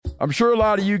I'm sure a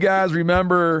lot of you guys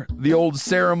remember the old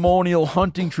ceremonial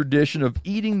hunting tradition of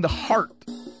eating the heart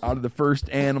out of the first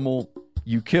animal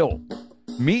you kill.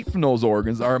 Meat from those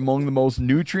organs are among the most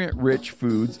nutrient-rich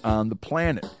foods on the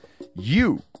planet.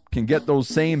 You can get those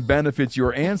same benefits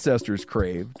your ancestors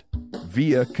craved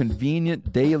via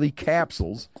convenient daily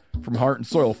capsules from Heart and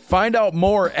Soil. Find out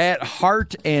more at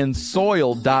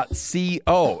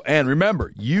heartandsoil.co. And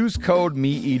remember, use code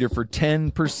MeatEater for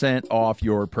 10% off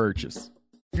your purchase.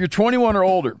 If you're 21 or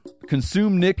older,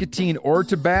 consume nicotine or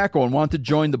tobacco, and want to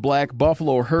join the Black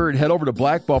Buffalo herd, head over to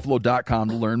blackbuffalo.com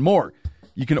to learn more.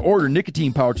 You can order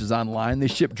nicotine pouches online. They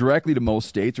ship directly to most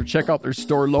states, or check out their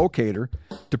store locator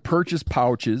to purchase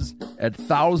pouches at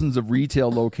thousands of retail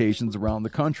locations around the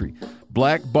country.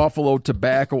 Black Buffalo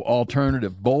Tobacco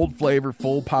Alternative. Bold flavor,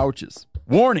 full pouches.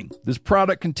 Warning, this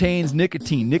product contains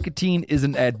nicotine. Nicotine is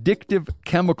an addictive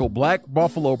chemical. Black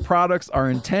Buffalo products are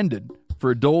intended for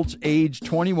adults aged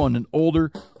 21 and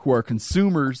older who are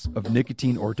consumers of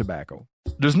nicotine or tobacco.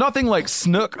 There's nothing like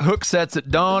snook hook sets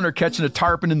at dawn or catching a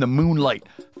tarpon in the moonlight.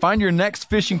 Find your next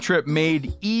fishing trip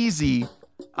made easy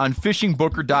on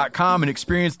fishingbooker.com and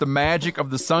experience the magic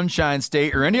of the Sunshine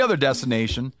State or any other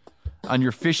destination on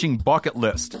your fishing bucket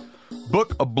list.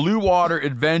 Book a blue water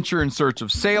adventure in search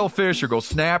of sailfish or go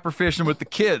snapper fishing with the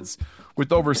kids.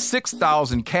 With over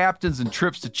 6,000 captains and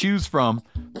trips to choose from,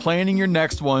 planning your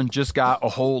next one just got a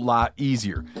whole lot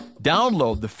easier.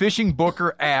 Download the Fishing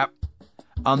Booker app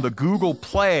on the Google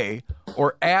Play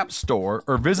or App Store,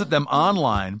 or visit them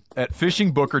online at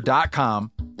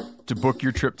fishingbooker.com to book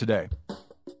your trip today.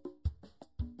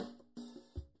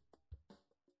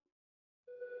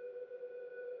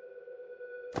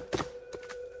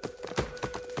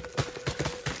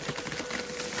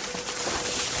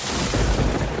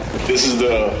 This is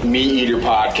the Meat Eater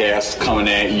podcast coming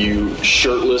at you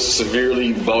shirtless,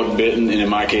 severely bug bitten, and in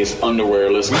my case,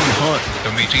 underwearless. We hunt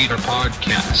the Meat Eater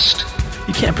podcast.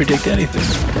 You can't predict anything.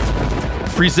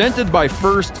 Presented by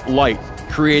First Light,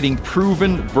 creating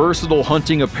proven, versatile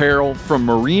hunting apparel from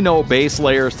merino base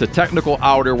layers to technical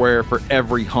outerwear for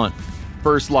every hunt.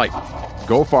 First Light.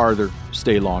 Go farther,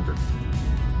 stay longer.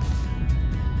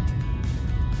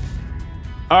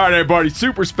 All right, everybody,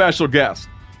 super special guest.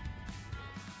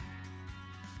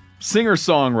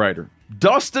 Singer-songwriter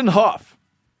Dustin Huff,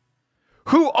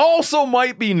 who also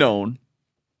might be known.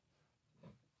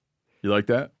 You like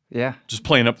that? Yeah. Just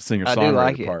playing up the singer-songwriter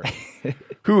like part.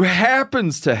 who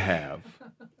happens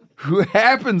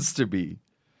to be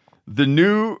the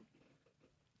new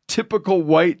typical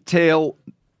whitetail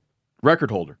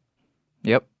record holder.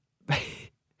 Yep.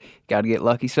 Got to get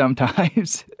lucky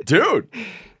sometimes. Dude,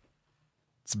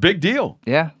 it's a big deal.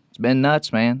 Yeah, it's been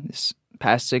nuts, man. This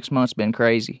past 6 months been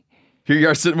crazy. Here you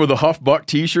are sitting with a Huff Buck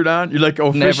t-shirt on. You're like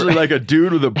officially like a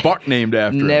dude with a buck named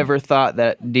after him. Never thought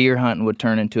that deer hunting would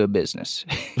turn into a business.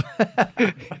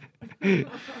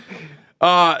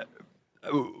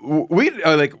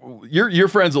 You're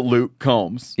friends with Luke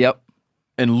Combs. Yep.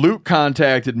 And Luke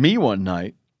contacted me one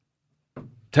night,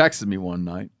 texted me one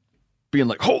night, being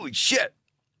like, holy shit.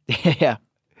 Yeah.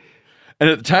 And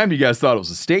at the time, you guys thought it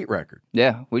was a state record.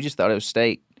 Yeah, we just thought it was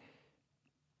state.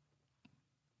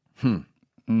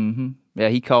 Yeah,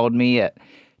 he called me at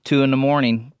 2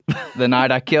 a.m. the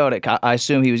night I killed it. I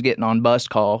assumed he was getting on bus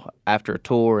call after a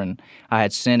tour, and I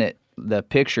had sent the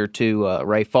picture to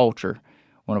Ray Fulcher,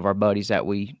 one of our buddies that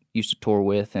we used to tour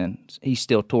with, and he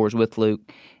still tours with Luke.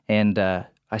 And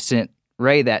I sent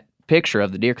Ray that picture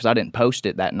of the deer because I didn't post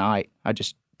it that night. I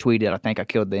just tweeted, I think I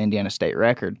killed the Indiana State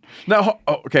record. Now,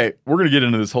 okay, we're going to get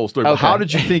into this whole story. But how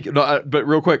did you think, but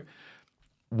real quick,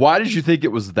 why did you think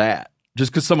it was that?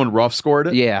 Just because someone rough scored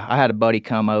it? Yeah, I had a buddy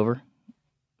come over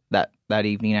that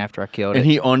evening after I killed it. And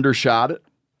he undershot it?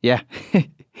 Yeah.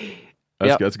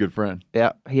 That's a good friend.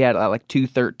 Yeah, he had like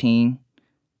 213,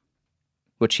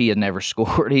 which he had never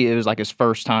scored. It was like his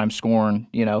first time scoring,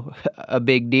 a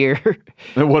big deer.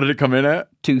 And what did it come in at?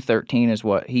 213 is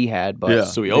what he had. But yeah.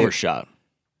 So he overshot.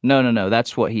 No,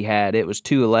 that's what he had. It was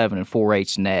 211 and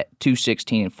 4/8 net,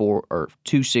 216 and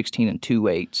 216 and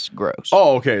 2/8 gross.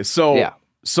 Oh, okay. So yeah.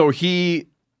 So he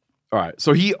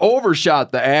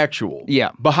overshot the actual.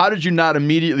 Yeah. But how did you not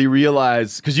immediately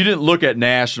realize, because you didn't look at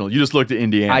national, you just looked at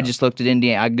Indiana. I just looked at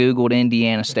Indiana. I Googled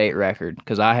Indiana State record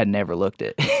because I had never looked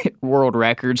at world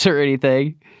records or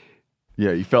anything. Yeah,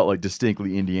 you felt like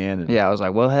distinctly Indiana. Yeah, I was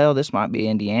like, well, hell, this might be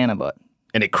Indiana, but.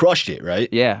 And it crushed it, right?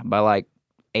 Yeah, by like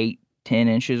 8-10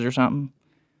 inches or something.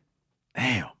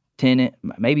 Damn. 10,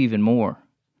 maybe even more.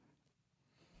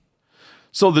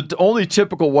 So the only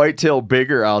typical whitetail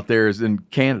bigger out there is in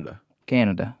Canada.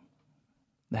 Canada.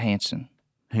 The Hanson.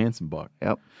 Handsome buck.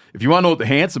 Yep. If you want to know what the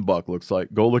handsome buck looks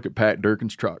like, go look at Pat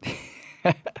Durkin's truck.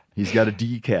 He's got a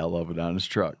decal of it on his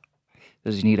truck.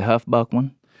 Does he need a Huff Buck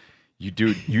one? You need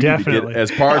to Definitely. get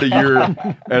as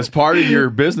part of your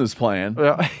business plan.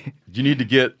 Well, You need to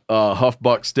get Huff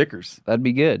Buck stickers. that'd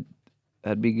be good.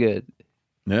 That'd be good.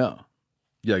 Yeah,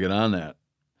 you gotta get on that.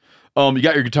 You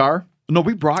got your guitar? No,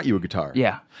 we brought you a guitar.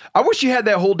 Yeah. I wish you had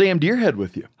that whole damn deer head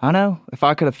with you. I know. If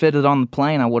I could have fitted on the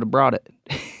plane, I would have brought it.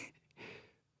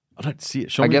 I'd like to see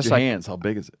it. Show me with your hands. How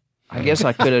big is it? I guess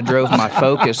I could have drove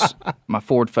my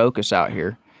Ford Focus out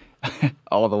here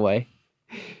all the way.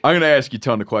 I'm going to ask you a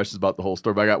ton of questions about the whole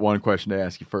story, but I got one question to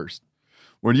ask you first.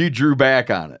 When you drew back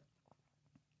on it,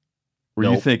 were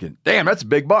you thinking, damn, that's a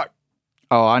big buck?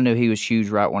 Oh, I knew he was huge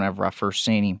right whenever I first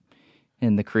seen him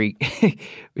in the creek.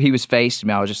 He was facing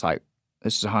me. I was just like,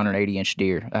 this is a 180-inch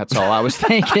deer. That's all I was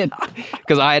thinking,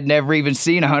 because I had never even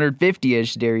seen a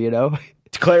 150-inch deer, you know?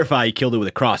 To clarify, you killed it with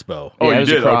a crossbow. Oh, Yeah, you it was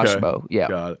did? a crossbow. Okay. Yeah.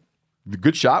 Got it.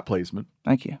 Good shot placement.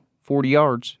 Thank you. 40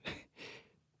 yards.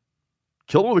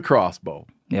 Killed it with a crossbow.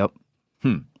 Yep.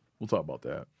 We'll talk about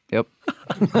that. Yep.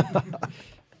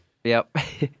 Yep.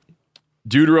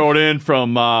 Dude wrote in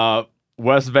from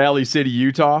West Valley City,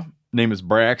 Utah. Name is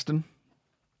Braxton.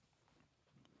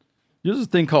 There's a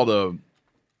thing called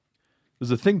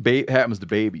there's a thing happens to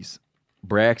babies.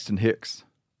 Braxton Hicks.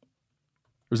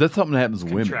 Or is that something that happens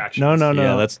to women? No.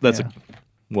 Yeah, that's a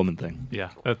woman thing. Yeah,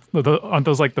 aren't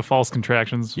those like the false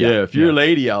contractions? Yeah, if you're a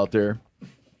lady out there.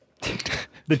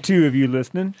 The two of you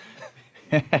listening.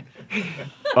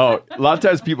 Oh, a lot of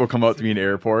times people come up to me in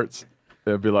airports.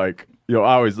 They'll be like, I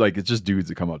always like, it's just dudes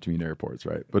that come up to me in airports,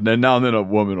 right? But then now and then a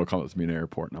woman will come up to me in an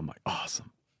airport, and I'm like,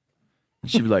 awesome.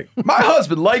 And she'd be like, my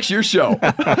husband likes your show.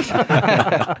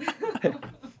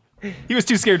 He was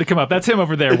too scared to come up. That's him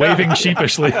over there waving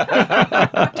sheepishly.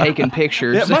 Taking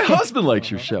pictures. Yeah, my husband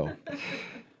likes your show.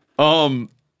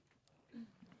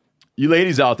 You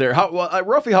ladies out there,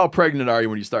 roughly how pregnant are you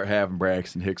when you start having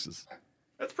Braxton Hickses?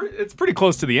 It's pretty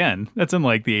close to the end. That's in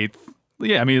like the 8th.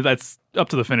 Yeah, I mean, that's up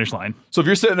to the finish line. So if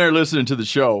you're sitting there listening to the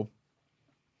show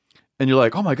and you're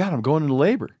like, oh my God, I'm going into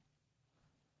labor,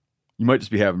 you might just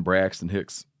be having Braxton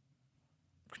Hicks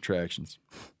contractions.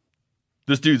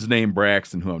 This dude's named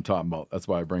Braxton, who I'm talking about. That's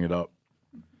why I bring it up.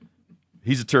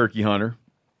 He's a turkey hunter.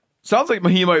 Sounds like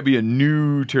he might be a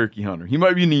new turkey hunter. He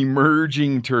might be an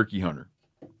emerging turkey hunter.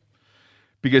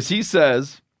 Because he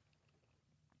says,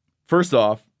 first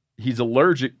off, he's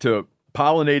allergic to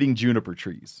pollinating juniper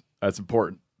trees. That's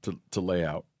important to lay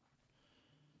out.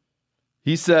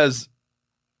 He says,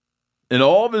 in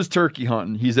all of his turkey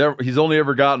hunting, he's only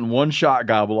ever gotten one shot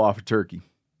gobble off a turkey.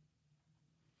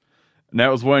 And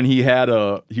that was when he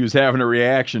was having a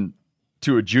reaction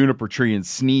to a juniper tree and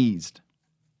sneezed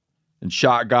and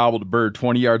shot gobbled a bird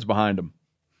 20 yards behind him.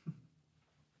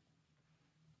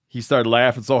 He started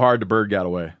laughing so hard the bird got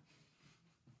away.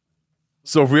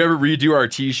 So if we ever redo our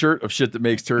t-shirt of shit that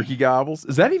makes turkey gobbles,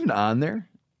 is that even on there?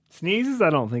 Sneezes? I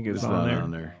don't think it's on not there.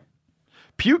 on there.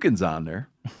 Puking's on there.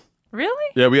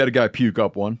 Really? Yeah, we had a guy puke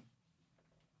up one.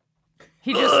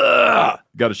 He just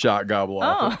Got a shot gobble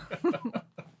off it.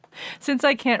 since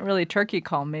I can't really turkey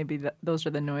call, maybe those are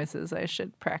the noises I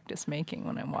should practice making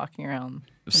when I'm walking around. in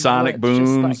the Sonic woods,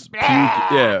 just booms, like,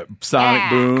 puke, yeah, sonic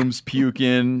booms,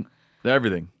 puking,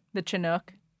 everything. the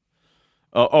Chinook.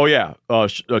 Oh yeah,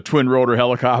 twin rotor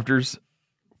helicopters.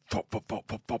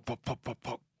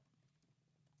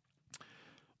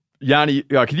 Yanni,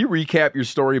 can you recap your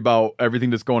story about everything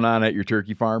that's going on at your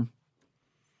turkey farm?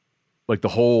 Like the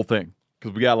whole thing,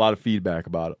 because we got a lot of feedback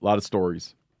about it, a lot of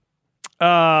stories.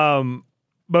 But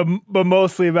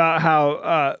mostly about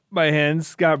how my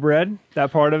hens got bred.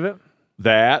 That part of it.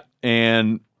 That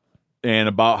and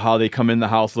about how they come in the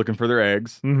house looking for their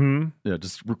eggs. Mm-hmm. Yeah,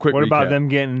 just quick. What about recap. them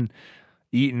getting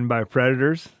eaten by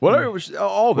predators? Whatever,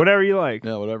 all of it. Whatever you like.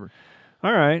 Yeah, whatever.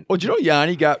 All right. Well, did you know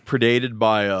Yanni got predated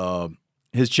by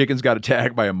his chickens got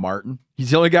attacked by a marten?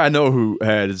 He's the only guy I know who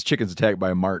had his chickens attacked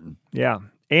by a marten. Yeah.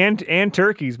 And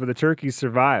turkeys, but the turkeys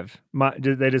survived.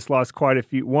 They just lost quite a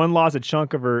few. One lost a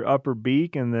chunk of her upper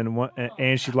beak, and then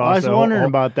she lost. I was wondering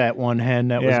about that one hen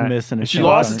that was missing. And she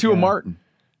lost it to a marten.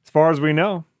 As far as we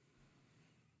know.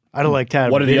 I'd like to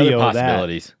have What a are the video other of that.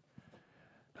 possibilities?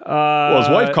 Well, his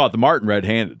wife caught the marten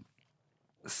red-handed.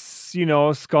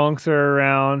 Skunks are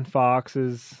around,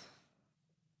 foxes.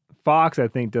 Fox, I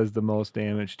think, does the most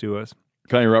damage to us.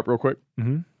 Can I interrupt real quick?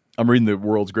 Mm-hmm. I'm reading the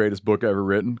world's greatest book ever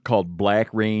written called Black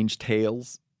Range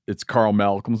Tales. It's Carl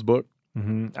Malcolm's book.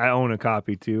 Mm-hmm. I own a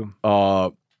copy too.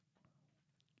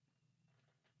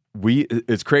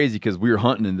 It's crazy because we were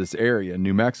hunting in this area in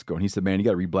New Mexico, and he said, "Man, you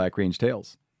got to read Black Range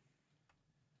Tales."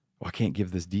 Well, I can't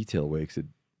give this detail away because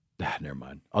Never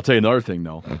mind. I'll tell you another thing,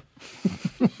 though.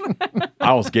 I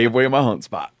almost gave away my hunt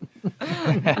spot.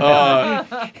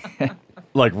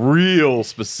 Like, real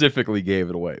specifically gave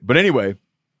it away. But anyway.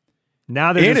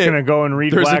 Now they're just going to go and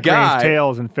read Black Range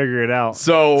Tales and figure it out.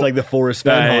 So it's like the Forrest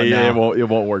Fenn hunt now. It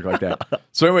won't work like that.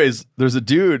 So anyways, there's a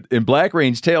dude in Black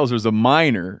Range Tales. There's a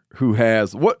miner who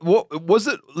has, what was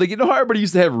it? Like, you know how everybody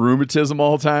used to have rheumatism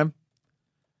all the time?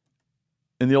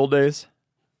 In the old days?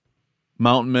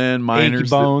 Mountain men, miners. Achy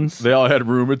bones. They all had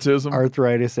rheumatism.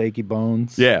 Arthritis, achy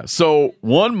bones. Yeah. So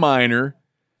one miner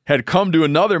had come to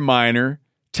another miner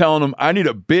telling him, I need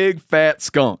a big fat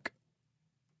skunk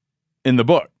in the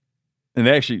book. And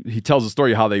he tells the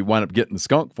story of how they wind up getting the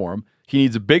skunk for him. He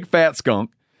needs a big fat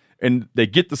skunk, and they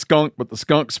get the skunk, but the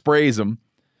skunk sprays him.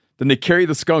 Then they carry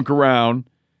the skunk around,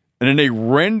 and then they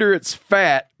render its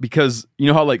fat because, you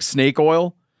know how like snake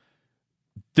oil?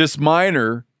 This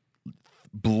miner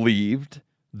believed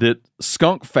that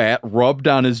skunk fat rubbed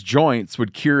on his joints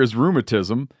would cure his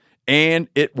rheumatism, and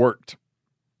it worked.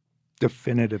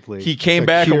 Definitively. He came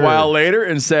back a while later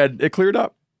and said it cleared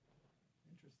up.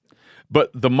 But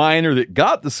the miner that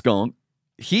got the skunk,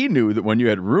 he knew that when you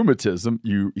had rheumatism,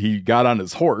 he got on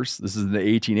his horse. This is in the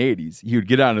 1880s. He would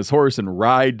get on his horse and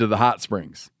ride to the hot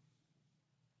springs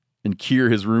and cure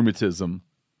his rheumatism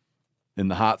in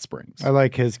the hot springs. I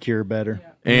like his cure better.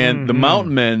 And the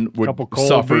mountain men would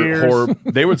suffer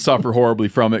they would suffer horribly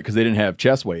from it because they didn't have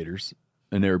chest waders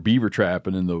and they were beaver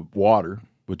trapping in the water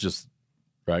with just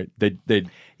right.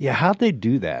 Yeah, how'd they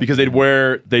do that? Because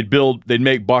they'd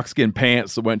make buckskin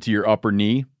pants that went to your upper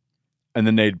knee, and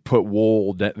then they'd put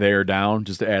wool there down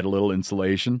just to add a little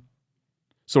insulation.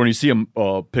 So when you see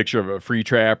a picture of a free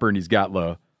trapper and he's got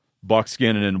the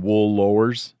buckskin and then wool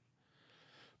lowers,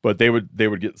 but they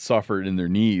would get suffered in their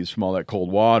knees from all that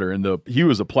cold water. And he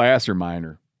was a placer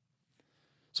miner,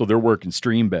 so they're working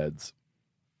stream beds,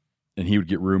 and he would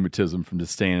get rheumatism from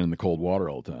just standing in the cold water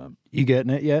all the time. You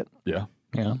getting it yet? Yeah.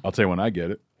 Yeah. I'll tell you when I get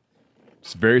it.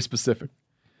 It's very specific.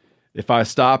 If I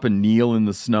stop and kneel in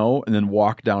the snow and then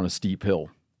walk down a steep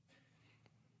hill,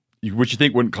 which you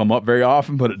think wouldn't come up very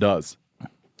often, but it does.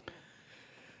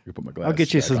 You put my glasses I'll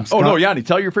get you back some. on. Oh, no, Yanni,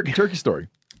 tell your freaking turkey story.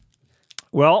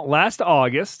 Well, last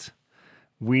August,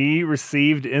 we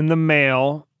received in the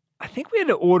mail, I think we had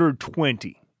to order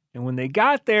 20. And when they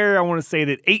got there, I want to say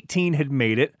that 18 had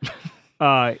made it.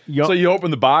 So you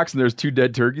open the box and there's 2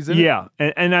 dead turkeys in it? Yeah,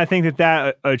 and I think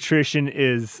that attrition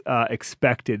is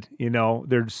expected. You know,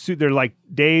 they're like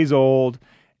days old,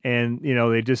 and you know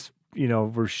they just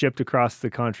were shipped across the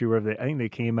country wherever I think they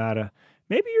came out of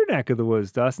maybe your neck of the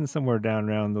woods, Dustin, somewhere down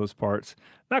around those parts.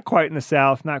 Not quite in the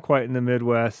South, not quite in the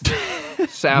Midwest.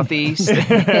 Southeast. Not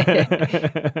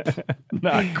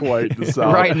quite the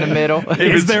South. Right in the middle.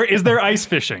 Is there ice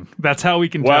fishing? That's how we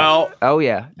can tell. Well, oh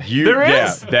yeah. There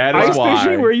is. Yeah, that ice is why.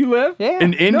 fishing where you live? Yeah.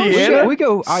 In Indiana? shit, we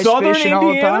go ice Southern fishing all the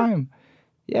Indiana? time.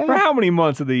 Yeah. For how many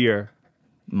months of the year?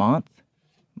 month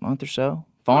or so.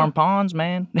 Farm ponds,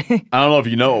 man. I don't know if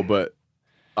you know, but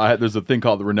there's a thing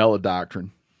called the Ranella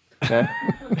Doctrine. Okay.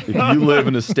 If you live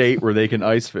in a state where they can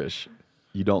ice fish,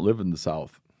 you don't live in the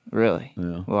South. Really?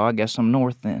 Yeah. Well, I guess I'm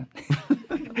north then.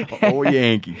 Oh,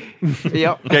 Yankee.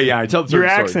 Yep. Okay, yeah, tell the Your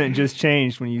story. accent just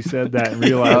changed when you said that and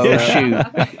realized Oh,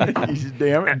 that. shoot.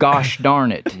 Damn it. Gosh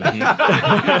darn it.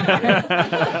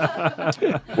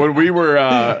 When we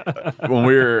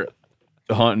were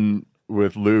hunting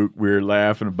with Luke, we were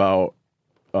laughing about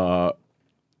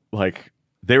like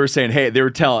they were saying, hey, they were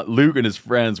telling Luke and his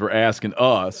friends were asking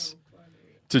us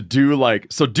to do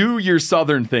do your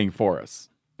Southern thing for us.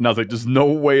 And I was like, there's no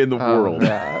way in the world.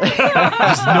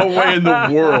 There's no way in the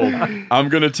world I'm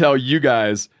going to tell you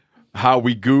guys how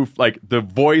we goof, like the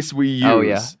voice we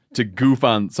use to goof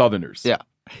on Southerners. Yeah.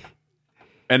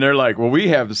 And they're like, well, we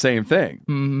have the same thing.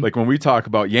 Mm-hmm. Like when we talk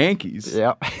about Yankees.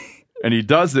 Yeah. And he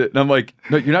does it. And I'm like,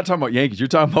 no, you're not talking about Yankees. You're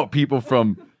talking about people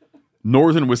from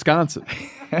northern Wisconsin.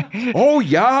 Oh,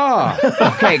 yeah.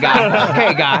 Okay,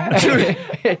 guy.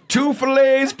 Two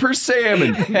fillets per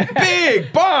salmon.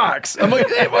 Big box. I'm like,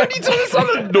 hey, why do you tell this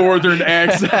on a northern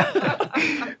accent?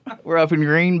 We're up in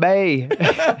Green Bay.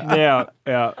 Yeah.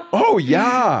 Oh,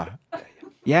 yeah.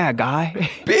 Yeah, guy.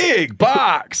 Big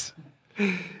box.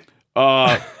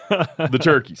 The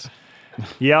turkeys.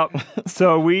 Yep.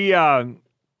 So we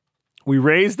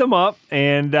raised them up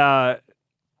and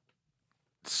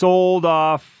sold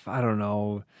off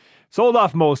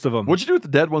most of them. What'd you do with the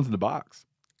dead ones in the box?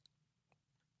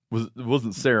 It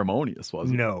wasn't ceremonious,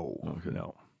 was it? No. Okay.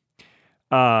 No.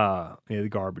 The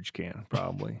garbage can,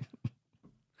 probably.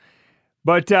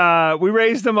 But we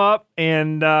raised them up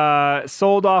and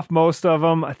sold off most of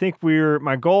them. I think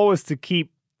my goal was to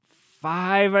keep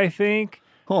 5, I think.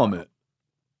 Hold on a minute.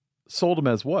 Sold them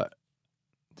as what?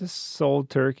 Just sold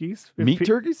turkeys. Meat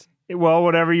turkeys? Well,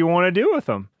 whatever you want to do with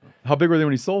them. How big were they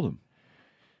when you sold them?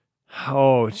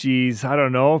 Oh, geez. I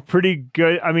don't know. Pretty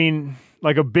good. I mean,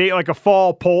 like a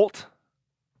fall poult,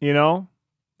 you know?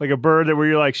 Like a bird that where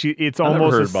you're like, it's I never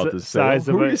almost heard the about this size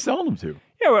sale. of Who are it. you selling them to?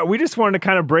 Yeah, well, we just wanted to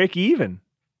kind of break even.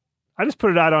 I just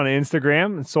put it out on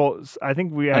Instagram and sold. I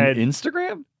think we On had.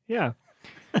 Instagram? Yeah.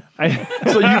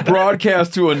 So you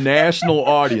broadcast to a national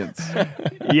audience.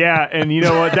 Yeah, and you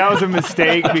know what? That was a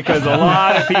mistake because a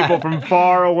lot of people from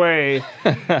far away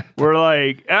were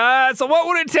like, so what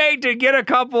would it take to get a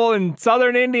couple in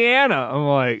southern Indiana? I'm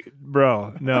like,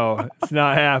 bro, no, it's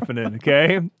not happening,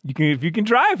 okay? If you can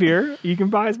drive here, you can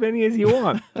buy as many as you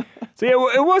want. So yeah,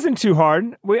 it wasn't too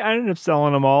hard. I ended up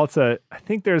selling them all. I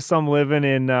think there's some living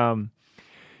in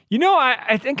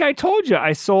I think I told you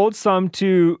I sold some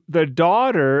to the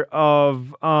daughter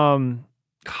of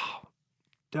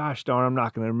gosh darn, I'm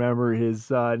not going to remember his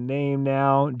name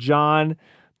now. John,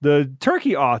 the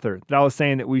turkey author that I was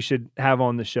saying that we should have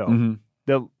on the show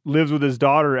that lives with his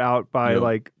daughter out by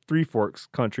like Three Forks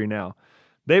country now.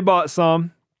 They bought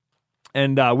some,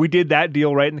 and we did that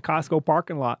deal right in the Costco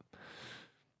parking lot.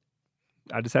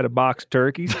 I just had a box of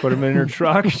turkeys, put them in her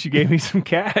truck. She gave me some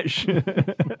cash.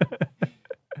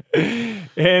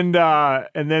 And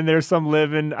then there's some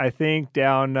living, I think,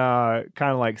 down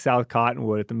kind of like South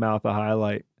Cottonwood at the mouth of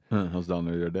Highlight. I was down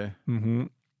there the other day. Mm-hmm.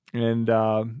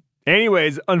 And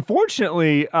anyways,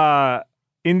 unfortunately,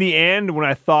 in the end, when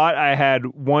I thought I had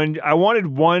one, I wanted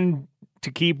one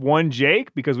to keep one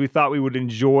Jake because we thought we would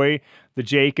enjoy the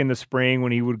Jake in the spring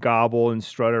when he would gobble and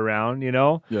strut around, you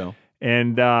know? Yeah.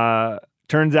 And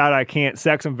turns out I can't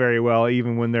sex them very well,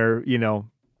 even when they're,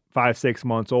 5-6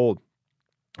 months old.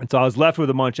 And so I was left with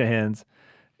a bunch of hens,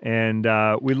 and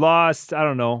we lost, I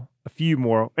don't know, a few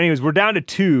more. Anyways, we're down to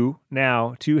 2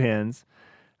 now, 2 hens.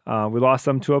 We lost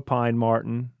some to a pine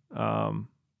martin.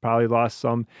 Probably lost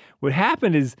some. What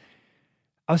happened is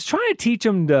I was trying to teach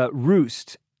them to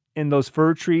roost in those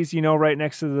fir trees, right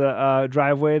next to the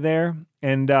driveway there.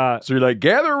 And so you're like,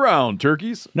 gather around,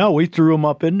 turkeys. No, we threw them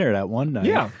up in there that one night.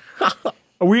 Yeah.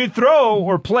 We'd throw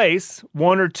or place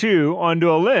 1 or 2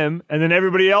 onto a limb, and then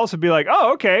everybody else would be like,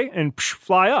 oh, okay, and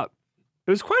fly up. It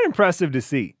was quite impressive to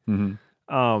see.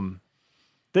 Mm-hmm.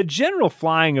 The general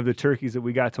flying of the turkeys that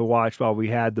we got to watch while we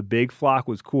had the big flock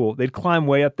was cool. They'd climb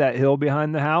way up that hill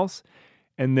behind the house,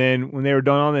 and then when they were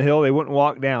done on the hill, they wouldn't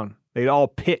walk down. They'd all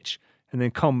pitch and then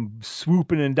come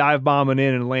swooping and dive bombing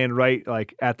in and land right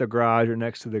like at the garage or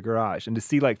next to the garage. And to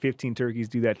see like 15 turkeys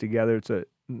do that together, it's a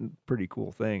pretty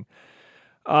cool thing.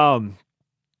 But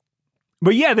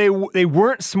yeah, they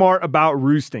weren't smart about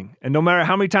roosting. And no matter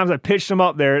how many times I pitched them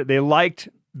up there, they liked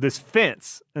this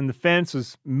fence. And the fence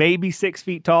was maybe 6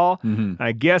 feet tall. Mm-hmm.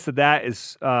 I guess that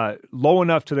is low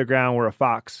enough to the ground where a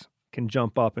fox can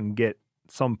jump up and get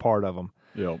some part of them.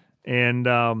 Yep. And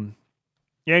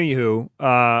anywho,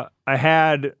 I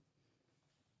had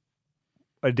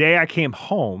a day I came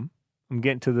home. I'm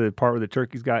getting to the part where the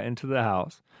turkeys got into the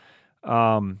house.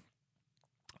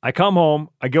 I come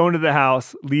home, I go into the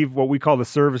house, leave what we call the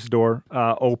service door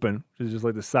open, which is just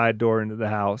like the side door into the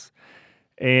house,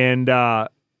 and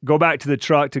go back to the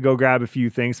truck to go grab a few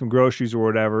things, some groceries or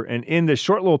whatever. And in this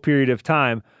short little period of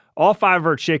time, all 5 of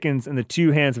our chickens and the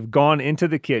 2 hens have gone into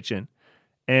the kitchen,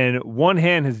 and 1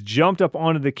 hen has jumped up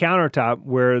onto the countertop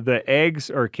where the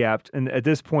eggs are kept. And at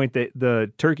this point,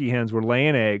 the turkey hens were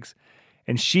laying eggs,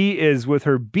 and she is with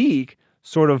her beak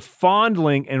sort of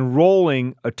fondling and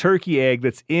rolling a turkey egg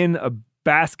that's in a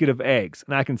basket of eggs.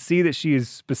 And I can see that she is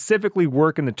specifically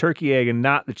working the turkey egg and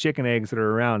not the chicken eggs that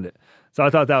are around it. So I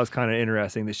thought that was kind of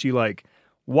interesting that she like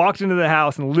walked into the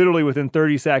house and literally within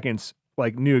 30 seconds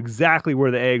like knew exactly where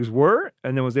the eggs were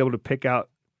and then was able to pick out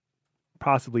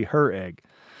possibly her egg.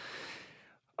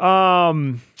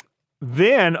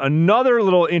 Then another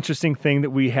little interesting thing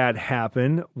that we had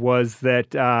happen was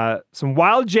that some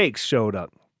wild jakes showed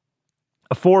up.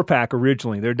 A 4-pack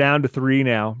originally. They're down to 3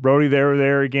 now. Brody, they were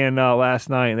there again last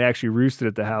night, and they actually roosted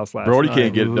at the house last night. Brody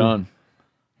can't get it done.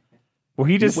 Well,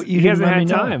 he You hasn't had didn't let me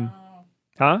know. time.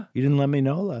 Huh? You didn't let me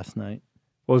know last night.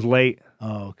 It was late.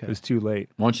 Oh, okay. It was too late.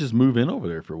 Why don't you just move in over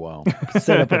there for a while?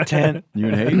 Set up a tent. You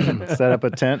and Hayden. Set up a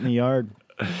tent in the yard.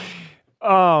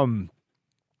 And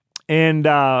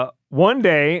one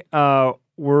day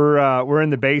we're in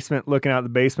the basement looking out the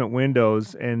basement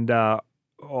windows, and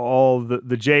all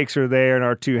the jakes are there and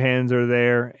our 2 hens are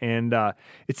there. And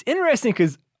it's interesting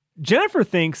because Jennifer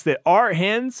thinks that our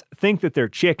hens think that they're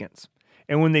chickens.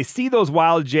 And when they see those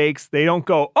wild jakes, they don't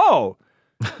go, oh,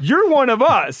 you're one of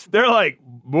us. They're like,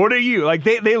 what are you? Like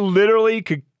they literally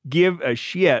could give a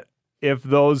shit if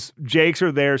those jakes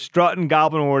are there strutting,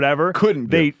 gobbling, or whatever. Couldn't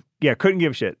give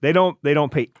a shit. They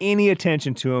don't pay any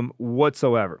attention to them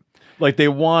whatsoever. Like they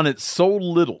want it so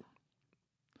little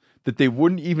that they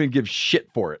wouldn't even give shit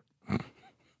for it.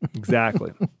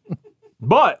 Exactly.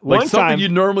 But like one something time you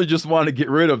normally just want to get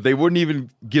rid of, they wouldn't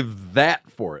even give that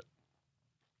for it.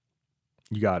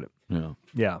 You got it. Yeah.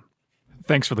 Yeah.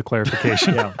 Thanks for the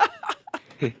clarification. Yeah.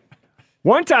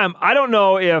 One time, I don't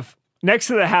know if next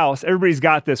to the house, everybody's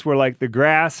got this where like the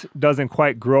grass doesn't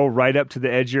quite grow right up to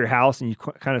the edge of your house, and you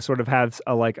kind of sort of have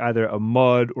like either a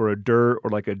mud or a dirt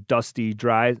or like a dusty,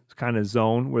 dry kind of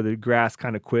zone where the grass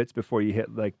kind of quits before you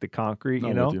hit like the concrete,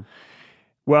 you know?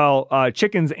 Well,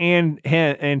 chickens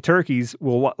and turkeys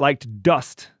will like to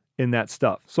dust in that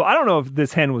stuff. So I don't know if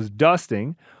this hen was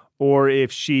dusting or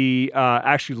if she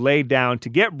actually laid down to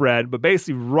get bread, but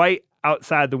basically right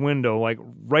outside the window, like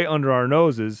right under our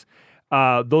noses,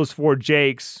 those 4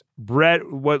 jakes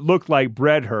what looked like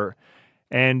bred her.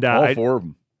 And all 4 of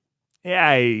them.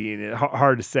 Yeah,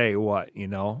 hard to say what, you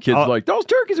know. Kids are like, those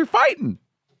turkeys are fighting.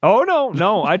 Oh,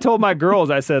 no. I told my girls,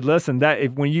 I said, listen,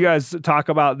 when you guys talk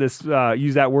about this,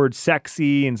 use that word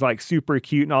sexy and it's like super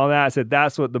cute and all that, I said,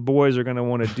 that's what the boys are going to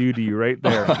want to do to you right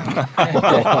there.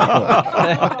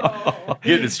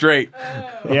 Getting it straight.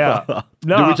 Yeah.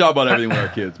 No. Dude, we talk about everything with our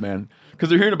kids, man. Because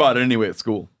they're hearing about it anyway at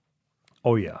school.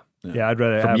 Oh, yeah. Yeah, I'd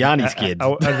rather From Yanni's kids.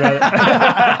 I'd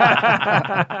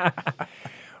rather...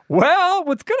 Well,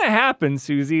 what's going to happen,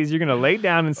 Susie, is you're going to lay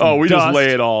down in some Oh, we dust. just lay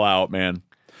it all out, man.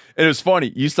 And it's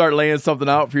funny. You start laying something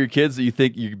out for your kids that you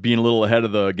think you're being a little ahead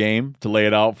of the game to lay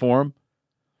it out for them.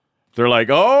 They're like,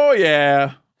 oh,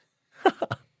 yeah.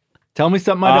 Tell me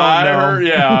something I don't know. Heard,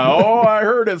 yeah. Oh, I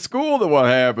heard at school that what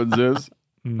happens is.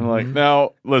 I'm like,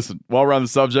 now, listen, while we're on the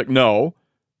subject, no.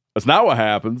 That's not what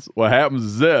happens. What happens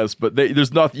is this, but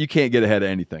there's nothing. You can't get ahead of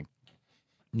anything.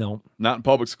 No. Not in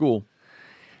public school.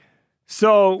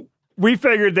 So we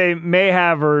figured they may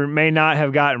have or may not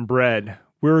have gotten bred.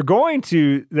 We were going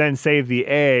to then save the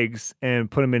eggs and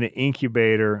put them in an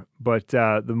incubator, but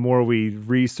the more we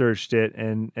researched it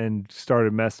and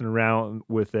started messing around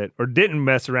with it, or didn't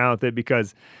mess around with it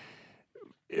because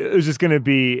it was just going to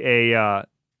be a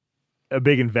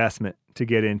big investment to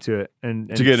get into it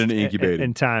and to get an incubator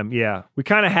in time. Yeah, we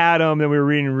kind of had them. Then we were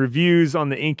reading reviews on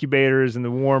the incubators and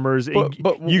the warmers.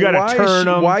 But you got to turn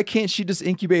them. Why can't she just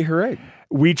incubate her egg?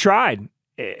 We tried.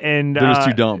 And they're just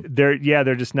too dumb.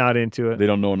 They're just not into it. They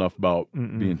don't know enough about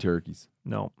being turkeys.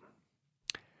 No,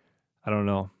 I don't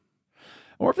know.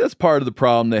 Or if that's part of the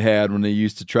problem they had when they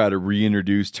used to try to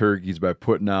reintroduce turkeys by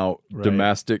putting out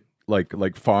domestic,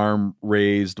 like farm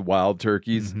raised wild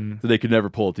turkeys, that they could never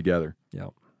pull it together. Yeah,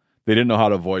 they didn't know how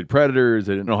to avoid predators.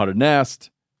 They didn't know how to nest,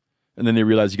 and then they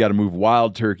realized you got to move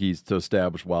wild turkeys to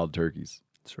establish wild turkeys.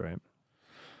 That's right.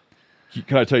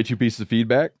 Can I tell you 2 pieces of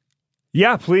feedback?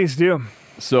 Yeah, please do.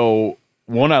 So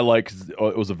one I like,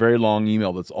 it was a very long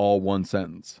email that's all one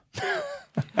sentence.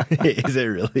 Is it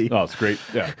really? Oh, it's great.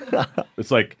 Yeah.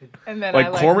 It's like, and then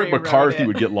like Cormac McCarthy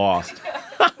would get lost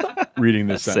reading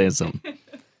this sentence. Saying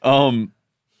something.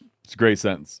 It's a great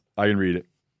sentence. I can read it.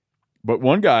 But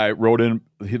one guy wrote in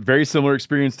a very similar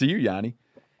experience to you, Yanni.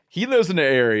 He lives in an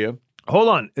area. Hold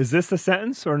on. Is this the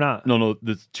sentence or not? No.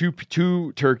 There's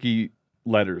two turkey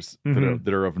letters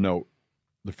that are of note.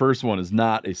 The first one is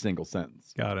not a single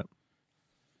sentence. Got it.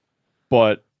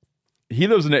 But he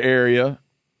lives in an area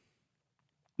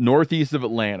northeast of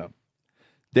Atlanta.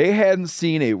 They hadn't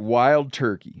seen a wild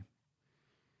turkey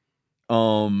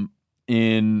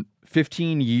in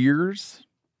 15 years.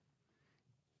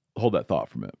 Hold that thought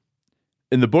for a minute.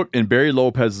 In the book, in Barry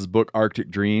Lopez's book, Arctic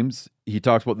Dreams, he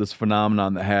talks about this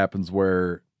phenomenon that happens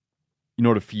where, you know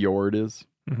what a fjord is?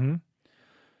 Mm-hmm.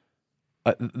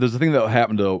 There's a thing that'll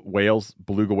happen to whales,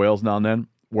 beluga whales now and then,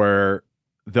 where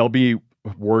they'll be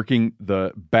working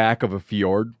the back of a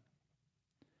fjord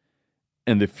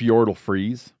and the fjord will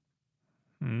freeze.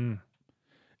 Mm.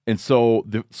 And so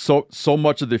so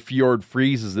much of the fjord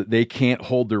freezes that they can't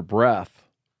hold their breath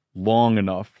long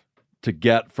enough to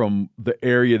get from the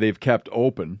area they've kept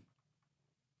open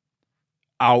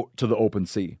out to the open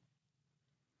sea.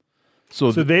 So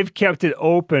they've kept it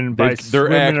open by their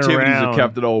swimming activities around. have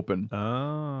kept it open.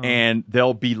 Oh. And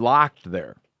they'll be locked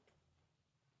there.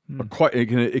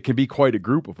 It can be quite a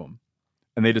group of them.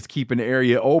 And they just keep an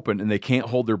area open and they can't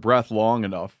hold their breath long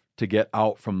enough to get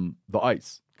out from the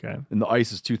ice. Okay. And the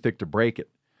ice is too thick to break it.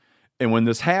 And when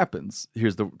this happens,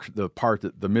 here's the part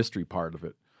the mystery part of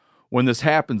it. When this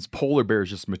happens, polar bears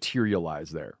just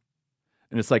materialize there.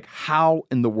 And it's like, how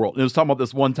in the world? And I was talking about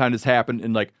this one time this happened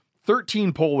and like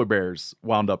 13 polar bears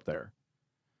wound up there.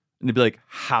 And they'd be like,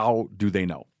 how do they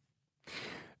know?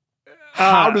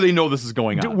 How do they know this is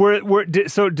going on?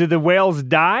 So did the whales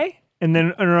die and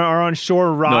then are on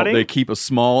shore rotting? No, they keep a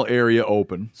small area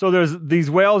open. So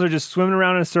these whales are just swimming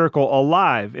around in a circle,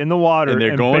 alive in the water, and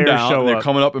they're going bears down. show And they're up.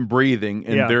 coming up and breathing,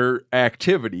 and their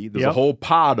activity. There's a whole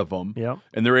pod of them,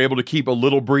 and they're able to keep a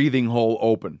little breathing hole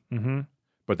open. Mm-hmm.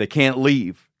 But they can't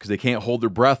leave because they can't hold their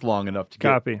breath long enough to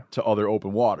Copy. get to other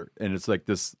open water. And it's like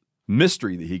this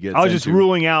mystery that he gets. I was just into.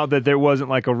 ruling out that there wasn't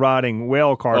like a rotting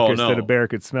whale carcass no. that a bear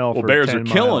could smell. Well, for bears 10 are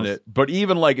killing miles. it. But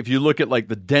even like if you look at like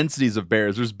the densities of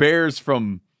bears, there's bears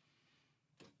from.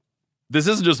 This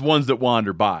isn't just ones that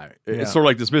wander by. It's sort of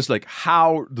like this mystery. Like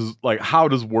how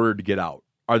does word get out?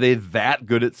 Are they that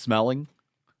good at smelling?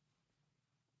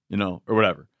 Or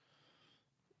whatever.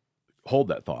 Hold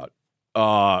that thought.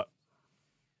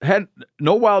 Had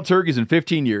no wild turkeys in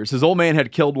 15 years. His old man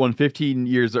had killed one 15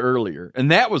 years earlier,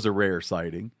 and that was a rare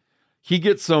sighting. He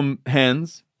gets some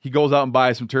hens. He goes out and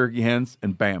buys some turkey hens,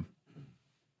 and bam.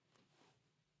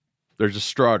 There's a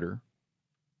strutter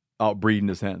out breeding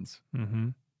his hens. Mm-hmm.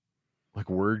 Like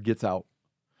word gets out.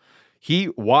 He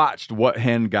watched what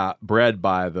hen got bred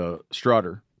by the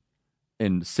strutter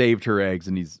and saved her eggs,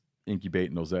 and he's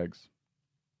incubating those eggs.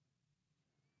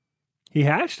 He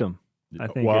hatched them, I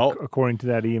think, according to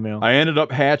that email. I ended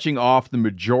up hatching off the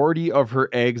majority of her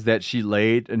eggs that she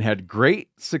laid and had great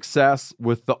success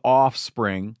with the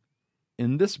offspring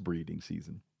in this breeding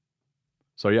season.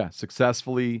 So yeah,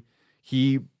 successfully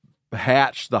he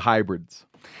hatched the hybrids.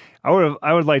 I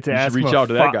would like to ask reach him out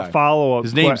to that guy. Follow-up.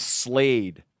 His name's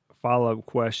Slade. Follow-up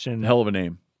question. Hell of a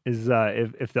name. Is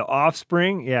if the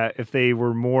offspring, if they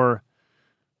were more,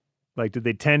 like, did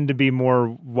they tend to be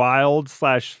more wild /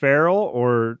 feral,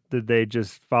 or did they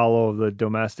just follow the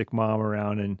domestic mom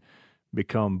around and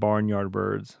become barnyard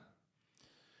birds?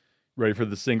 Ready for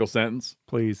the single sentence?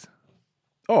 Please.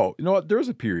 Oh, you know what? There's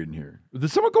a period in here. Did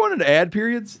someone go into ad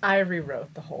periods? I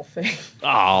rewrote the whole thing.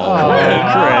 Corinne.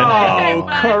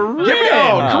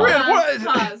 Corinne, what?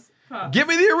 Pause. Give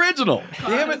me the original.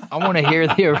 Damn it. I want to hear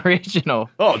the original.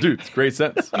 Oh, dude, it's a great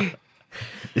sentence.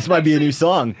 This might be a new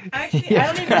song. Actually, I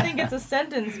don't even think it's a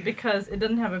sentence because it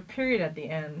doesn't have a period at the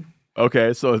end.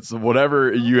 Okay, so it's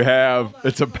whatever you have.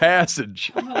 It's a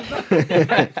passage.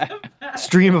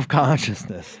 Stream of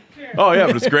consciousness. Oh, yeah,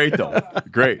 but it's great, though.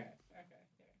 Great.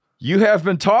 You have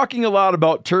been talking a lot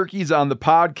about turkeys on the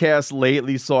podcast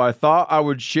lately, so I thought I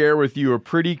would share with you a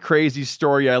pretty crazy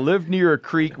story. I live near a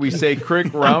creek. We say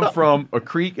crick where I'm from. A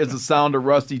creak is the sound a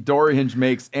rusty door hinge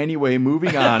makes. Anyway,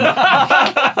 moving on.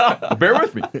 Bear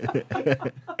with me.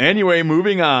 Anyway,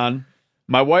 moving on.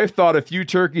 My wife thought a few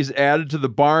turkeys added to the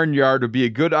barnyard would be a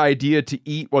good idea to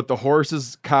eat what the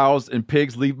horses, cows, and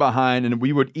pigs leave behind, and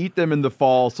we would eat them in the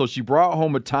fall. So she brought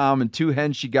home a tom and 2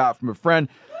 hens she got from a friend.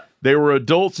 They were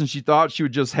adults, and she thought she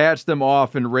would just hatch them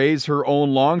off and raise her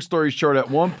own. Long story short, at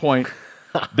one point,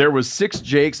 there was 6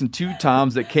 jakes and 2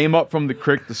 toms that came up from the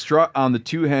creek to strut on the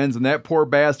 2 hens, and that poor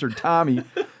bastard Tommy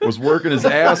was working his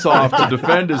ass off to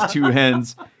defend his 2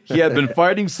 hens. He had been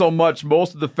fighting so much,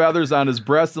 most of the feathers on his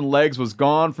breast and legs was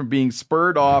gone from being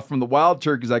spurred off from the wild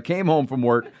turkeys. I came home from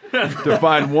work to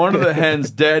find one of the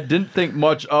hens dead. Didn't think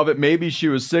much of it. Maybe she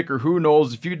was sick or who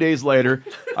knows. A few days later,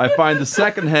 I find the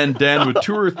second hen den with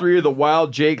 2 or 3 of the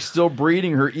wild jakes still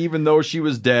breeding her even though she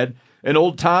was dead. And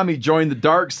old Tommy joined the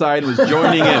dark side and was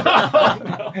joining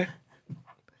in.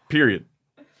 Period.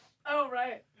 Oh,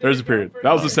 right. There's a period.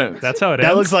 That was the sentence. That's how it That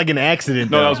ends. looks like an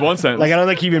accident. No, though. that was one sentence. Like, I don't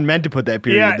think he even meant to put that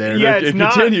period there. It's It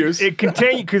not. continues. It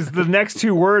continues because the next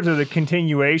 2 words are the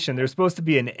continuation. There's supposed to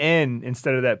be an N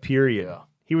instead of that period. Yeah.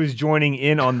 He was joining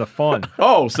in on the fun.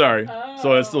 Oh, sorry.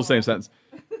 So it's still the same sentence.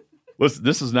 Listen,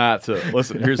 this is not to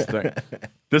listen. Here's the thing.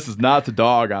 This is not to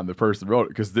dog on the person who wrote it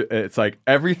because it's like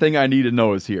everything I need to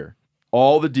know is here.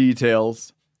 All the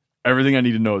details, everything I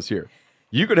need to know is here.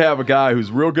 You could have a guy who's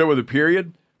real good with a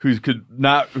period would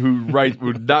not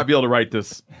be able to write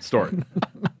this story.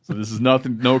 So this is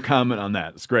nothing. No comment on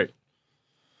that. It's great.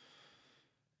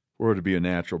 Or to be a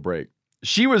natural break.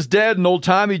 She was dead, and old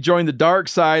Tommy joined the dark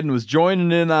side and was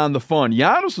joining in on the fun.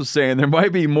 Giannis was saying there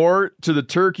might be more to the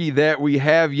turkey that we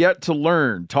have yet to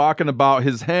learn, talking about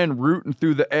his hen rooting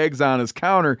through the eggs on his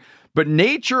counter. But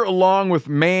nature, along with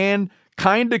man,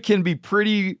 kind of can be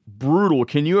pretty brutal.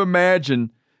 Can you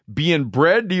imagine being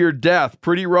bred to your death?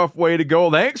 Pretty rough way to go.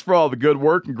 Thanks for all the good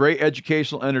work and great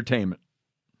educational entertainment.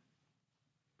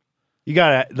 You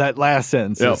got that last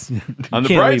sentence. Yep. On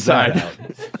the bright side.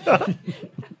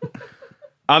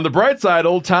 On the bright side,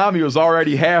 old Tommy was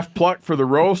already half plucked for the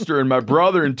roaster, and my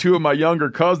brother and 2 of my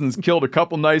younger cousins killed a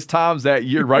couple nice toms that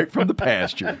year right from the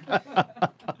pasture.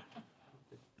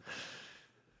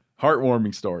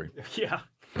 Heartwarming story. Yeah.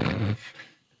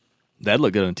 That'd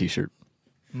look good on a t-shirt.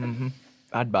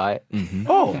 I'd buy it.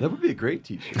 Oh, that would be a great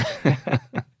T-shirt.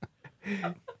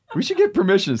 We should get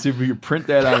permission to see if we can print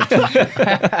that on a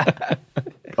T-shirt.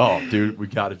 Oh, dude, we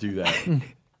got to do that.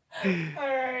 All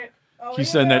right. Can you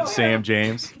send that to Sam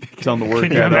James? Tell him to work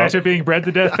Can you that out. imagine being bred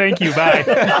to death? Thank you. Bye.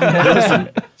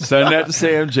 Send that to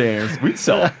Sam James. We'd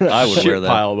sell I would shit wear that.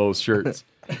 pile of those shirts.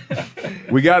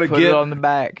 We got to Put get it on the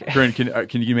back. Corinne,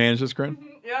 can you manage this, Corinne?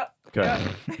 Yep. Okay.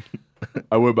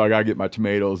 I would, but I gotta get my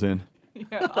tomatoes in.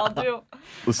 Yeah, I'll do.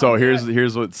 So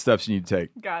here's what steps you need to take.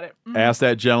 Got it. Ask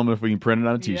that gentleman if we can print it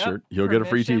on a T-shirt. He'll get a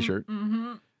free Permission. T-shirt.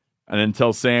 And then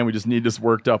tell Sam we just need this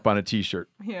worked up on a T-shirt.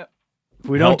 Yep. If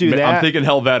we don't do that, I'm thinking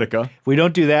Helvetica. if we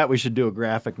don't do that, we should do a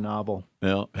graphic novel.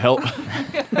 So it's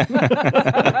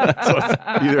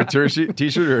either a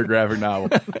T-shirt or a graphic novel.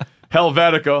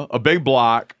 Helvetica, a big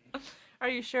block, Are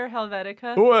you sure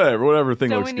Helvetica? whatever thing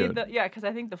Don't looks we need good. yeah, because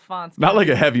I think the font's Not like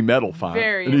a heavy metal font.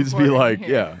 Very it needs to be like,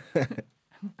 important yeah.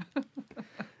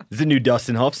 This is a new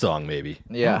Dustin Huff song, maybe.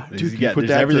 Yeah. Dude, you put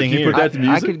that everything to- you here. put that to I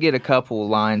music? could get a couple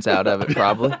lines out of it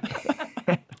probably.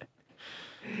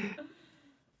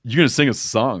 You're gonna sing us a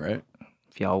song, right?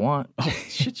 If y'all want.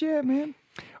 Shit, yeah, man.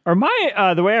 Are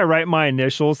my the way I write my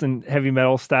initials in heavy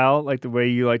metal style, like the way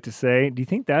you like to say, do you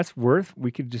think that's worth? We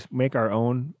could just make our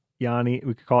own Yanni.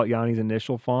 We could call it Yanni's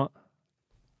initial font.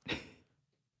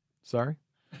 Sorry.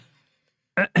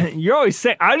 You're always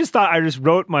saying. I just thought I just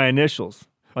wrote my initials.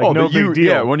 Like no but big deal.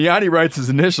 Yeah, when Yanni writes his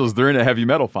initials, they're in a heavy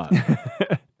metal font.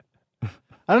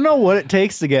 I don't know what it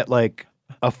takes to get like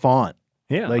a font.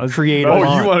 yeah, like I was- create a Oh,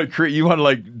 font. you want to create? You want to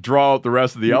like draw out the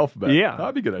rest of the alphabet? Yeah.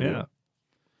 that'd be a good idea. Yeah.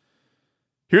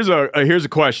 Here's a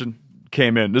question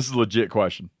came in. This is a legit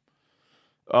question.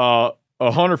 A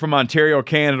hunter from Ontario,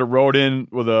 Canada, wrote in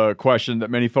with a question that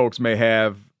many folks may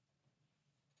have.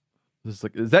 Is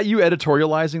that you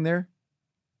editorializing there?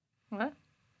 What?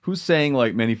 Who's saying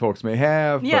like many folks may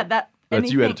have? Yeah, but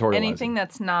that's you editorializing. Anything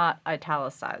that's not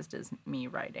italicized is me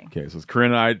writing. Okay, so it's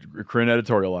Corinne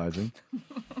editorializing.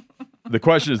 The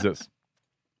question is this.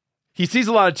 He sees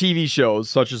a lot of TV shows,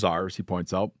 such as ours, he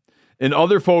points out, and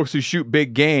other folks who shoot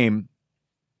big game,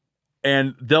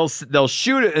 and they'll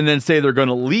shoot it and then say they're going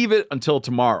to leave it until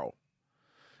tomorrow.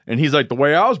 And he's like, the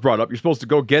way I was brought up, you're supposed to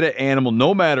go get an animal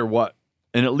no matter what,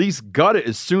 and at least gut it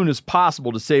as soon as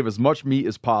possible to save as much meat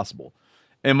as possible.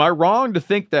 Am I wrong to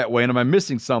think that way, and am I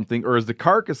missing something, or is the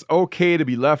carcass okay to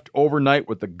be left overnight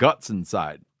with the guts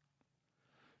inside?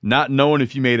 Not knowing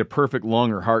if you made a perfect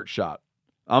lung or heart shot.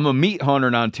 I'm a meat hunter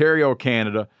in Ontario,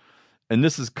 Canada, and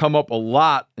this has come up a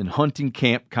lot in hunting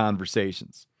camp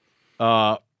conversations.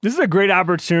 This is a great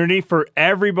opportunity for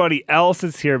everybody else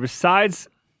that's here besides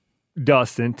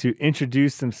Dustin to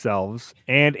introduce themselves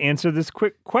and answer this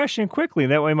quick question quickly.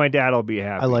 That way my dad will be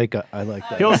happy. I like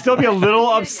that. He'll still be a little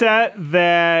upset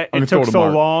that I'm it gonna took throw so to Mark.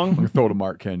 I'm long. going to throw to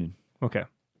Mark Kenyon. Okay.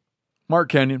 Mark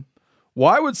Kenyon,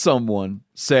 why would someone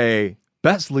say,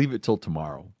 best leave it till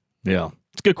tomorrow? Yeah,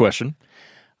 it's a good question.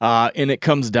 And it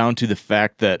comes down to the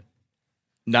fact that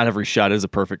not every shot is a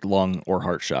perfect lung or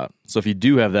heart shot. So if you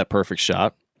do have that perfect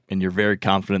shot and you're very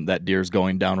confident that deer is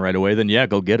going down right away, then yeah,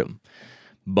 go get him.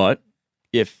 But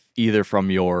if either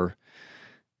from your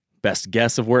best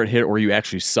guess of where it hit or you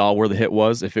actually saw where the hit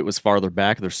was, if it was farther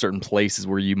back, there's certain places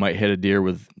where you might hit a deer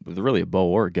with really a bow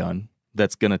or a gun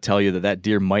that's going to tell you that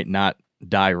deer might not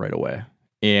die right away.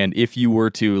 And if you were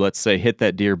to, let's say, hit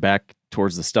that deer back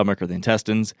towards the stomach or the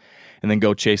intestines and then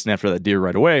go chasing after that deer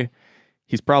right away,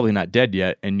 he's probably not dead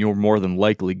yet, and you're more than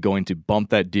likely going to bump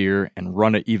that deer and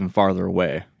run it even farther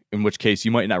away, in which case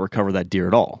you might not recover that deer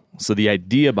at all. So the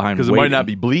idea behind Because it might not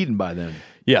be bleeding by then.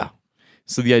 Yeah.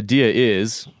 So the idea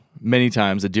is many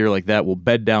times a deer like that will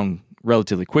bed down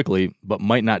relatively quickly, but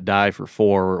might not die for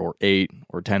 4 or 8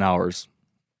 or 10 hours.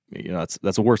 You know,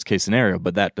 that's a worst case scenario,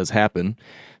 but that does happen.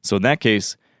 So in that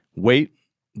case, wait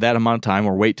that amount of time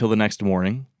or wait till the next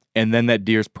morning, and then that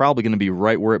deer is probably going to be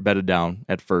right where it bedded down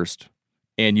at first,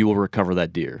 and you will recover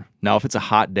that deer. Now, if it's a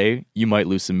hot day, you might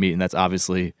lose some meat, and that's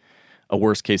obviously a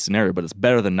worst case scenario, but it's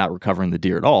better than not recovering the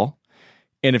deer at all.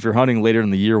 And if you're hunting later in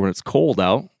the year when it's cold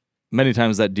out, many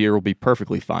times that deer will be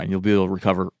perfectly fine. You'll be able to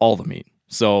recover all the meat.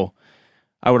 So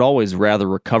I would always rather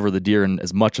recover the deer in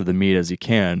as much of the meat as you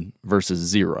can versus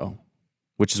zero,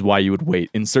 which is why you would wait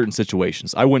in certain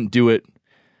situations. I wouldn't do it,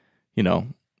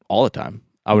 all the time.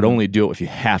 I would only do it if you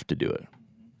have to do it.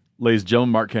 Ladies and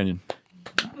gentlemen, Mark Kenyon.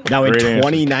 Now, in Great answer.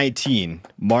 2019,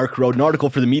 Mark wrote an article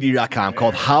for TheMeatEater.com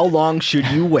called How Long Should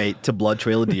You Wait to Blood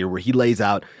Trail a Deer, where he lays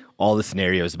out all the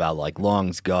scenarios about like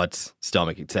lungs, guts,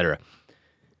 stomach, etc.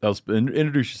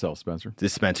 Introduce yourself, Spencer.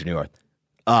 This is Spencer Neworth.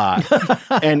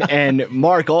 And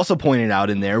Mark also pointed out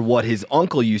in there what his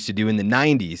uncle used to do in the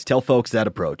 90s. Tell folks that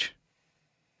approach.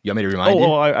 You want me to remind you?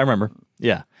 Oh, I remember.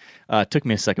 Yeah. It took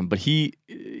me a second, but he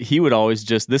would always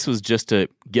this was just to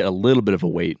get a little bit of a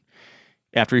weight.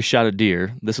 After he shot a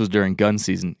deer, this was during gun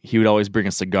season, he would always bring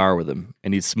a cigar with him,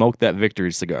 and he'd smoke that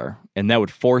victory cigar, and that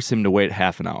would force him to wait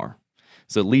half an hour.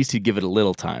 So at least he'd give it a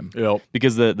little time. Yep.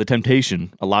 Because the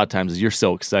temptation, a lot of times, is you're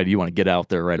so excited, you want to get out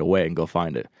there right away and go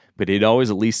find it. But he'd always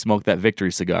at least smoke that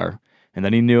victory cigar, and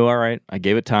then he knew, all right, I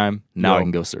gave it time, now I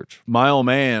can go search. My old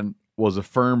man was a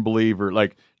firm believer,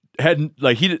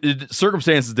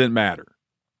 circumstances didn't matter.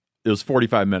 It was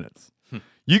 45 minutes.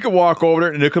 You could walk over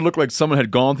there and it could look like someone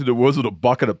had gone through the woods with a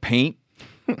bucket of paint.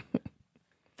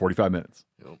 45 minutes.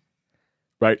 Yep.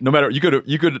 Right? No matter, you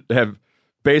could have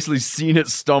basically seen it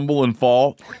stumble and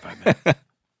fall. 45 minutes.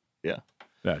 Yeah.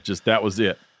 Yeah, just that was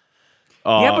it.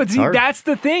 Yeah, but see, that's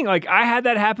the thing. Like, I had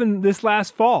that happen this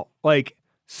last fall. Like,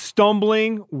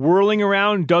 stumbling, whirling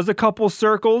around, does a couple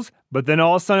circles, but then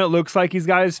all of a sudden it looks like he's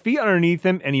got his feet underneath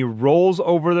him and he rolls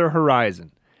over the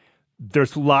horizon.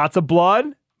 There's lots of blood,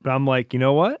 but I'm like, you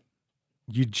know what?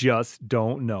 You just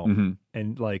don't know. Mm-hmm.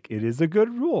 And, like, it is a good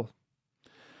rule.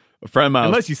 A friend of mine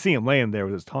Unless you see him laying there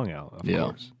with his tongue out, of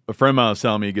course. A friend of mine was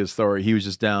telling me a good story. He was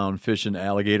just down fishing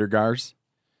alligator gars,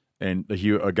 and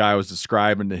a guy was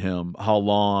describing to him how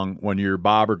long, when your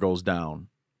bobber goes down,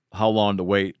 how long to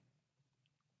wait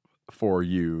for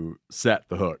you set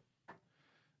the hook.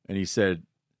 And he said,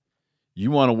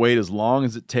 you want to wait as long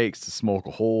as it takes to smoke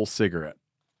a whole cigarette.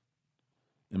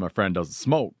 And my friend doesn't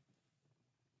smoke.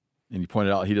 And he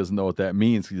pointed out he doesn't know what that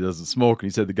means because he doesn't smoke. And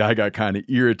he said the guy got kind of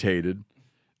irritated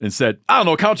and said, I don't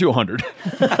know, count to 100.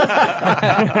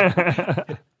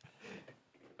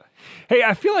 Hey,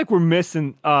 I feel like we're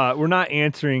missing, we're not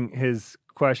answering his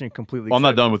question completely. Well, I'm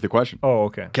not done with the question. Oh,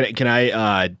 okay. Can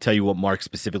I tell you what Mark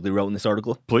specifically wrote in this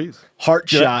article? Please. Heart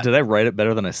shot. Did I write it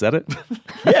better than I said it?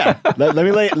 Yeah.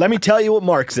 Let me tell you what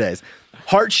Mark says.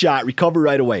 Heart shot, recover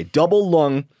right away. Double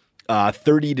lung,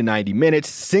 30 to 90 minutes.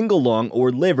 Single lung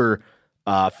or liver,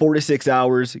 4 to 6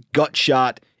 hours. Gut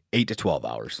shot, 8 to 12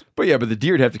 hours. But the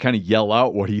deer would have to kind of yell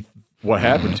out what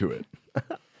happened to it.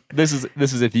 This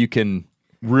is if you can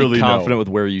really be confident know. with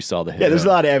where you saw the hit. Yeah, there's a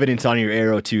lot of evidence on your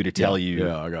arrow too to tell you.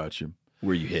 Yeah, I got you.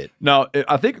 Where you hit. Now,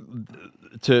 I think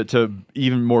to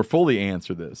even more fully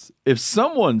answer this, if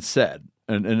someone said,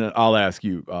 and I'll ask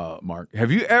you, Mark,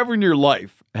 have you ever in your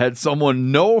life had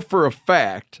someone know for a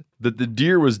fact that the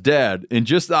deer was dead and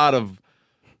just out of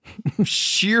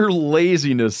sheer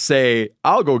laziness say,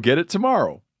 I'll go get it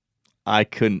tomorrow? I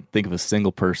couldn't think of a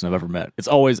single person I've ever met. It's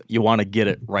always, you want to get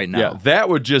it right now. Yeah, that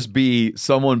would just be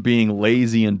someone being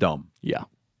lazy and dumb. Yeah.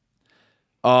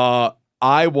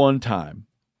 I one time,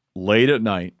 late at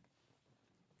night,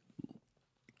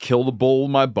 killed a bull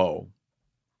with my bow,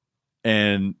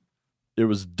 and it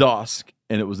was dusk,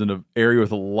 and it was in an area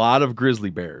with a lot of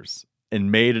grizzly bears,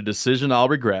 and made a decision I'll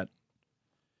regret.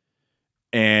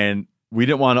 And we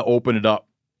didn't want to open it up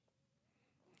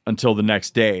until the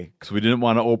next day because we didn't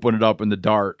want to open it up in the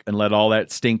dark and let all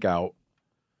that stink out.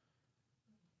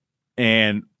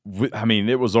 And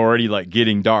it was already like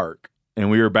getting dark, and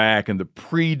we were back in the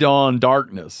pre-dawn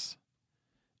darkness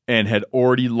and had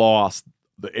already lost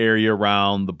the area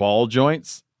around the ball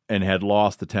joints and had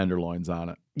lost the tenderloins on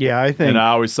it. Yeah, I think. And I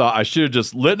always thought I should have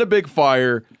just lit a big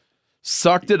fire,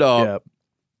 sucked it up,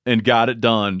 and got it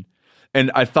done. And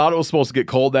I thought it was supposed to get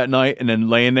cold that night, and then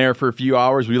laying there for a few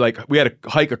hours, we had to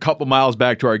hike a couple miles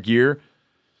back to our gear,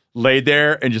 laid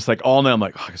there, and just like all night, I'm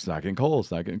like, it's not getting cold.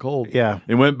 It's not getting cold. Yeah.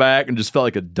 And went back and just felt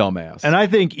like a dumbass. And I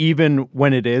think even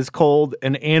when it is cold,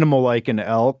 an animal like an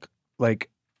elk, like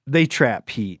they trap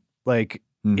heat. Like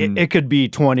it could be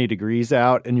 20 degrees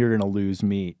out, and you're going to lose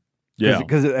meat. Yeah.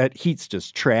 Because that heat's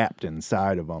just trapped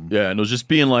inside of them. Yeah, and it was just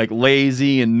being like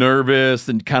lazy and nervous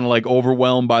and kind of like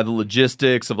overwhelmed by the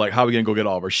logistics of like how are we gonna go get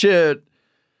all of our shit,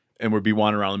 and we'd be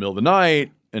wandering around in the middle of the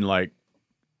night and like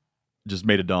just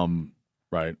made a dumb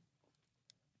right.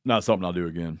 Not something I'll do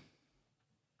again.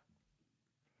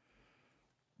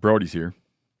 Brody's here.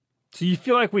 So you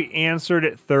feel like we answered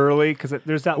it thoroughly because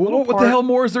there's that little what the hell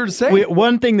more is there to say?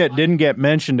 One thing that didn't get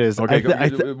mentioned is okay,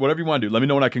 whatever you want to do. Let me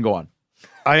know when I can go on.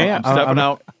 I am I'm stepping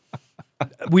out.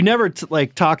 We never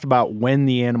talked about when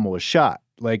the animal was shot.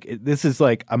 Like this is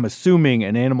like I'm assuming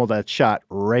an animal that's shot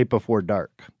right before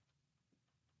dark.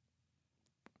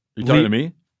 You talking to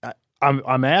me?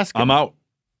 I'm asking. I'm out.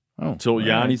 Oh, until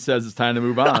Yanni says it's time to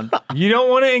move on. You don't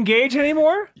want to engage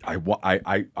anymore? I'm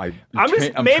maybe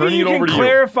turning you it over can to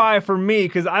clarify for me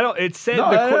because I don't. It said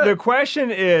the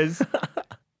question is.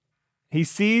 He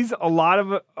sees a lot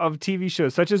of TV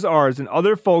shows such as ours and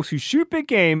other folks who shoot big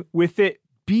game with it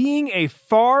being a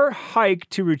far hike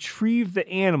to retrieve the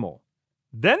animal.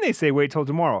 Then they say, wait till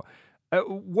tomorrow.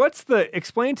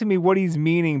 Explain to me what he's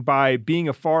meaning by being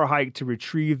a far hike to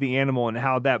retrieve the animal and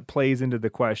how that plays into the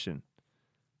question.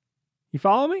 You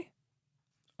follow me?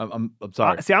 I'm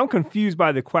sorry. See, I'm confused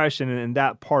by the question and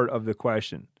that part of the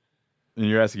question. And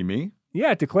you're asking me?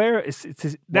 Yeah, declare.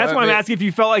 That's why I'm asking if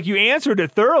you felt like you answered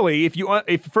it thoroughly. If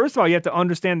first of all you have to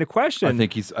understand the question.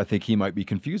 I think he might be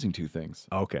confusing two things.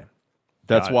 Okay,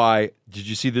 that's why. Did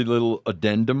you see the little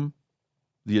addendum?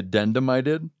 The addendum I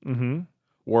did,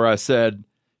 where I said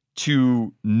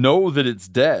to know that it's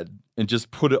dead and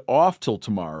just put it off till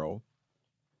tomorrow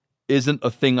isn't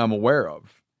a thing I'm aware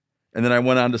of. And then I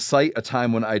went on to cite a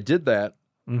time when I did that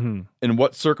and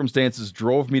what circumstances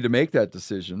drove me to make that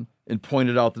decision and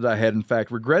pointed out that I had, in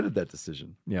fact, regretted that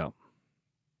decision. Yeah.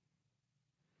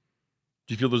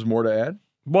 Do you feel there's more to add?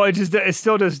 Well, it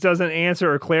still just doesn't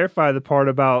answer or clarify the part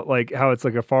about like how it's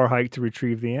like a far hike to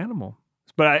retrieve the animal.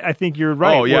 But I think you're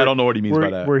right. Oh, yeah, I don't know what he means by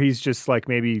that. Where he's just like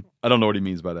maybe... I don't know what he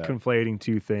means by that. Conflating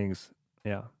two things.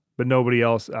 Yeah. But nobody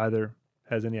else either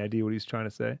has any idea what he's trying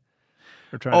to say.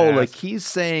 Or trying to ask. Like he's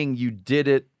saying you did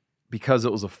it because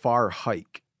it was a far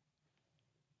hike.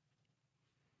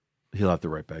 He'll have to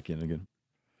write back in again.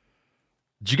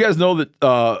 Did you guys know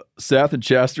that Seth and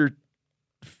Chester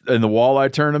in the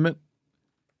walleye tournament,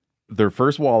 their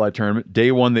first walleye tournament,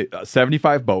 day one,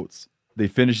 75 boats. They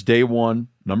finished day one,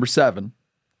 number 7.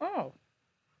 Oh.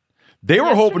 They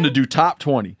were hoping to do top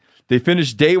 20. They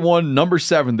finished day one, number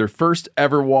 7, their first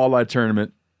ever walleye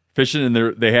tournament, fishing in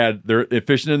their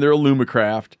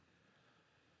Alumacraft.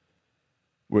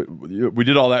 We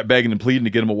did all that begging and pleading to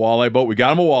get them a walleye boat. We got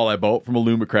them a walleye boat from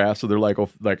Alumacraft, so they're like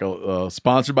a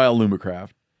sponsored by Alumacraft.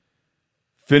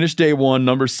 Finished day one,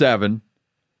 number 7.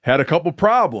 Had a couple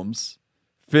problems.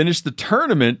 Finished the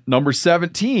tournament, number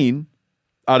 17,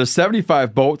 out of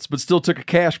 75 boats, but still took a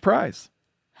cash prize.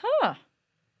 Huh.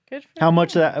 Good for How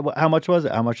much was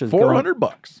it? How much is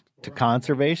 $400 to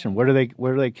conservation? Where are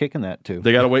they kicking that to?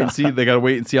 They got to wait and see. They got to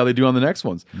wait and see how they do on the next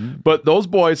ones. But those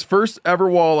boys, first ever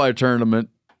walleye tournament,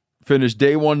 finished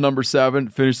day one, number 7,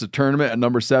 finished the tournament at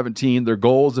number 17. Their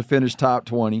goal is to finish top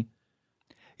 20.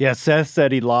 Yeah, Seth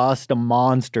said he lost a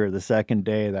monster the second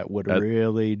day that would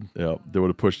really... Yeah, they would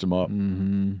have pushed him up.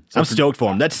 I'm stoked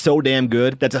for him. That's so damn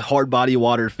good. That's a hard body of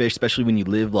water to fish, especially when you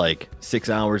live like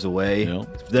 6 hours away. Yeah.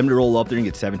 For them to roll up there and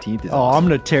get 17th is awesome. I'm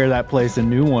going to tear that place a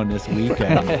new one this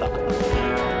weekend.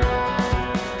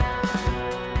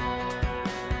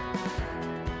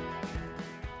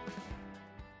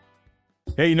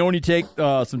 Hey, you know when you take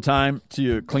some time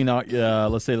to clean out,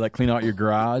 let's say clean out your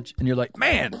garage, and you're like,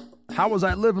 man, how was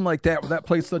I living like that with that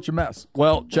place such a mess?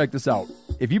 Well, check this out.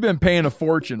 If you've been paying a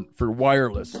fortune for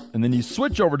wireless, and then you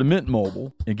switch over to Mint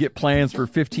Mobile and get plans for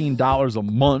 $15 a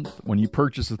month when you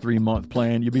purchase a 3-month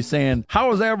plan, you'll be saying, how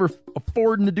was I ever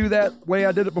affording to do that way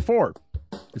I did it before?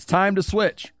 It's time to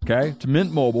switch, okay, to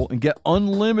Mint Mobile and get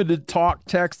unlimited talk,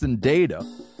 text, and data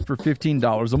for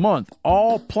 $15 a month.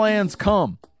 All plans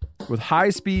come with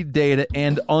high-speed data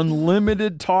and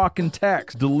unlimited talk and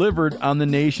text delivered on the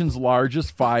nation's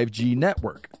largest 5G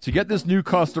network. To get this new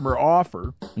customer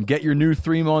offer and get your new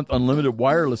 3-month unlimited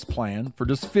wireless plan for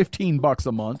just $15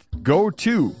 a month, go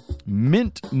to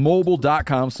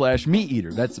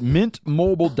mintmobile.com/meateater. That's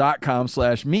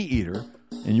mintmobile.com/meateater,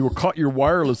 and you will cut your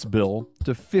wireless bill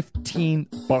to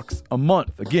 $15 a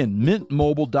month. Again,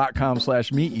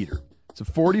 mintmobile.com/meateater. It's a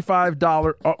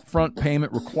 $45 upfront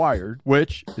payment required,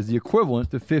 which is the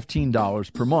equivalent to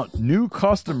 $15 per month. New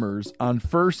customers on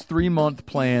first 3-month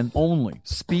plan only.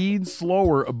 Speed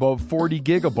slower above 40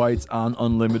 gigabytes on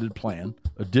unlimited plan.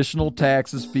 Additional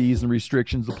taxes, fees, and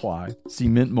restrictions apply. See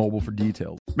Mint Mobile for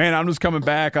details. Man, I'm just coming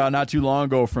back not too long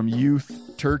ago from youth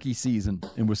turkey season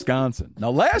in Wisconsin.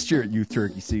 Now, last year at youth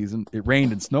turkey season, it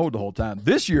rained and snowed the whole time.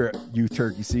 This year at youth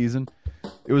turkey season,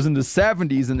 it was in the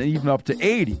 70s and even up to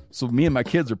 80. So me and my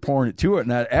kids are pouring it to it.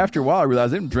 And after a while, I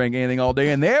realized they didn't drink anything all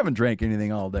day, and they haven't drank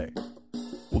anything all day.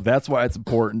 Well, that's why it's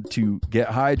important to get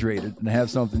hydrated and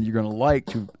have something you're going to like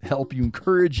to help you,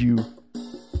 encourage you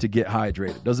to get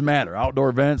hydrated. Doesn't matter. Outdoor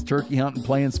events, turkey hunting,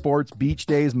 playing sports, beach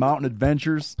days, mountain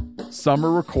adventures.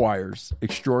 Summer requires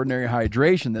extraordinary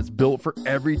hydration that's built for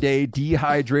everyday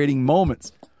dehydrating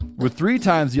moments. With 3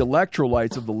 times the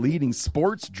electrolytes of the leading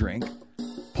sports drink,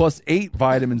 plus 8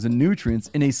 vitamins and nutrients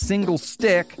in a single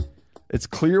stick, it's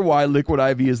clear why Liquid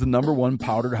IV is the #1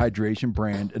 powdered hydration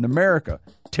brand in America.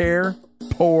 Tear,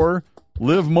 pour,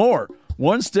 live more.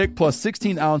 1 stick plus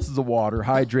 16 ounces of water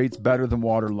hydrates better than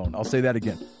water alone. I'll say that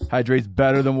again. Hydrates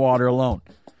better than water alone.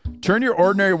 Turn your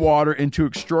ordinary water into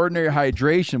extraordinary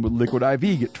hydration with Liquid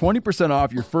IV. Get 20%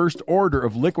 off your first order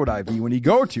of Liquid IV when you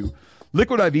go to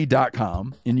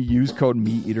liquidiv.com, and you use code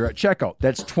MeatEater at checkout.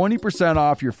 That's 20%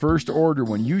 off your first order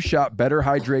when you shop Better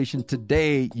Hydration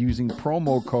today using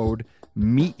promo code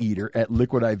MeatEater at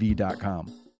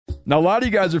liquidiv.com. Now, a lot of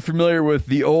you guys are familiar with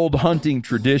the old hunting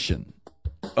tradition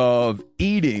of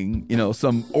eating,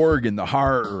 some organ, the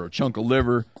heart or a chunk of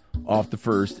liver off the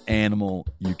first animal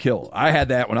you kill. I had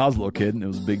that when I was a little kid, and it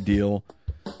was a big deal.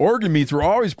 Organ meats were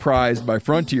always prized by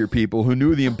frontier people who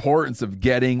knew the importance of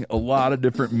getting a lot of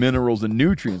different minerals and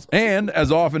nutrients. And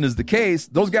as often is the case,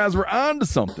 those guys were onto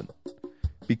something,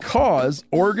 because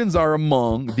organs are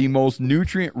among the most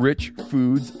nutrient-rich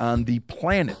foods on the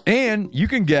planet. And you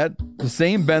can get the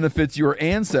same benefits your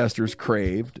ancestors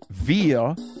craved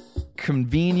via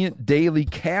convenient daily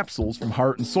capsules from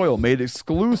Heart and Soil, made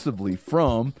exclusively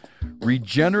from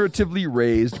regeneratively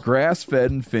raised, grass-fed,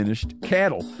 and finished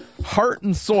cattle. Heart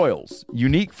and Soil's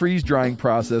unique freeze-drying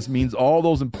process means all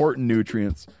those important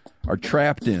nutrients are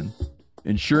trapped in,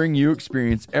 ensuring you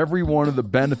experience every one of the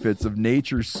benefits of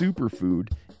nature's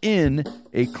superfood in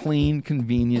a clean,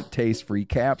 convenient, taste-free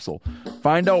capsule.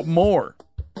 Find out more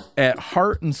at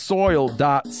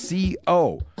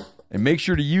heartandsoil.co. And make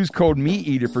sure to use code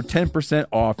MeatEater for 10%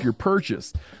 off your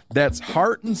purchase. That's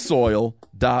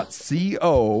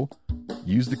heartandsoil.co.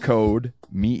 Use the code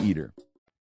MeatEater.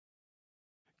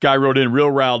 Guy wrote in real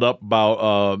riled up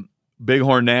about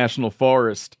Bighorn National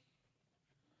Forest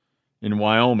in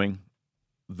Wyoming.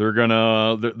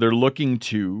 They're looking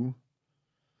to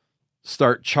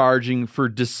start charging for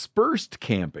dispersed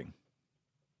camping.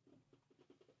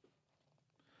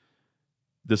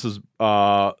 This is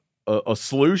a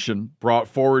solution brought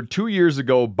forward 2 years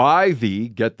ago by the,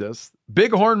 get this,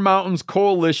 Bighorn Mountains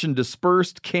Coalition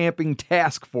Dispersed Camping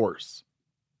Task Force.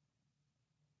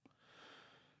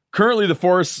 Currently, the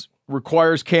force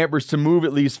requires campers to move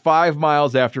at least 5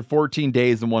 miles after 14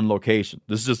 days in one location.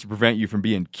 This is just to prevent you from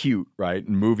being cute, right?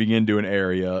 And moving into an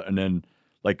area and then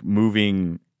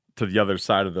moving to the other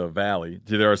side of the valley,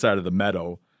 to the other side of the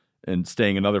meadow, and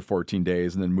staying another 14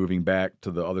 days, and then moving back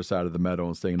to the other side of the meadow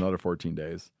and staying another 14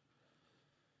 days.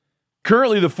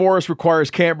 Currently, the forest requires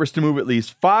campers to move at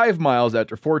least 5 miles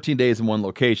after 14 days in one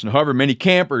location. However, many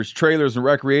campers, trailers, and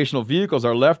recreational vehicles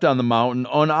are left on the mountain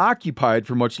unoccupied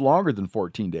for much longer than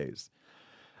 14 days.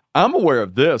 I'm aware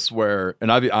of this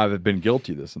and I've been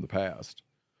guilty of this in the past,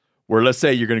 where let's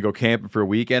say you're going to go camping for a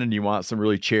weekend and you want some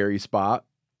really cherry spot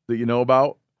that you know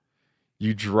about.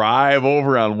 You drive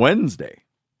over on Wednesday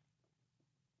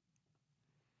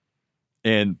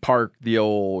and park the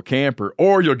old camper,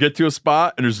 or you'll get to a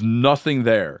spot and there's nothing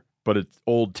there but it's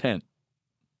old tent.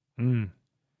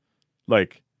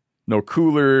 Like no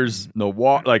coolers, no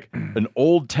water, like an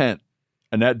old tent.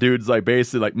 And that dude's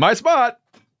basically my spot.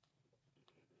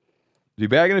 Be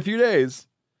back in a few days.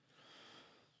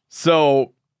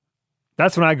 So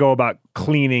that's when I go about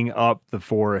cleaning up the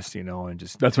forest, and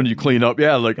just. That's when you clean up.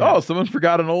 Yeah. Oh, someone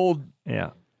forgot an old. Yeah.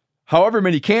 However,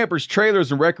 many campers,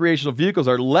 trailers, and recreational vehicles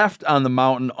are left on the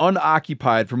mountain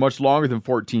unoccupied for much longer than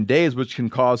 14 days, which can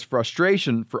cause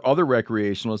frustration for other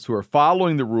recreationalists who are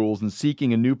following the rules and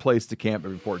seeking a new place to camp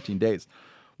every 14 days.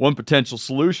 One potential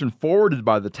solution forwarded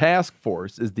by the task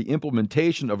force is the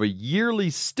implementation of a yearly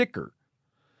sticker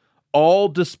all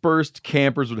dispersed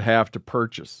campers would have to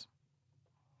purchase.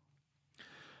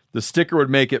 The sticker would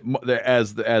make it,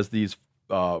 as these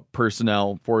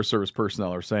Forest Service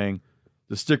personnel are saying,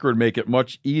 the sticker would make it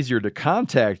much easier to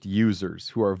contact users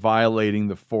who are violating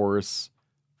the forest's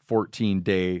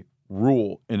 14-day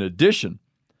rule. In addition,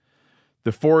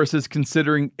 the forest is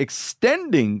considering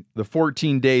extending the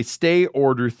 14-day stay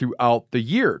order throughout the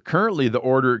year. Currently, the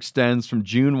order extends from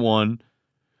June 1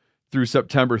 through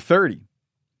September 30.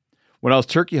 When I was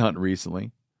turkey hunting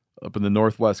recently, up in the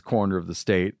northwest corner of the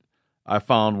state, I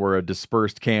found where a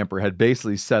dispersed camper had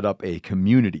basically set up a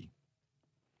community.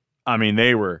 I mean,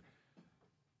 they were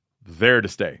there to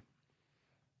stay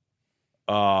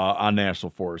on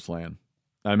National Forest land.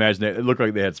 I imagine it looked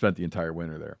like they had spent the entire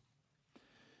winter there.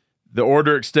 The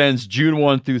order extends June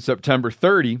 1 through September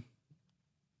 30,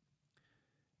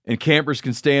 and campers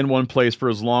can stay in one place for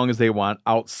as long as they want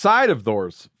outside of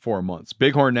those 4 months.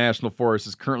 Bighorn National Forest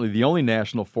is currently the only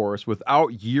national forest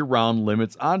without year-round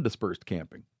limits on dispersed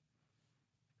camping.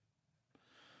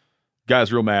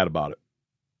 Guy's real mad about it.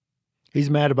 He's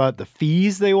mad about the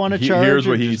fees they want to charge. Here's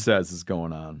what he says is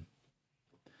going on.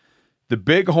 The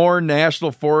Bighorn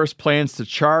National Forest plans to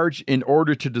charge in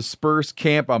order to disperse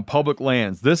camp on public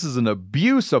lands. This is an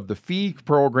abuse of the fee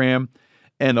program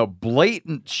and a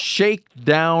blatant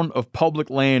shakedown of public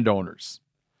landowners.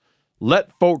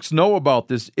 Let folks know about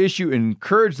this issue and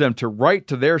encourage them to write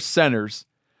to their centers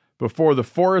before the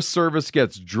Forest Service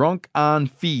gets drunk on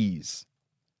fees.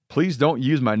 Please don't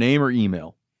use my name or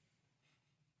email.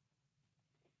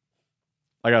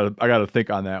 I gotta think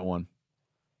on that one.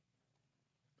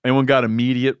 Anyone got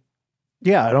immediate?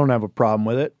 Yeah, I don't have a problem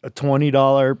with it. A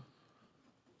 $20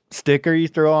 sticker you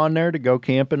throw on there to go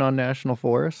camping on national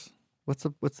forests. What's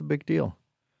the big deal?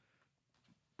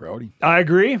 Brody. I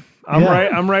agree.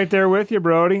 I'm right there with you,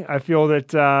 Brody. I feel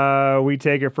that we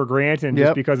take it for granted, and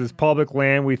just because it's public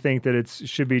land, we think that it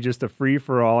should be just a free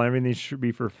for all. Everything should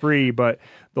be for free. But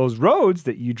those roads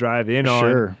that you drive in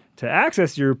on to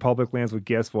access your public lands, well,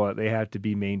 guess what? They have to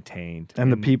be maintained.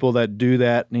 And the people that do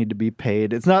that need to be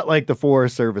paid. It's not like the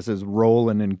Forest Service is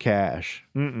rolling in cash.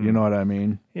 Mm-mm. You know what I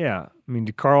mean? Yeah. I mean,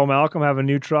 did Carl Malcolm have a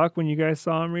new truck when you guys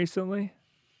saw him recently?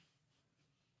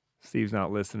 Steve's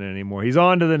not listening anymore. He's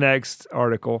on to the next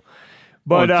article.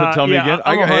 But tell me again.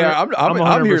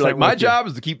 I'm here. Like, my job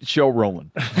is to keep the show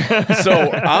rolling. So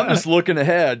I'm just looking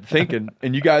ahead, thinking,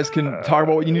 and you guys can talk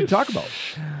about what you need to talk about.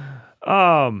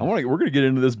 We're going to get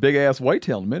into this big ass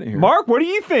whitetail in a minute here. Mark, what do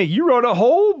you think? You wrote a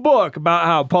whole book about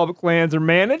how public lands are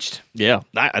managed. Yeah,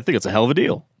 I think it's a hell of a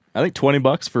deal. I think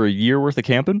 $20 for a year worth of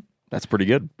camping, that's pretty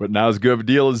good. But not as good of a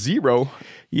deal as zero.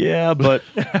 Yeah, but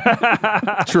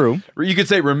true. You could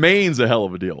say remains a hell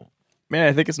of a deal. Man,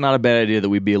 I think it's not a bad idea that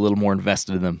we be a little more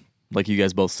invested in them, like you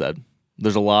guys both said.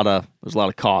 There's a lot of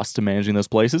cost to managing those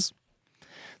places.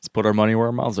 Let's put our money where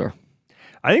our mouths are.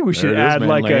 I think we should add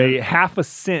like a half a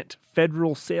cent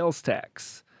federal sales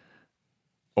tax.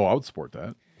 Oh, I would support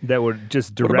that. That would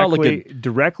just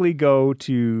directly go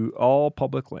to all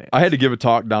public land. I had to give a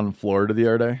talk down in Florida the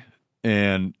other day,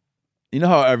 and you know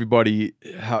how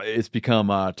it's become,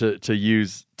 to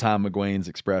use Tom McGuane's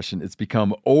expression, it's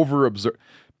become over-observed.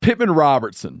 Pittman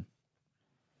Robertson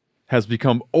has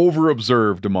become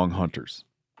over-observed among hunters,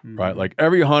 right? Like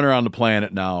every hunter on the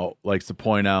planet now likes to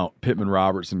point out Pittman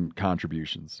Robertson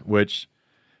contributions, which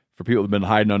for people who've been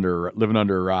living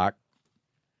under a rock,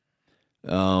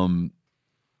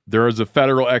 there is a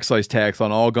federal excise tax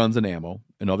on all guns and ammo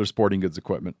and other sporting goods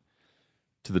equipment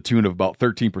to the tune of about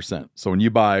 13%. So when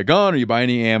you buy a gun or you buy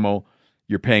any ammo,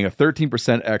 you're paying a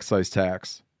 13% excise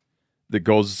tax that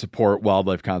goes to support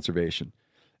wildlife conservation.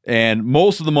 And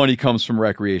most of the money comes from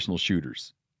recreational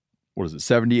shooters. What is it,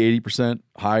 70, 80%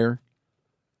 higher?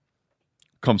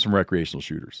 Comes from recreational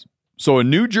shooters. So a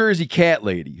New Jersey cat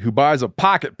lady who buys a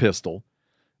pocket pistol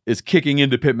is kicking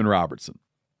into Pittman Robertson.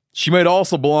 She might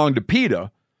also belong to PETA,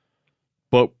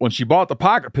 but when she bought the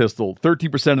pocket pistol,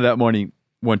 13% of that money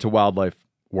went to wildlife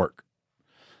work.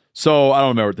 So I don't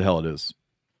remember what the hell it is.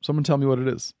 Someone tell me what it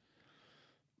is.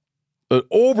 An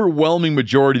overwhelming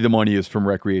majority of the money is from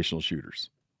recreational shooters,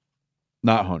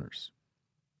 not hunters.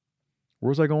 Where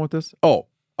was I going with this? Oh,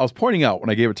 I was pointing out when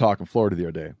I gave a talk in Florida the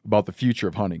other day about the future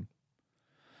of hunting.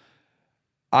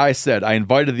 I said, I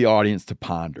invited the audience to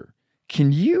ponder.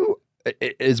 Can you,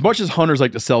 as much as hunters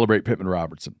like to celebrate Pittman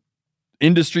Robertson,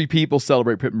 industry people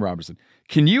celebrate Pittman Robertson,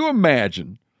 can you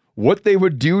imagine what they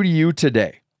would do to you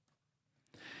today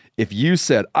if you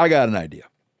said, I got an idea.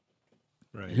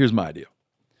 Right. Here's my idea.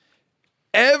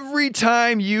 Every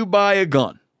time you buy a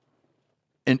gun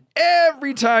and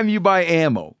every time you buy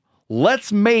ammo,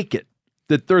 let's make it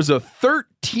that there's a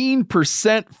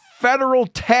 13% federal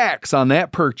tax on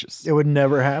that purchase. It would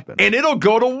never happen. And it'll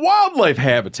go to wildlife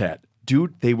habitat.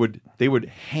 Dude, they would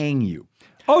hang you.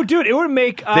 Oh, dude, it would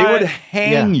make... they would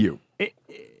hang you.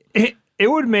 It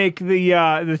would make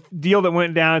the deal that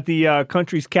went down at the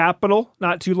country's capital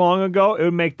not too long ago, it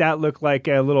would make that look like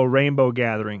a little rainbow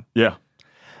gathering. Yeah.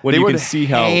 When you can see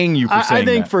how... hang you for saying I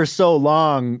think that. for so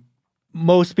long,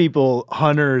 most people,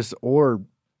 hunters or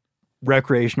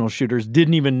recreational shooters,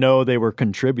 didn't even know they were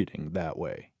contributing that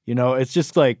way. You know, it's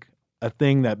just like a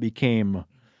thing that became...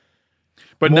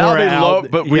 But now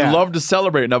they we love to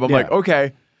celebrate it. Now, but I'm like,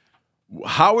 okay,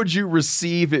 how would you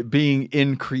receive it being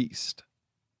increased?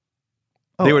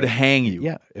 They would hang you.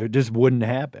 Yeah, it just wouldn't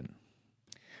happen.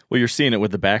 Well, you're seeing it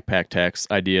with the backpack tax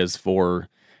ideas for,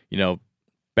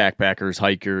 backpackers,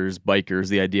 hikers, bikers,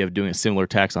 the idea of doing a similar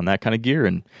tax on that kind of gear,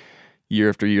 and year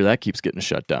after year, that keeps getting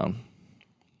shut down.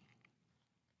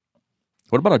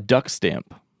 What about a duck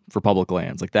stamp for public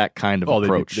lands? Like that kind of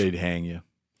approach. They'd hang you.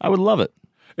 I would love it.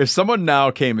 If someone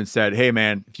now came and said, hey,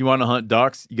 man, if you want to hunt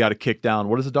ducks, you got to kick down.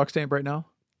 What is a duck stamp right now?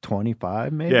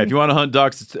 25 maybe? Yeah, if you want to hunt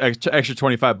ducks, it's extra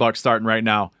 $25 starting right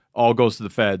now. All goes to the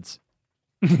feds.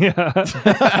 Yeah.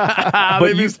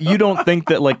 But you don't think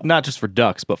that, like, not just for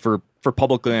ducks, but for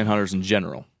public land hunters in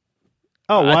general?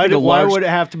 Oh, why would it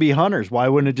have to be hunters? Why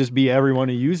wouldn't it just be everyone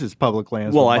who uses public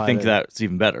lands? Well, I think that's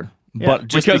even better. Yeah. But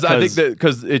just because I think that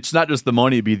because it's not just the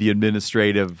money, it'd be the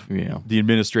administrative, the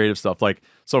administrative stuff. Like,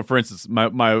 so for instance,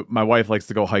 my wife likes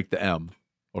to go hike the M.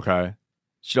 Okay.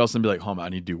 She'd also be like, I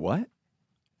need to do what?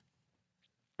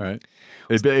 Right?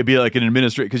 It'd be like an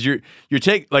administrator, because you're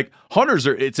taking, like, hunters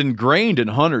it's ingrained in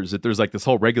hunters that there's like this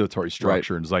whole regulatory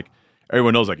structure, and it's like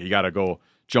everyone knows, like, you got to go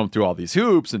jump through all these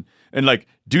hoops, and like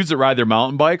dudes that ride their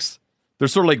mountain bikes, they're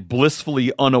sort of like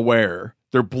blissfully unaware.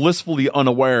 They're blissfully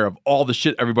unaware of all the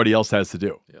shit everybody else has to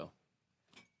do. Yeah.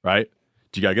 Right?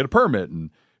 You got to get a permit and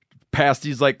pass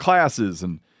these like classes,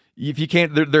 and if you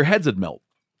can't, their heads would melt.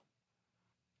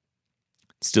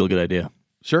 Still a good idea.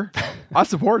 Sure. I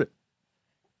support it.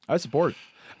 I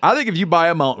think if you buy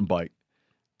a mountain bike,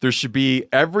 there should be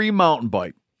every mountain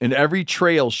bike and every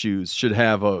trail shoes should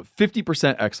have a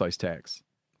 50% excise tax.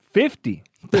 50.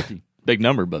 Big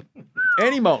number, but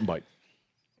Any mountain bike.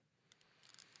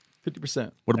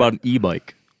 50%. what about an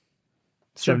e-bike?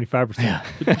 75%.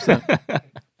 50%.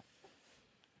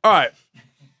 All right.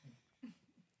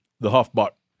 The Huff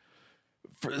Buck.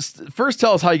 First,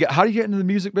 tell us how do you get into the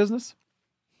music business?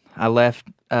 I left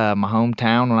my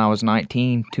hometown when I was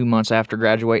 19, 2 months after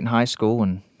graduating high school,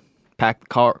 and packed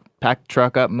the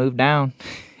truck up and moved down.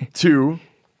 Do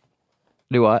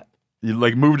what? You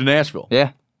like moved to Nashville?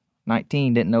 Yeah.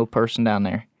 19, didn't know a person down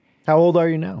there. How old are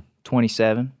you now?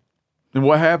 27. And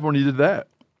what happened when you did that?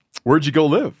 Where'd you go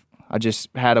live? I just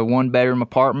had a 1-bedroom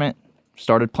apartment,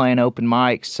 started playing open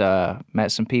mics,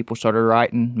 met some people, started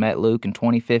writing, met Luke in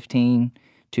 2015,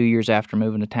 2 years after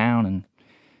moving to town, and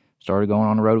started going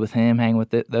on the road with him, hanging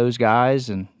with those guys,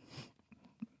 and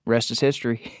rest is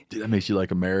history. Dude, that makes you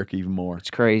like America even more.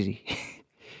 It's crazy.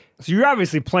 So you're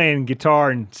obviously playing guitar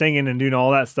and singing and doing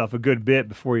all that stuff a good bit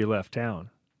before you left town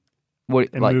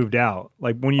and moved out,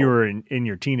 like when you were in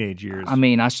your teenage years. I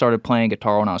mean, I started playing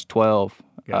guitar when I was 12.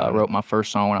 Wrote my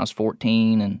first song when I was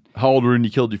 14. And how old were you when you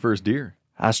killed your first deer?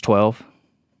 I was 12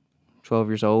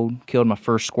 years old. Killed my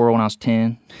first squirrel when I was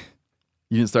 10.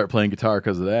 You didn't start playing guitar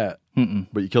because of that. Mm-mm.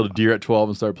 But you killed a deer at 12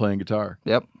 and started playing guitar.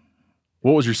 Yep.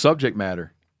 What was your subject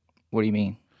matter? What do you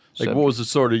mean? Like, what was the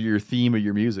sort of your theme of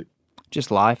your music? Just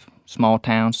life, small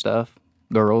town stuff,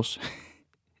 girls.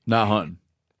 Not hunting.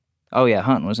 Oh, yeah,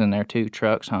 hunting was in there too.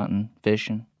 Trucks, hunting,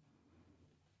 fishing.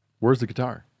 Where's the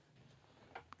guitar?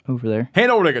 Over there.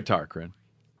 Hand over the guitar, Corinne.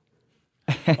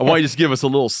 I want you to just give us a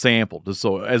little sample, just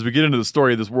so as we get into the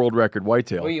story of this world record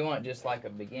whitetail. What do you want, just like a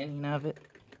beginning of it?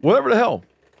 Whatever the hell.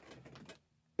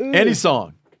 Ooh. Any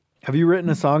song. Have you written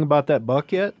a song about that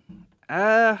buck yet?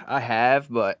 I have,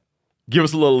 but... Give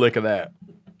us a little lick of that.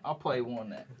 I'll play one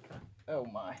that... Oh,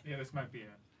 my. Yeah, this might be it.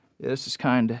 Yeah, this is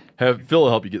kind of... Have Phil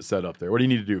help you get set up there. What do you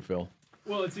need to do, Phil?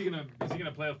 Well, is he gonna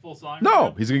play a full song?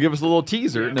 No, he's going to give us a little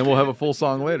teaser, and then we'll have a full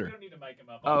song later. We don't need to mic him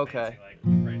up. Oh, okay.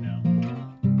 Right now.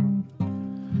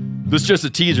 This is just a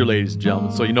teaser, ladies and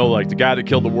gentlemen. So you know, like the guy that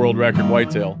killed the world record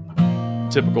whitetail,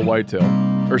 typical whitetail,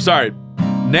 or sorry,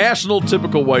 national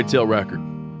typical whitetail record.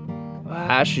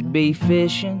 I should be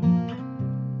fishing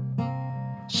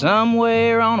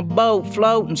somewhere on a boat,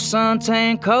 floating,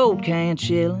 suntan cold can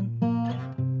chilling,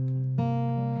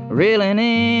 reeling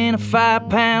in a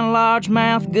 5-pound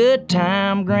largemouth, good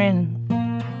time grinning.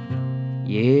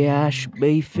 Yeah, I should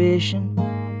be fishing.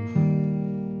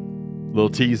 Little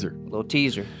teaser. Little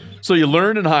teaser. So you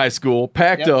learned in high school,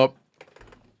 packed up,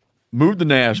 moved to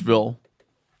Nashville.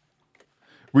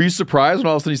 Were you surprised when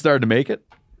all of a sudden you started to make it?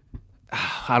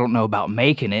 I don't know about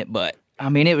making it, but I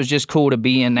mean, it was just cool to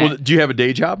be in that. Well, do you have a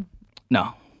day job?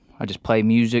 No, I just play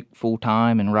music full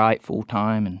time and write full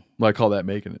time, and Well, I call that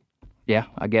making it. yeah,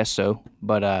 I guess so.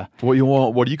 But What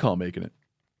do you call making it?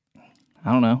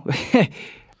 I don't know.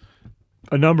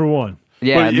 A number one.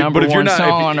 Yeah, But number if you're one not- song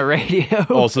if you- on the radio.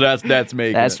 Oh, so that's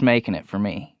making That's it. making it for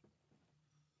me.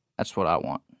 That's what I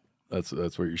want. That's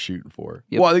what you're shooting for.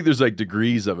 Yep. Well, I think there's like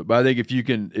degrees of it, but I think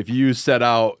if you set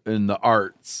out in the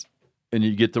arts and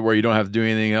you get to where you don't have to do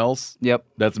anything else, Yep,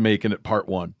 that's making it part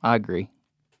one. I agree.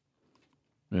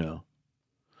 Yeah.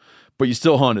 But you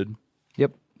still hunted.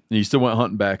 Yep. And you still went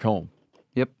hunting back home.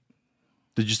 Yep.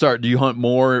 Do you hunt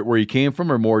more where you came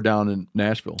from or more down in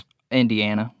Nashville?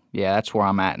 Indiana. Yeah, that's where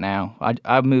I'm at now.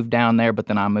 I moved down there, but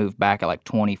then I moved back at like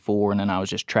 24, and then I was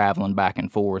just traveling back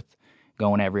and forth,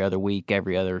 going every other week,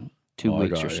 every other 2 Oh, I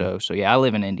weeks got or you. so. So yeah, I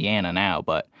live in Indiana now,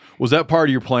 but Was that part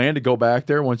of your plan to go back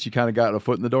there once you kind of got a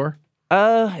foot in the door?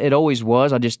 it always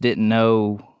was. I just didn't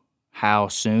know how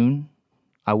soon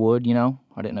I would, you know.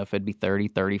 I didn't know if it'd be 30,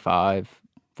 35,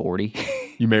 40.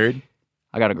 You married?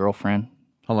 I got a girlfriend.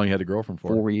 How long you had a girlfriend for?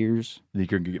 4 years. You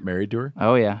couldn't get married to her?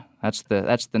 Oh yeah, that's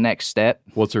the next step.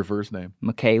 What's her first name?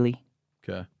 McKaylee.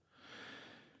 Okay.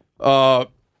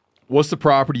 What's the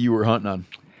property you were hunting on?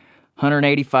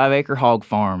 185-acre hog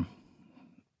farm.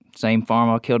 Same farm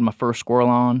I killed my first squirrel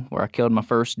on, where I killed my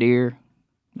first deer.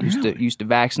 Used to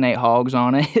vaccinate hogs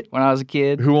on it when I was a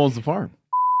kid. Who owns the farm?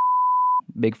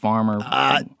 Big farmer.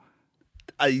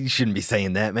 You shouldn't be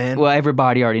saying that, man. Well,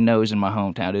 everybody already knows in my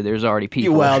hometown, dude. There's already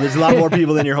people. Well, there's a lot more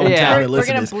people than your hometown Yeah. that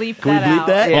listen We're to gonna this. bleep Can we that bleep out.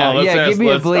 that? Yeah, let's give me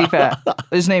a bleep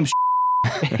out. His name's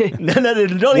No,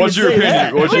 don't What's even your say opinion?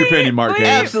 that. What's your opinion, Mark? Hayes?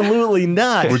 Absolutely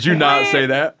not. Would you not say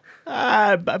that?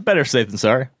 Better safe than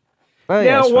sorry. Oh,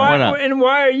 yeah, Now, that's why fine. not? and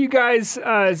why are you guys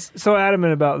so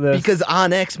adamant about this? Because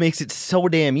OnX makes it so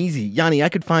damn easy. Yanni, I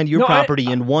could find your No,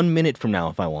 property in 1 minute from now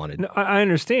if I wanted. No, I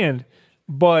understand,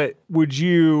 but would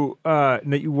you?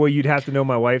 Well, you'd have to know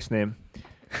my wife's name.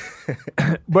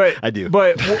 But I do.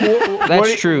 But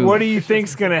That's true. What do you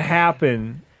think's going to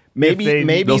happen? Maybe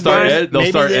They'll start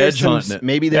there's edge some, hunting it.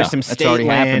 maybe there's some That's state already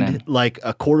land happening. like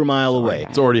a quarter mile away.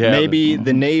 It's already happening. Maybe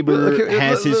the neighbor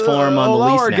has his farm on the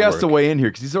Allow lease our network. guest to weigh in here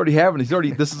because this is already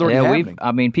happening.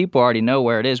 I mean, people already know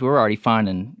where it is. We're already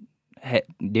finding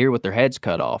deer with their heads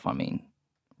cut off. I mean,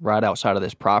 right outside of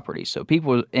this property. So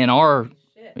people in our,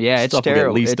 it's Stuff will get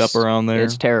terrible. leased up around there.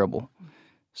 It's terrible.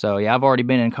 So yeah, I've already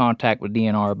been in contact with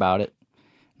DNR about it.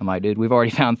 I'm like, dude, we've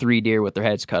already found 3 deer with their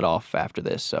heads cut off after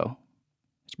this. So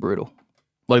it's brutal.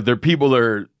 Like there are people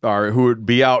that are who would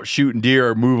be out shooting deer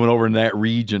or moving over in that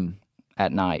region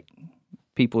At night,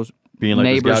 people's being like,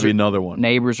 there's got to be another one.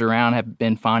 Neighbors around have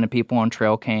been finding people on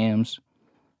trail cams,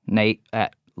 late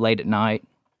at night.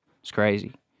 It's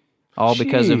crazy, all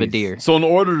because of a Jeez. deer. So in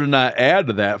order to not add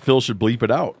to that, Phil should bleep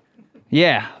it out.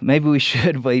 Yeah, maybe we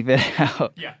should bleep it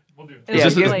out. Yeah, we'll do it. Yeah,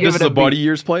 Is this it a buddy of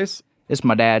yours place? It's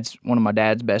one of my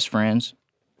dad's best friends.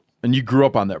 And you grew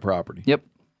up on that property. Yep,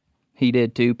 he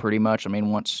did too, pretty much. I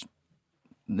mean, once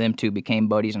them two became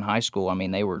buddies in high school, I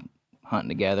mean, they were hunting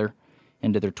together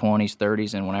into their 20s,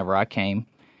 30s, and whenever I came.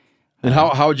 And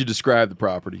how would you describe the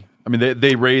property? I mean,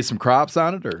 they raised some crops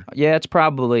on it, or Yeah, it's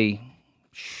probably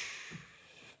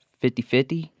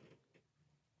 50-50.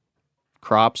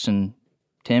 Crops and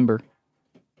timber.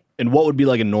 And what would be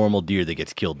like a normal deer that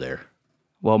gets killed there?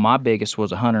 Well, my biggest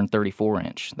was a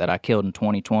 134-inch that I killed in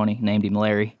 2020, named him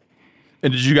Larry.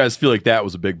 and did you guys feel like that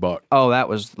was a big buck? Oh, that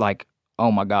was like,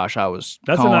 oh my gosh, I was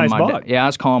That's a calling nice my buck. Yeah, I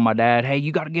was calling my dad, hey,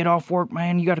 you got to get off work,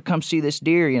 man. You got to come see this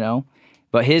deer, you know.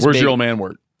 But his Where's your old man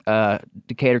work?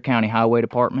 Decatur County Highway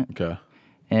Department. Okay.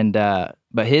 And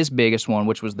but his biggest one,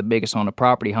 which was the biggest on the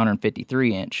property,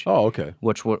 153-inch. Oh, okay.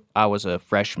 Which I was a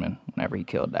freshman whenever he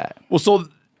killed that. Well, so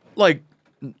like,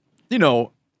 you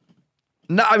know,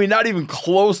 not even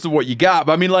close to what you got,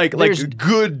 but I mean like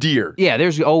good deer. Yeah,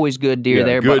 there's always good deer Yeah,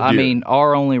 there, good but I deer. mean,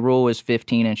 our only rule is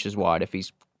 15 inches wide. If he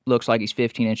looks like he's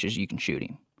 15 inches, you can shoot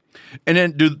him. And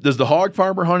then does the hog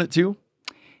farmer hunt it too?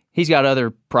 He's got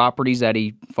other properties that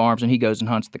he farms, and he goes and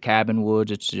hunts the cabin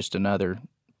woods. It's just another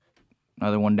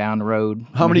one down the road.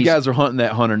 How many guys are hunting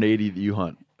that 180 that you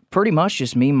hunt? Pretty much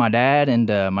just me, my dad, and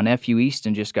my nephew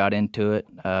Easton just got into it.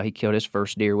 He killed his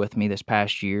first deer with me this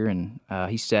past year, and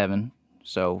he's 7.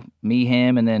 So me,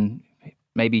 him, and then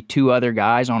maybe 2 other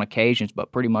guys on occasions,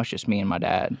 but pretty much just me and my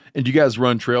dad. And do you guys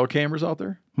run trail cameras out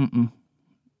there?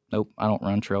 Nope, I don't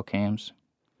run trail cams.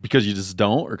 Because you just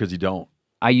don't, or because you don't?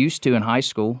 I used to in high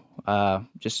school,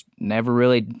 just never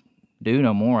really do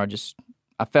no more.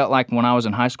 I felt like when I was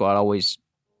in high school,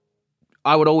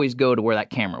 I would always go to where that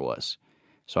camera was.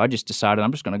 So I just decided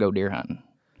I'm just going to go deer hunting.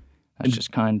 That's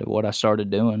just kind of what I started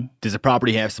doing. Does the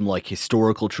property have some like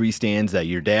historical tree stands that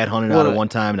your dad hunted out of one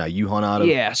time, now you hunt out of?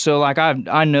 Yeah, so like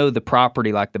I know the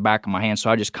property like the back of my hand.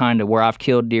 So I just kind of where I've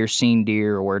killed deer, seen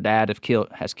deer, or where Dad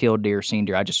has killed deer, seen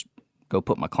deer. I just go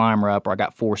put my climber up, or I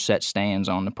got 4 set stands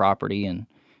on the property and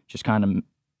just kind of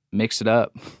mix it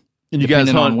up. And you guys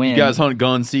depending on hunt. when. You guys hunt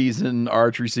gun season,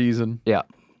 archery season. Yeah.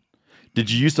 Did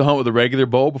you used to hunt with a regular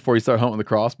bow before you started hunting with a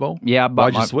crossbow? Yeah, I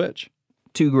bought Why'd you switch?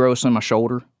 2 gross on my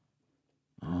shoulder.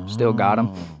 Still got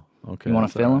them. Okay. You want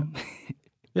to that's fill all them? right.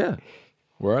 Yeah.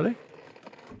 Where are they?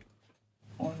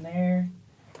 One there,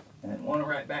 and then one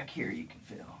right back here you can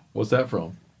fill. What's that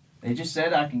from? They just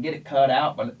said I can get it cut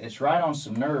out, but it's right on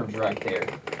some nerves right there.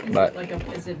 But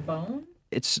Is it bone?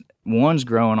 it's one's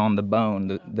growing on the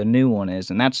bone, the new one is,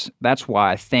 and that's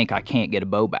why I think I can't get a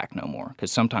bow back no more,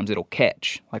 because sometimes it'll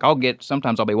catch. Like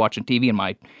sometimes I'll be watching TV and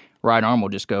my right arm will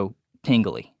just go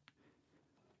tingly.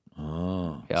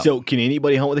 Oh. Yeah. So can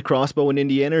anybody hunt with a crossbow in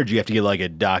Indiana, or do you have to get like a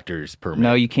doctor's permit?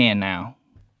 No, you can now.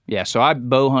 Yeah, so I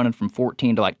bow hunted from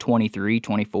 14 to like 23,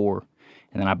 24,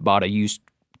 and then I bought a used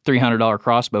 $300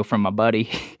 crossbow from my buddy.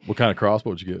 What kind of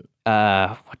crossbow did you get?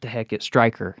 What the heck? It's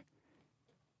Striker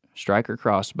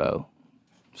crossbow.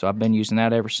 So I've been using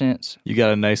that ever since. You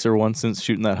got a nicer one since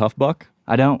shooting that Huff buck?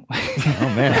 I don't.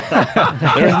 Oh man,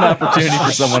 there's an opportunity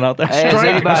for someone out there. Hey, is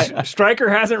anybody- Stryker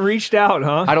hasn't reached out,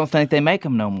 huh? I don't think they make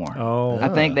them no more. Oh. I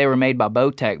think they were made by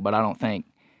Bowtech, but I don't think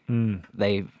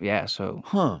they. Yeah, so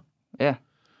yeah,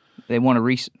 they want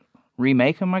to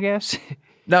remake them, I guess.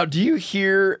 Now, do you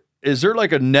hear? Is there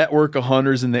like a network of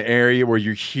hunters in the area where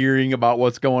you're hearing about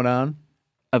what's going on?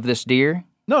 Of this deer?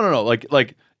 No.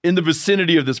 Like in the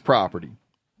vicinity of this property.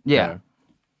 Yeah. Okay.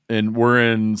 And we're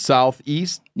in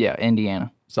southeast. Yeah,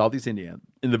 Indiana. Southeast Indiana.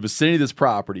 In the vicinity of this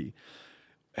property.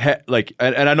 And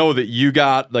I know that you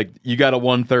got a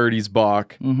 130s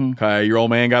buck. Okay, your old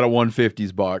man got a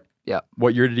 150s buck. Yeah.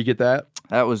 What year did he get that?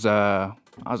 That was I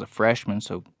was a freshman,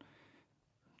 so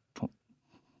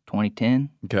 2010.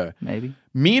 Okay, maybe.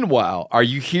 Meanwhile, are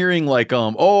you hearing like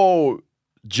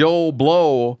Joe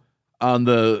Blow on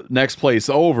the next place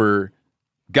over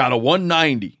got a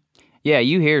 190? Yeah,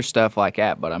 you hear stuff like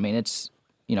that, but I mean it's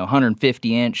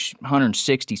 150 inch,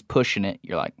 160's pushing it.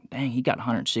 You're like, dang, he got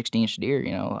 160 inch deer.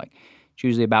 Like it's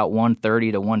usually about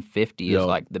 130 to 150 is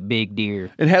like the big deer.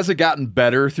 And has it gotten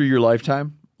better through your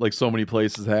lifetime, like so many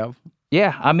places have?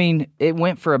 Yeah, I mean it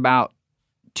went for about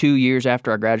 2 years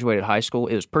after I graduated high school.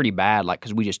 It was pretty bad, like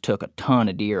because we just took a ton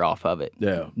of deer off of it.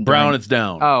 Yeah, brown it's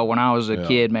down. Oh, when I was a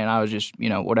kid, man, I was just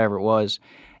whatever it was,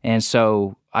 and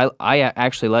so I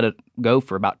actually let it go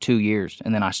for about 2 years,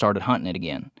 and then I started hunting it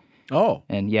again. Oh.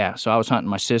 And yeah, so I was hunting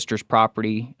my sister's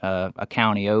property, a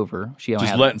county over. She only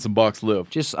just had, letting some bucks live.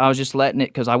 I was just letting it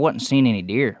because I wasn't seeing any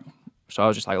deer, so I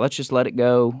was just like, let's just let it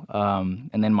go.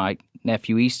 And then my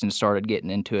nephew Easton started getting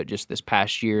into it just this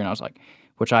past year, and I was like,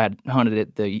 which I had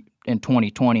hunted it in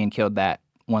 2020 and killed that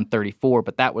 134,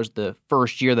 but that was the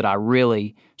first year that I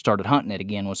really started hunting it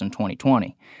again was in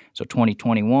 2020. So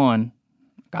 2021.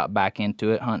 Got back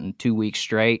into it, hunting 2 weeks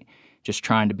straight, just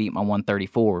trying to beat my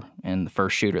 134. And the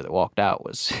first shooter that walked out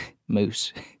was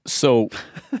Moose. So,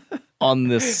 on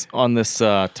this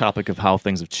topic of how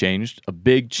things have changed, a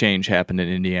big change happened in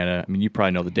Indiana. I mean, you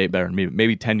probably know the date better than me. But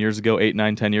maybe 10 years ago,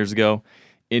 10 years ago,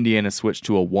 Indiana switched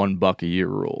to a $1 a year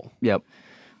rule. Yep.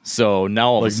 So now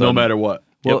all of a sudden, no matter what.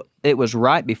 Well, it was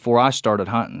right before I started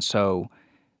hunting. So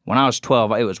when I was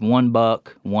 12, it was $1,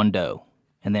 1 doe.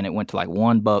 And then it went to like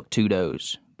 $1, 2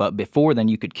 does. But before then,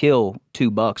 you could kill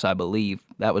 2 bucks, I believe.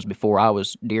 That was before I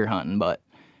was deer hunting, but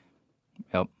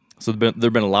yep. So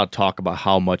there've been a lot of talk about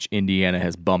how much Indiana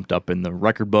has bumped up in the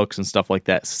record books and stuff like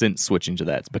that since switching to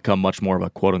that. It's become much more of a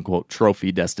quote-unquote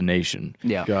trophy destination.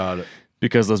 Yeah. Got it.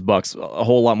 Because those bucks, a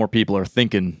whole lot more people are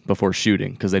thinking before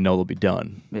shooting because they know they'll be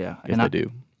done. Yeah. If they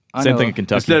do. Same thing in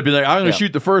Kentucky. Instead of being like, I'm going to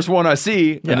shoot the first one I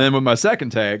see, and then with my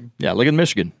second tag. Yeah, like in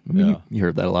Michigan. Yeah. You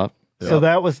heard that a lot. So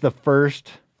that was the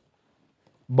first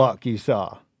buck you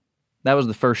saw. That was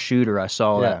the first shooter I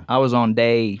saw. Yeah. That I was on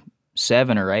day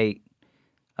 7 or 8,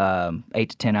 8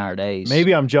 to 10 hour days.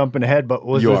 Maybe I'm jumping ahead, but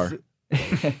was You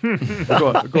this... Go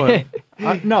ahead.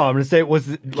 No, I'm going to say, was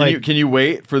it like... Can you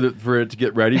wait for it to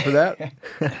get ready for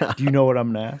that? Do you know what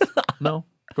I'm going to ask? No.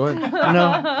 Go ahead. No,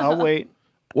 I'll wait.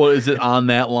 Well, is it on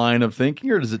that line of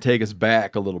thinking, or does it take us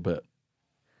back a little bit?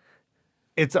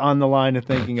 It's on the line of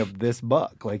thinking of this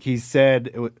buck. Like he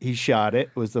said, he shot it.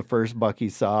 It was the first buck he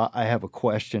saw. I have a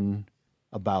question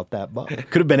about that buck.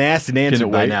 Could have been asked and answered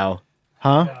by now.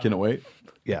 Huh? Can it wait?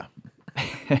 Yeah.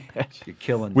 You're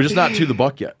killing me. We're just not to the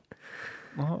buck yet.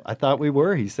 Well, I thought we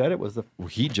were. He said it was the... Well,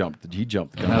 he jumped the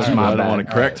gun. That was my I don't bad. want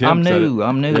to correct him. I'm new.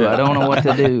 I don't know what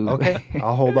to do. Okay,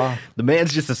 I'll hold on. The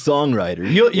man's just a songwriter.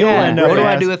 You'll end up what do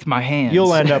I do with my hands?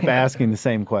 You'll end up asking the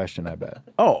same question, I bet.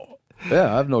 Oh,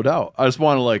 yeah, I have no doubt. I just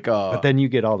want to But then you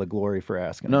get all the glory for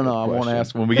asking. No, a good I won't question.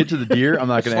 ask. When we get to the deer, I'm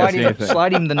not going to ask anything.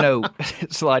 Slide him the note.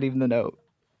 Slide him the note.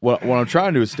 What I'm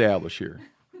trying to establish here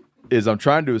is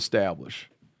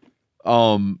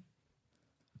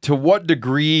to what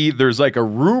degree there's like a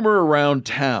rumor around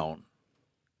town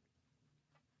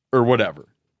or whatever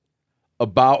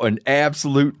about an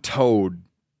absolute toad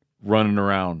running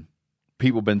around.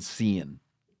 People been seeing.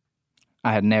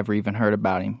 I had never even heard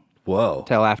about him. Whoa.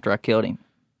 Till after I killed him.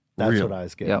 That's Real. what I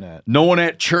was getting at. No one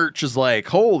at church is like,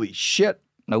 holy shit.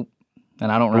 Nope.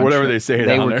 And I don't Or run whatever church. they say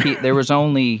They down were there. there was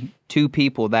only 2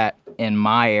 people that in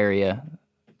my area,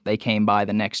 they came by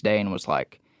the next day and was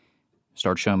like,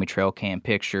 started showing me trail cam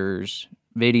pictures,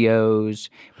 videos,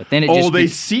 but then it just they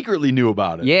secretly knew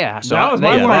about it. Yeah, so That was they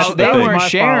my weren't, follow- they that was weren't my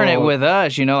sharing it follow-up. with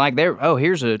us, like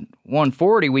here's a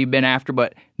 140 we've been after,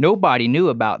 but nobody knew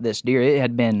about this deer. It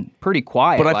had been pretty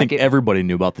quiet. But I like think everybody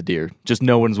knew about the deer. Just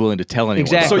no one's willing to tell anyone.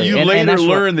 Exactly. So you And later that's what-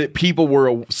 learned that people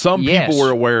were people were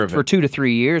aware of it. For 2 to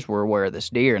 3 years were aware of this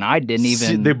deer, and I didn't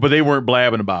even. But they weren't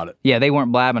blabbing about it. Yeah, they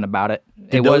weren't blabbing about it.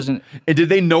 It Did wasn't. And did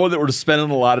they know that we're spending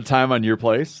a lot of time on your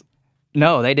place?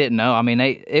 No, they didn't know. I mean,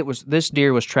 this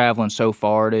deer was traveling so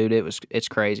far, dude. It's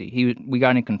crazy. We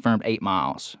got him confirmed 8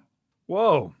 miles.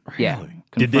 Whoa. Yeah.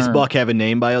 Did this confirmed. buck have a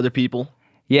name by other people?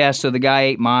 Yeah, so the guy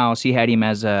 8 miles, he had him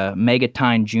as a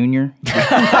Megatine Junior. Junior,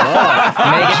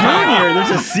 there's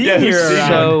a senior.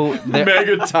 So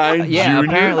Megatine yeah, Junior.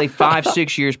 apparently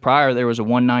 5-6 years prior, there was a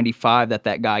 195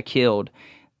 that guy killed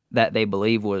that they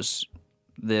believe was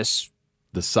The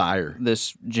sire.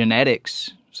 this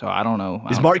genetics. So I don't know.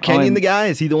 Is Mark Kenyon the guy?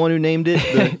 Is he the one who named it?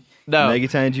 The No.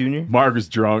 Megatine Junior? Mark was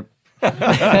drunk. He's like,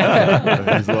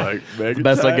 Megatine.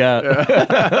 Best I got.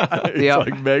 It's Yep.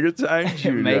 like Megatine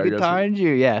Junior. I guess. Megatine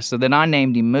Junior. Yeah. So then I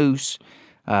named him Moose.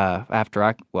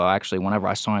 After whenever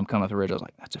I saw him come up the ridge, I was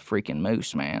like, "That's a freaking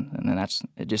moose, man!" And then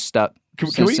it just stuck.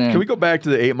 Can we go back to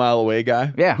the 8 Mile Away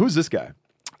guy? Yeah. Who's this guy?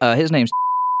 His name's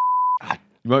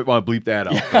You might want to bleep that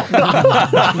out.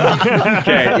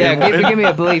 Okay. yeah. Give me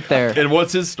a bleep there. And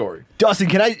what's his story? Dustin,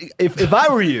 can I? If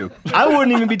I were you, I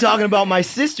wouldn't even be talking about my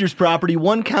sister's property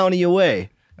 1 county away.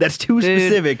 That's too Dude,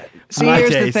 specific. See, my here's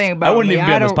taste. the thing about I wouldn't me. even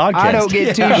be on this podcast. I don't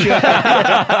get too shook.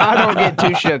 I don't get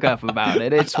too shook up about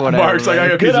it. It's whatever. Mark's like, I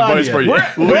got a piece Good of on advice you. for you.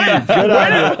 Leave. Good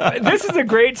idea. This is a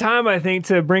great time, I think,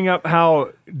 to bring up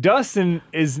how Dustin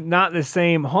is not the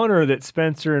same hunter that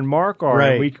Spencer and Mark are.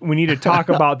 Right. We need to talk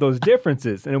about those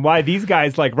differences and why these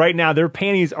guys, like right now, their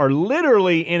panties are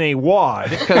literally in a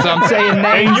wad. Because I'm saying And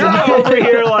names. you're over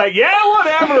here like, yeah,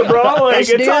 whatever, bro. Like,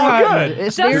 it's deer all hunting. good.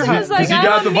 It's deer Justin hunting. was like, he I'm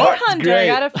got a the meat buck. hunter. Great.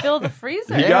 I gotta fill the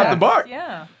freezer. He got the buck.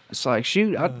 Yeah. It's like,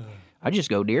 shoot, I just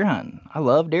go deer hunting. I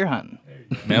love deer hunting.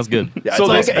 Man, that's good.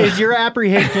 So is your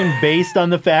apprehension based on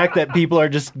the fact that people are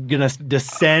just gonna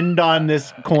descend on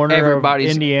this corner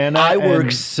Everybody's- of Indiana? I work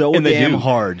and- so and they damn do.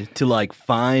 hard to like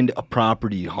find a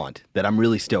property hunt that I'm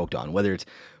really stoked on, whether it's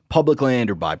public land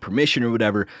or by permission or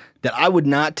whatever, that I would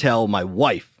not tell my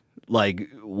wife like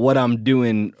what I'm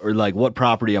doing or like what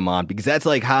property I'm on, because that's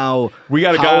like how We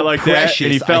got a how guy like that, precious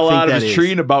and he I fell think out of that his is.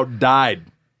 tree and about died.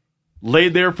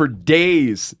 Laid there for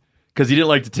days because he didn't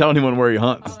like to tell anyone where he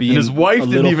hunts. Being And his wife a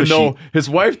didn't little even fishy. know. His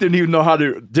wife didn't even know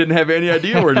didn't have any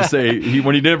idea where to say.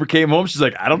 When he never came home, she's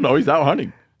like, I don't know. He's out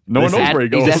hunting. No one knows where he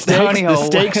he's goes. at the hunting The hole.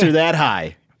 stakes are that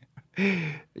high.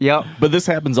 Yep. But this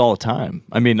happens all the time.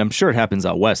 I mean, I'm sure it happens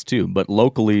out west too, but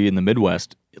locally in the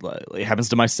Midwest, it happens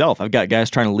to myself. I've got guys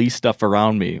trying to lease stuff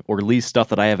around me or lease stuff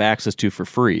that I have access to for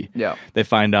free. Yeah. They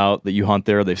find out that you hunt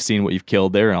there, they've seen what you've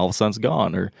killed there, and all of a sudden it's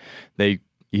gone. Or you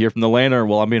hear from the landowner,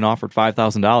 well, I'm being offered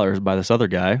 $5,000 by this other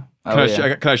guy. Oh,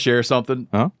 yeah. Can I share something?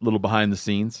 Huh? A little behind the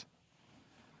scenes.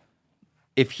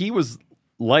 Let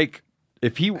me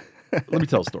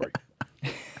tell a story.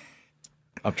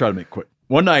 I'm trying to make it quick.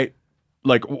 One night,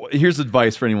 here's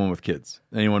advice for anyone with kids,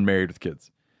 anyone married with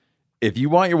kids. If you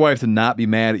want your wife to not be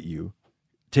mad at you,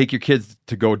 take your kids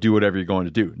to go do whatever you're going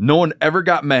to do. No one ever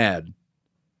got mad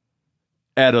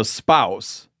at a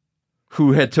spouse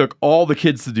who had took all the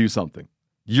kids to do something.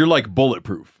 You're like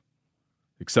bulletproof.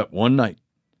 Except one night.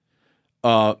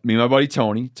 Me and my buddy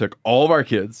Tony took all of our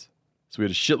kids. So we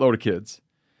had a shitload of kids.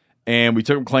 And we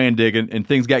took them clan digging, and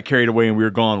things got carried away, and we were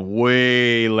gone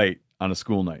way late on a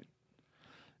school night.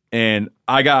 And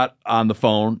I got on the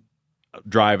phone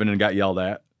driving and got yelled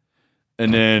at.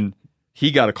 And then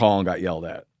he got a call and got yelled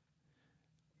at.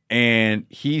 And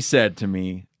he said to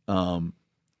me,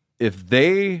 if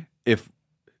this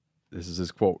is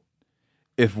his quote,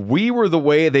 if we were the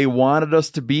way they wanted us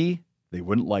to be, they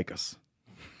wouldn't like us.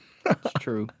 It's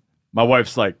true. My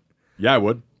wife's like, yeah, I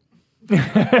would.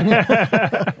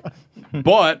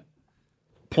 But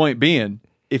point being,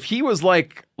 if he was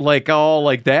like all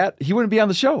like that, he wouldn't be on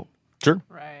the show. Sure.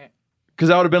 Right. Because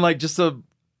I would have been like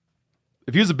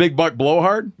if he was a big buck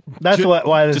blowhard. That's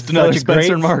why this Just is another such a Spencer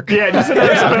great. and Mark. Yeah, just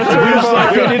another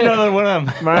Spencer. We need another one of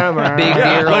them. Big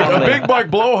Yeah, deer like a only. big buck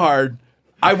blowhard,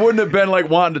 I wouldn't have been like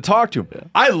wanting to talk to him.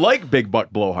 I like big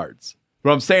buck blowhards.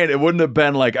 But I'm saying it wouldn't have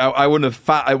been like I wouldn't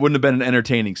have been an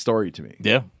entertaining story to me.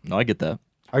 Yeah. No, I get that.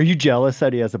 Are you jealous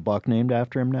that he has a buck named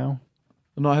after him now?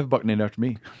 No, I have a buck named after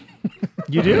me.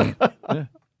 You do? You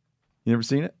never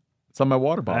seen it? It's on my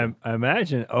water bottle. I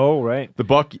imagine. Oh, right. The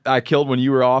buck I killed when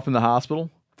you were off in the hospital.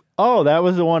 Oh, that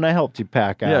was the one I helped you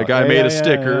pack out. Yeah, a guy made a yeah,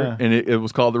 sticker, yeah. and it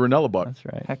was called the Ranella buck. That's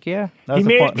right. Heck yeah. That He was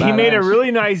made fun- a badass.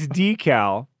 really nice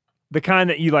decal, the kind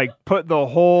that you like put the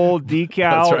whole That's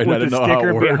decal right, I with didn't the know how it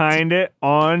sticker worked. behind it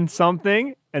on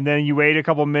something, and then you wait a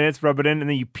couple minutes, rub it in, and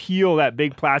then you peel that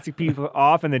big plastic piece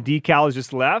off, and the decal is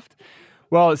just left.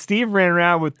 Well, Steve ran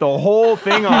around with the whole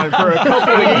thing on for a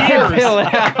couple of years.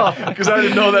 Because I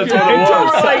didn't know that's what it Until we're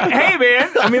was. like, hey, man,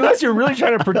 I mean, unless you're really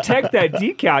trying to protect that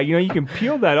decal, you can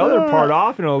peel that other part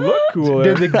off and it'll look cooler.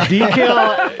 Did the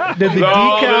decal? Did the No,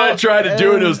 decal? then I tried to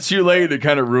do it. It was too late. It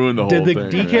kind of ruined the whole Did the thing.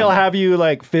 decal man. have you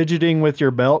like fidgeting with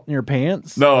your belt and your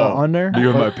pants? No. On there. You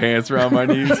have my pants around my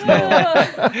knees?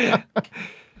 No.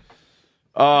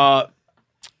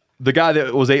 The guy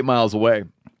that was 8 miles away,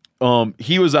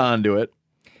 he was onto it.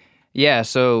 Yeah,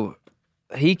 so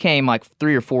he came like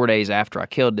 3 or 4 days after I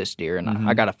killed this deer, and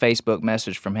I got a Facebook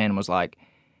message from him and was like,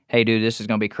 hey, dude, this is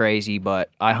going to be crazy, but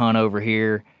I hunt over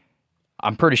here.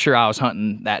 I'm pretty sure I was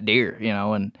hunting that deer,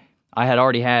 and I had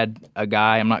already had a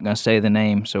guy, I'm not going to say the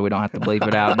name so we don't have to bleep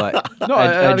it out, but... No,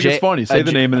 I think it's funny. Say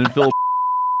the name and then fill.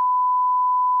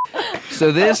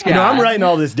 So this guy... I'm writing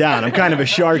all this down. I'm kind of a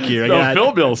shark here.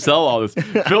 Phil will sell all this.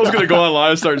 Phil's going to go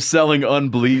online and start selling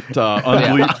unbleeped, the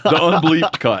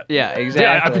unbleeped cut. Yeah, exactly.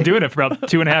 Yeah, I've been doing it for about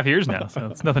 2.5 years now, so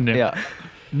it's nothing new. Yeah.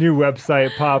 New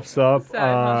website pops up.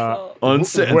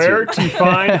 Uncensored. Where to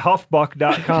find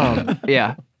huffbuck.com.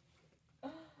 Yeah.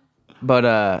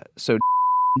 But so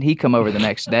he come over the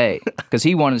next day because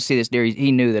he wanted to see this deer.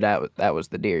 He knew that was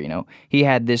the deer. He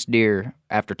had this deer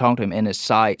after talking to him in his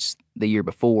sights the year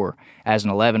before as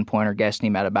an 11-pointer, guessing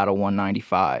him at about a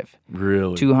 195.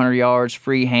 Really? 200 yards,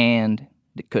 free hand.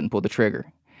 Couldn't pull the trigger.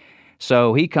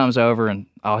 So he comes over and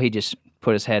he just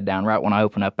put his head down right when I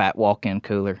open up that walk-in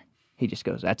cooler. He just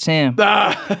goes, "That's him."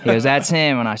 He goes, "That's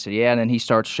him." And I said, "Yeah." And then he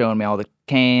starts showing me all the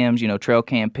cams, trail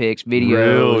cam pics,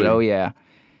 videos. Really? Oh yeah.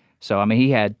 So I mean,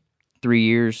 he had 3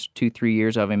 years, 2-3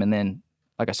 years of him, and then,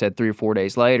 like I said, 3 or 4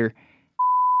 days later,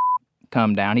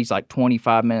 come down. He's like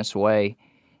 25 minutes away,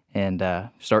 and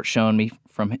starts showing me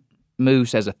from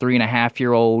moose as a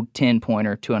 3.5-year-old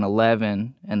 10-pointer to an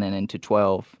 11, and then into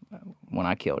 12 when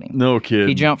I killed him. No kid.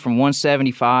 He jumped from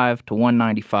 175 to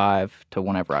 195 to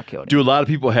whenever I killed him. Do a lot of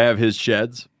people have his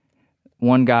sheds?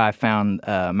 One guy found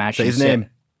matching. Say his set. name.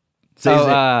 Say his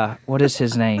name. What is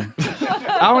his name?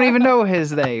 I don't even know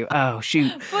his name. Oh,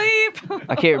 shoot. Bleep.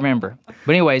 I can't remember.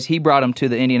 But anyways, he brought him to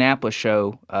the Indianapolis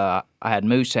show. I had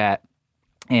moose at,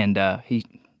 and he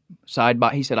said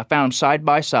I found him side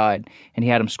by side, and he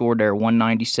had him scored there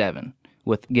 197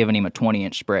 with giving him a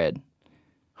 20-inch spread.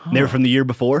 They were from the year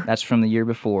before? That's from the year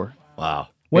before. Wow.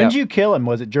 When Yep. did you kill him?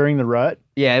 Was it during the rut?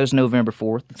 Yeah, it was November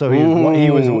 4th. So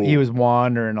he was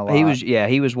wandering a lot.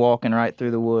 He was walking right through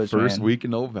the woods. First man. week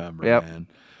in November, Yep. man.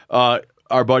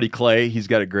 Our buddy Clay, he's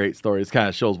got a great story. It kind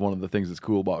of shows one of the things that's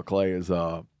cool about Clay is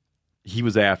he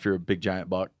was after a big giant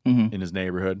buck in his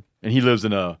neighborhood. And he lives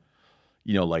in a,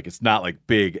 like it's not like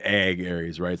big ag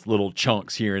areas, right? It's little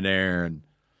chunks here and there. And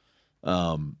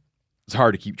it's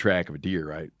hard to keep track of a deer,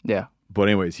 right? Yeah. But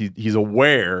anyways, he's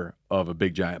aware of a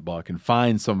big giant buck and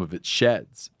finds some of its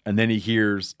sheds. And then he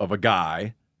hears of a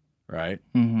guy, right,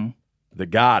 that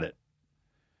got it.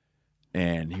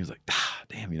 And he was like,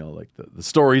 damn, like the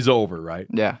story's over, right?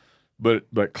 Yeah.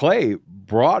 But Clay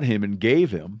brought him and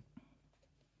gave him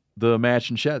the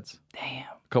matching sheds. Damn.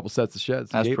 A couple sets of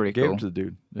sheds. That's pretty Gave cool. it to the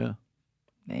dude. Yeah.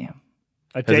 Damn.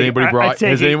 I Has anybody brought?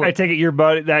 I take it your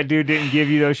buddy, that dude didn't give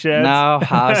you those sheds? No,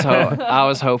 I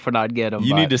was hoping I'd get him.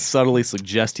 You need to subtly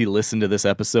suggest he listen to this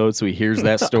episode so he hears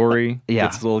that story. Yeah.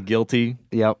 Gets a little guilty.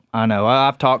 Yep, I know.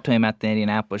 I've talked to him at the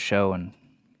Indianapolis show, and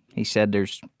he said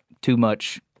there's too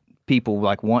much people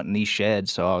like wanting these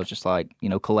sheds. So I was just like,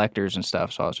 collectors and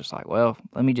stuff. So I was just like, well,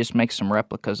 let me just make some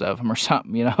replicas of them or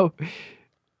something,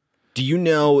 Do you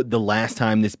know the last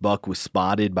time this buck was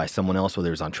spotted by someone else, whether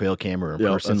it was on trail cam or in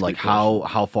person? that's a Like good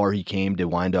how far he came to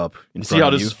wind up in See front how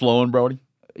of this you? is flowing, Brody?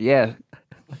 Yeah.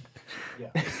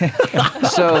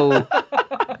 So,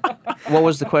 what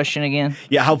was the question again?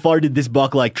 Yeah, how far did this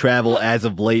buck travel as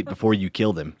of late before you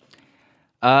killed him?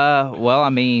 Well, I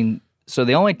mean, so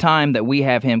the only time that we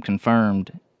have him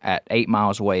confirmed at 8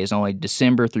 miles away is only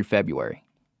December through February.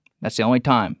 That's the only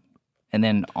time. And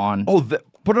then on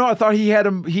But no, I thought he had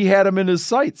him in his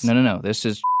sights. No. This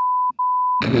is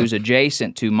who's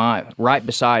adjacent to right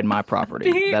beside my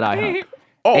property that I hunt.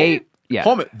 Oh, yeah.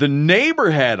 Hold on. The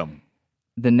neighbor had him.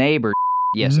 The neighbor,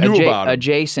 yes, Knew about him.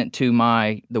 adjacent to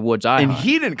the woods I And hunt.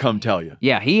 he didn't come tell you.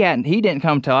 Yeah, he didn't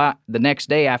come till the next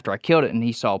day after I killed it, and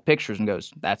he saw pictures and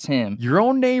goes, "That's him." Your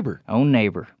own neighbor. Own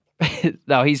neighbor.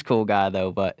 No, he's a cool guy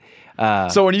though. But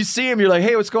so when you see him, you're like,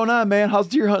 "Hey, what's going on, man? How's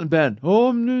deer hunting been?"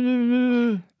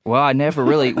 Oh, well, I never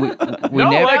really. We No,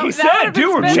 never. like he said,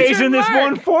 dude, we're chasing this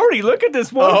 140. Look at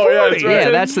this 140. yeah, that's right. Yeah,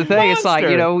 that's the thing. It's like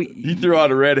he threw out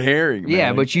a red herring.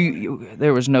 Yeah, man. but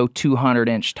there was no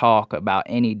 200-inch talk about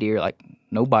any deer. Like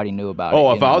nobody knew about it. Oh,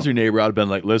 you if I know? was your neighbor, I'd have been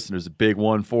like, listen, there's a big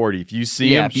 140. If you see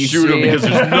Yeah, him, if you shoot him see because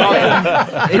him. there's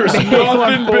nothing, there's Big nothing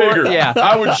 140, bigger. yeah.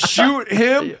 I would shoot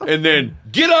him and then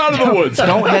get out of the woods.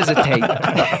 Don't hesitate.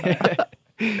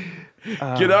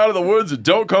 Get out of the woods and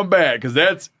don't come back because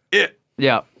that's it.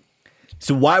 Yeah.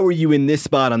 So why were you in this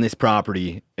spot on this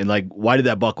property? And like, why did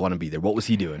that buck want to be there? What was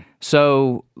he doing?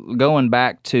 So going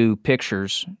back to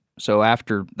pictures, so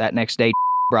after that next day,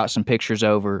 brought some pictures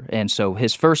over, and so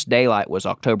his first daylight was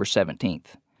October 17th.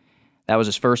 That was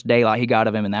his first daylight he got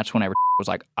of him, and that's whenever was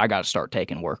like, I got to start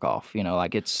taking work off. You know,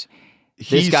 like it's this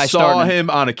He guy saw starting him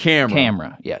on a camera.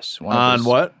 Camera, yes. One of On his-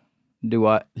 what? Do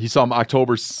what? He saw him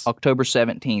October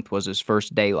 17th was his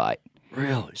first daylight.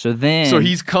 Really? So then, So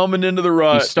he's coming into the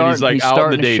rut. he's starting, and he's like he's out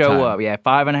starting in the to daytime. show up. Yeah,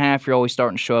 5.5-year-old, he's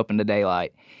starting to show up in the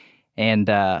daylight. And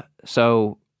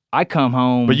so I come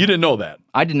home. But you didn't know that.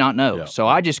 I did not know. Yeah. So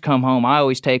I just come home. I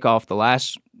always take off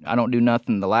I don't do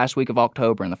nothing the last week of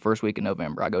October and the first week of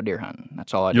November. I go deer hunting.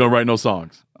 That's all I do. You don't write no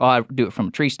songs. Well, I do it from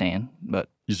a tree stand, but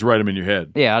You just write them in your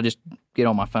head. yeah, I'll just get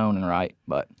on my phone and write.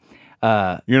 But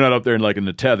You're not up there in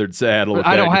the tethered saddle with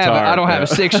I don't that have guitar. I don't have a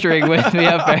 6-string with me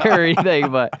up there or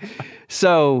anything. But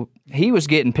so he was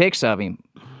getting pics of him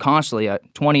constantly.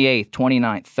 28th,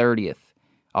 29th, 30th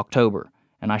October,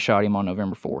 and I shot him on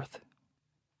November 4th.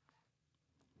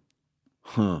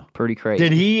 Huh. Pretty crazy.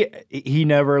 Did he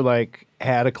never like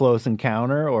had a close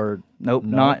encounter or Nope,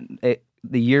 no? not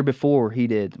the year before he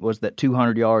did was that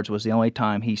 200 yards was the only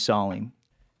time he saw him.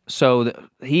 So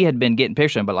he had been getting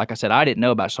pictures of him, but like I said, I didn't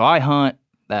know about it. So I hunt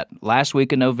that last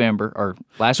week of November or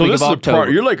last So week this of is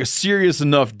October. you're like a serious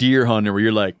enough deer hunter where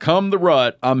you're like, come the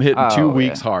rut, I'm hitting 2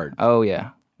 weeks yeah. hard. Oh yeah,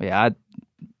 yeah.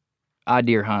 I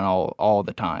deer hunt all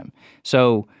the time.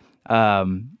 So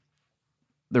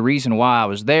the reason why I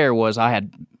was there was I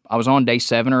was on day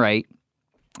 7 or 8,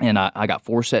 and I got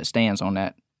 4 set stands on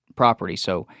that property.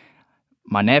 So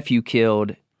my nephew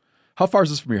killed. How far is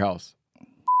this from your house?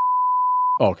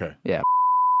 Oh, okay. Yeah.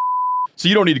 So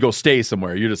you don't need to go stay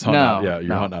somewhere. You're just hunting. No, out. Yeah, you're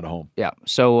no. hunting out of home. Yeah.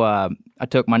 So I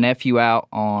took my nephew out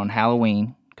on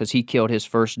Halloween because he killed his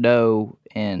first doe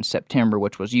in September,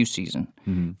 which was youth season.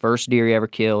 Mm-hmm. First deer he ever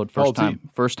killed. How old's he?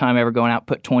 First time ever going out.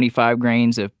 Put 25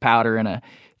 grains of powder in a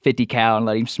 50 cal and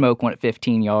let him smoke one at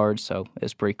 15 yards. So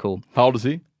it's pretty cool. How old is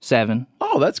he? 7.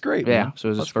 Oh, that's great. Yeah. man. So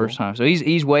it was That's his first cool. time. So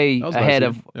he's way That was nice ahead of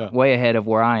of him. Yeah. way ahead of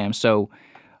where I am. So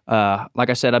like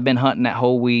I said, I've been hunting that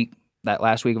whole week. That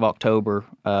last week of October,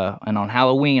 and on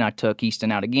Halloween, I took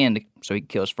Easton out again so he could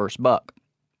kill his first buck.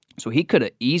 So he could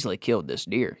have easily killed this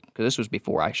deer because this was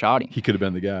before I shot him. He could have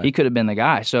been the guy. He could have been the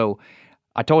guy. So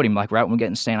I told him, like, right when we get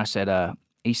in the stand, I said,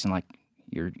 Easton, like,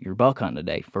 you're buck hunting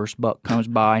today. First buck comes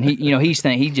by, and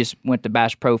he just went to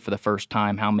Bass Pro for the first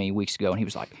time how many weeks ago, and he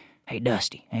was like, hey,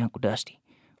 Uncle Dusty,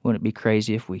 wouldn't it be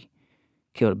crazy if we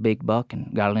killed a big buck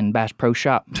and got it in Bass Pro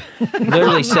Shop?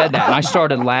 Literally said that, and I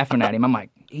started laughing at him. I'm like,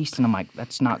 Easton,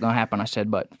 that's not going to happen. I said,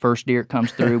 but first deer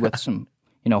comes through with some,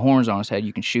 horns on his head,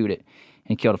 you can shoot it. And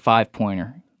he killed a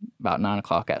 5-pointer about 9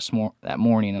 o'clock that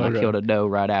morning, and I killed a doe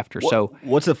right after. So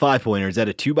What's a 5-pointer? Is that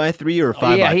a 2x3 or a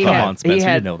 5x5? Yeah, he Come had- on, Spencer, he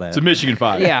had- you know that. It's a Michigan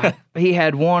 5. yeah, he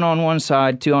had 1 on one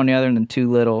side, 2 on the other, and then 2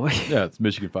 little. Yeah, it's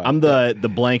Michigan 5. I'm the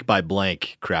blank by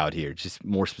blank crowd here. Just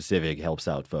more specific helps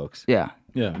out folks. Yeah,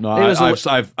 Yeah, no, It was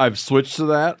I've switched to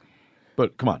that,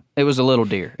 but come on. it was a little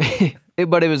deer,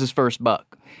 but it was his first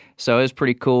buck. So it was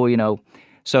pretty cool,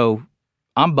 So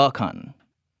I'm buck hunting.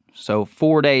 So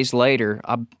 4 days later,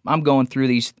 I'm going through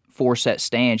these 4 set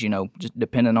stands, just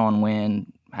depending on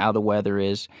when, how the weather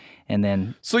is, and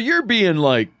then So you're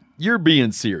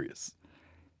being serious.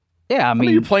 yeah, I I mean, mean,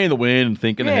 you're playing the wind and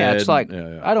thinking yeah, ahead. it's like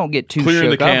Yeah. I don't get too Clearing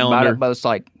the shook up about calendar. it, but it's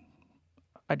like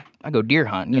I go deer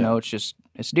hunting,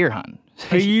 it's deer hunting.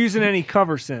 Are you using any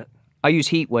cover scent? I use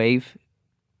Heat Wave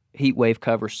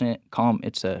cover scent.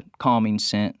 It's a calming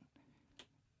scent.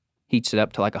 Heats it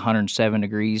up to like 107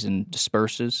 degrees and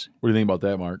disperses. What do you think about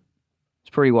that, Mark? It's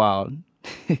pretty wild.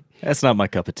 That's not my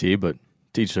cup of tea, but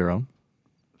teach their own.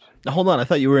 Hold on, I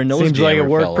thought you were a nose Seems like it jammer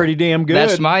worked fella. pretty damn good.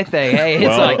 That's my thing. Hey, it's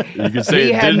Well, like you can say he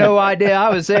it had didn't. no idea I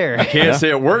was there. Can't say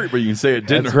it worked, but you can say it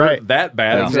didn't That's hurt right. that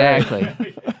bad.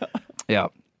 Exactly. Yeah.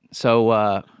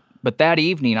 So, but that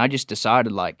evening, I just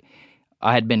decided like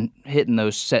I had been hitting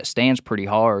those set stands pretty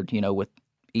hard, with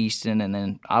Easton, and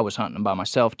then I was hunting by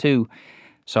myself too.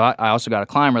 So I also got a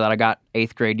climber that I got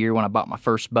 8th grade year when I bought my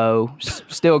first bow.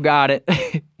 Still got it.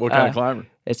 What kind of climber?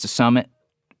 It's a Summit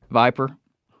Viper.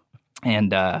 And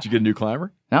Did you get a new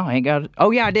climber? no, I ain't got it.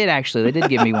 Oh yeah, I did actually. They did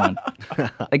give me one.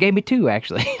 They gave me 2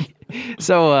 actually.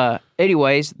 So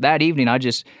anyways, that evening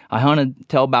I hunted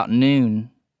till about noon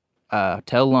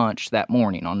till lunch that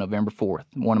morning on November 4th.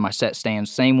 One of my set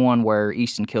stands, same one where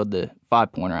Easton killed the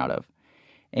 5-pointer out of.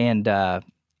 And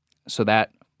so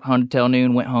that hunted till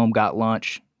noon, went home, got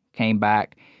lunch, came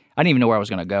back. I didn't even know where I was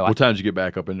going to go. What time did you get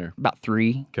back up in there? About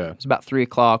 3. Okay. It was about 3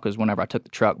 o'clock was whenever I took the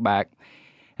truck back.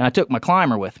 And I took my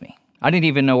climber with me. I didn't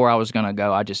even know where I was going to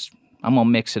go. I'm going to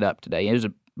mix it up today. It was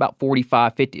about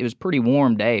 45, 50. It was a pretty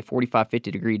warm day, 45,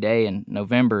 50 degree day in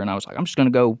November. And I was like, I'm just going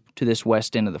to go to this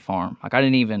west end of the farm. Like I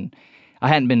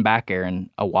hadn't been back there in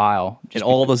a while. And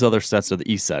all those other sets are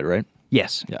the east side, right?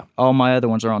 Yes. Yeah. All my other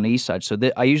ones are on the east side. So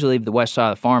I usually leave the west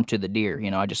side of the farm to the deer. You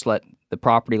know, I just let the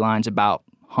property lines about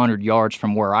 100 yards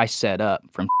from where I set up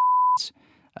from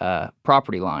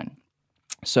property line.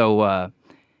 So,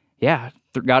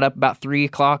 got up about 3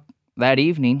 o'clock that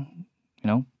evening, you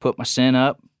know, put my scent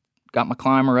up, got my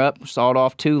climber up, sawed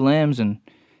off 2 limbs, and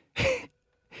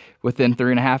within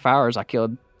 3.5 hours, I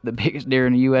killed the biggest deer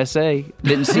in the USA.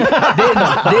 Didn't see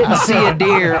a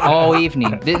deer all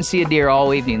evening. And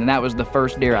that was the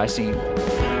first deer I seen.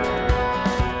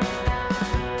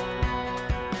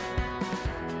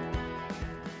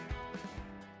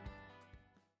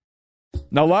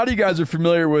 Now, a lot of you guys are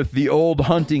familiar with the old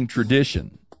hunting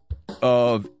tradition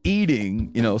of eating,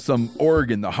 you know, some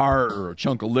organ, the heart or a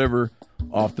chunk of liver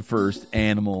off the first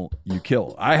animal you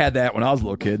kill. I had that when I was a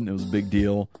little kid, and it was a big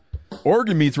deal.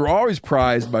 Organ meats were always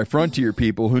prized by frontier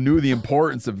people who knew the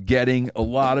importance of getting a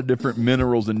lot of different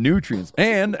minerals and nutrients.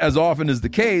 And as often is the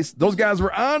case, those guys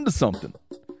were onto something,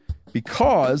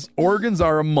 because organs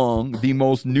are among the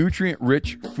most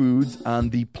nutrient-rich foods on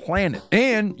the planet.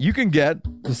 And you can get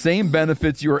the same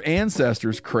benefits your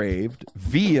ancestors craved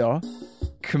via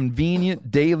convenient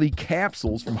daily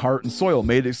capsules from Heart and Soil,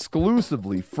 made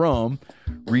exclusively from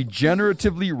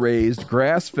regeneratively raised,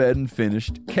 grass-fed, and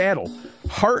finished cattle.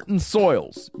 Heart and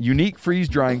Soil's unique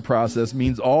freeze-drying process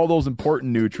means all those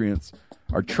important nutrients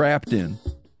are trapped in,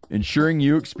 ensuring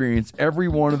you experience every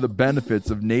one of the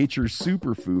benefits of nature's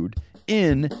superfood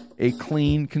in a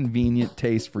clean, convenient,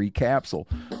 taste-free capsule.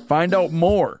 Find out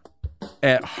more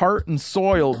at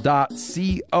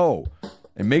heartandsoil.co.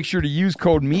 And make sure to use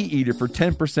code MeatEater for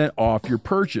 10% off your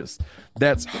purchase.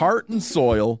 That's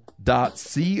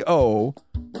heartandsoil.co.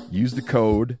 Use the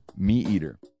code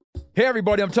MeatEater. Hey,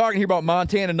 everybody, I'm talking here about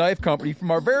Montana Knife Company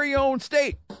from our very own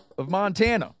state of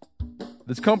Montana.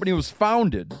 This company was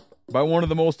founded by one of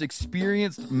the most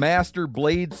experienced master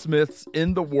bladesmiths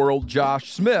in the world,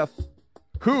 Josh Smith,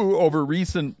 who, over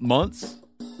recent months,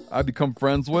 I've become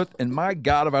friends with. And my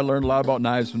God, have I learned a lot about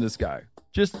knives from this guy.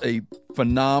 Just a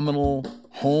phenomenal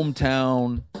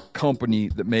hometown company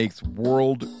that makes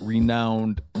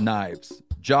world-renowned knives.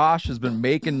 Josh has been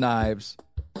making knives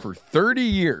for 30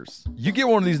 years. You get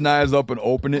one of these knives up and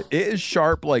open it, it is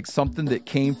sharp like something that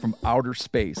came from outer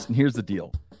space. And here's the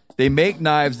deal. They make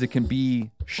knives that can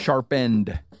be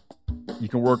sharpened. You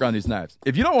can work on these knives.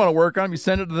 If you don't want to work on them, you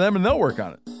send it to them and they'll work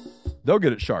on it. They'll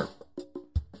get it sharp.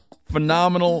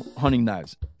 Phenomenal hunting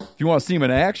knives. If you want to see them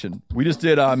in action, we just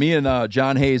did, me and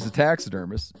John Hayes, the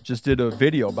taxidermist, just did a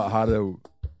video about how to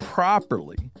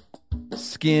properly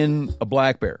skin a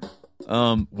black bear.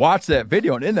 Watch that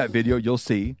video, and in that video, you'll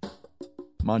see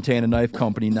Montana Knife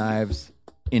Company knives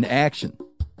in action.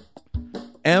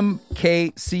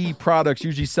 MKC products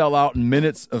usually sell out in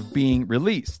minutes of being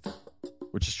released,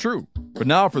 which is true. But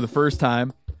now, for the first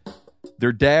time,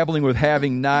 they're dabbling with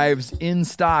having knives in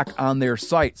stock on their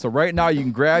site. So right now, you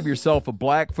can grab yourself a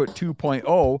Blackfoot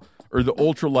 2.0 or the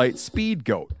Ultralight Speed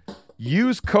Goat.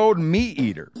 Use code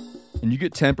MeatEater, and you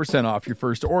get 10% off your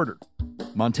first order.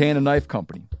 Montana Knife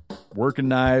Company. Working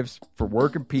knives for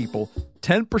working people.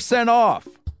 10% off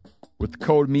with the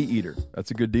code MeatEater. That's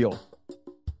a good deal.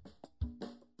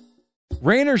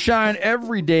 Rain or shine,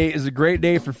 every day is a great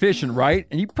day for fishing, right?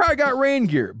 And you probably got rain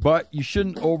gear, but you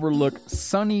shouldn't overlook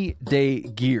sunny day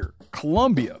gear.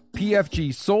 Columbia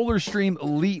PFG Solar Stream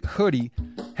Elite Hoodie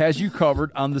has you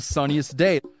covered on the sunniest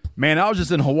day. Man, I was just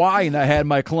in Hawaii and I had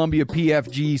my Columbia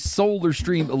PFG Solar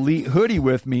Stream Elite Hoodie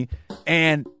with me.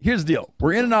 And here's the deal.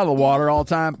 We're in and out of the water all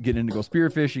the time, getting in to go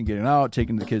spearfishing, getting out,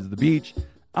 taking the kids to the beach.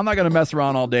 I'm not going to mess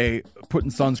around all day, putting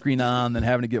sunscreen on, then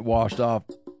having to get washed off.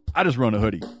 I just run a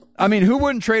hoodie. I mean, who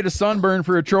wouldn't trade a sunburn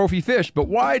for a trophy fish? But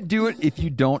why do it if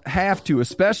you don't have to,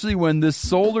 especially when this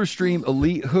Solar Stream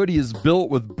Elite Hoodie is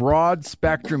built with broad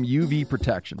spectrum UV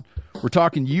protection. We're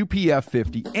talking UPF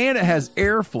 50, and it has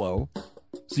airflow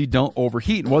so you don't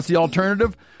overheat. And what's the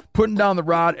alternative? Putting down the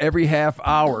rod every half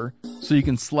hour so you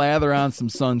can slather on some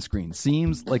sunscreen.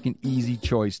 Seems like an easy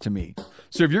choice to me.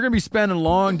 So if you're going to be spending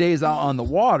long days out on the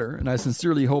water, and I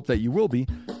sincerely hope that you will be,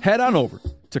 head on over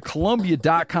to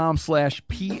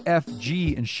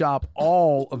Columbia.com/PFG and shop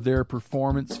all of their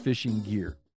performance fishing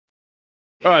gear.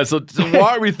 All right, so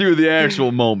walk me through the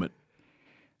actual moment.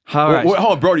 All right. Hold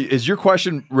on, Brody. Is your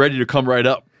question ready to come right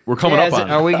up? We're coming up on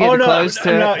it. Are we getting close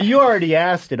to no, it? you already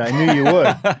asked it. I knew you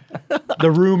would.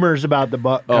 The rumors about the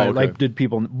buck, Oh, okay. like, did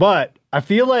people? But I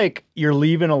feel like you're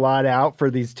leaving a lot out for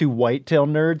these two whitetail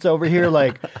nerds over here.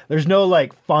 Like, there's no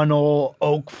like funnel,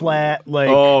 oak flat, like.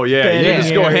 Oh yeah, you bedding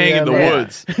just go hang in the area.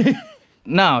 woods.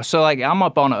 No, so like I'm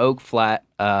up on an oak flat.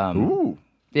 Ooh,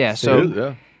 Yeah, so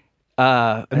yeah.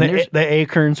 And the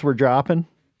acorns were dropping.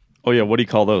 Oh yeah, what do you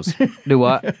call those? do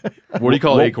what? What do you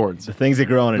call acorns? The things that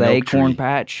grow on an The oak acorn tree.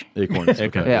 patch. Acorns.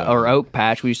 Okay. Yeah, or oak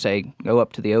patch. We say go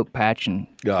up to the oak patch and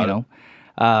Got you know.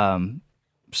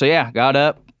 So yeah, got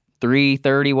up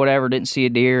 3:30, whatever. Didn't see a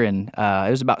deer, and it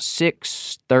was about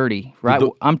 6:30. Right,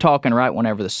 I'm talking right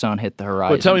whenever the sun hit the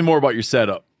horizon. But tell me more about your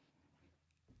setup.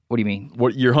 What do you mean?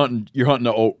 What you're hunting? You're hunting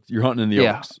the oak. You're hunting in the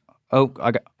oaks. Oak. I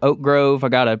got Oak Grove. I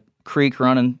got a creek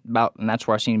running about, and that's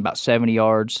where I seen about 70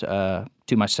 yards to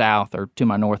my south or to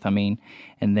my north. I mean,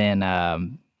 and then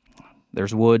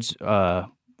there's woods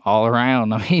all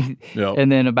around. I mean, Yep.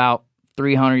 and then about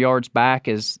 300 yards back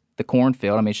is the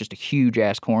cornfield. I mean, it's just a huge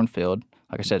ass cornfield.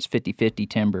 Like I said, it's 50-50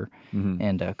 timber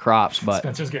and crops. But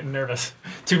Spencer's getting nervous.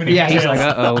 Too many yeah, he's details.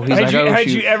 like, uh-oh. He's like, oh, Had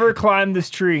shoot. you ever climbed this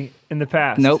tree in the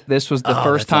past? Nope, this was the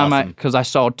first that's time awesome. because I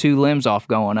saw two limbs off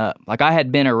going up. Like I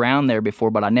had been around there before,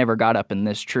 but I never got up in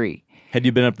this tree. Had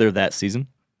you been up there that season?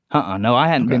 No, I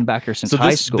hadn't been back here since So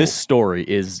high this school. this story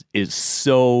is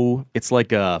so it's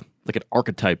like an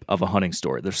archetype of a hunting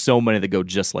story. There's so many that go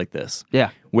just like this.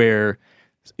 Yeah. Where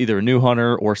either a new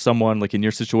hunter or someone like in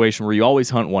your situation where you always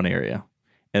hunt one area,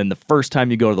 and the first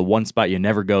time you go to the one spot you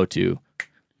never go to,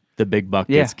 the big buck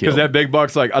gets killed. Because that big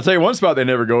buck's like, I'll tell you one spot they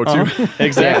never go to.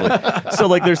 Exactly. So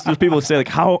like there's people who say like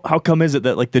how come is it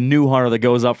that like the new hunter that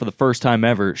goes out for the first time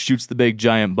ever shoots the big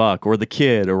giant buck or the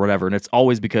kid or whatever, and it's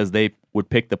always because they would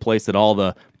pick the place that all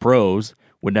the pros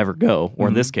would never go, or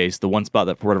in this case the one spot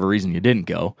that for whatever reason you didn't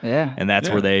go. Yeah. And that's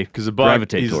where they Because the buck,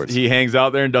 gravitate towards. he hangs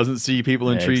out there and doesn't see people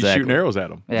in Yeah, trees exactly. shooting arrows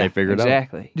at him. Yeah, they figured it out.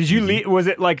 exactly. Did you leave? Was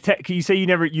it like you say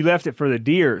you left it for the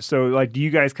deer? So like, do you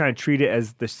guys kind of treat it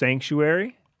as the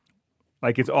sanctuary?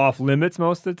 Like it's off limits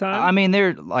most of the time? I mean,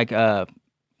 they're like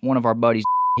one of our buddies.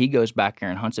 He goes back there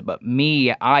and hunts it, but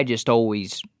me, I just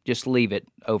always just leave it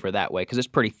over that way because it's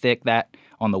pretty thick that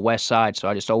on the west side. So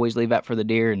I just always leave that for the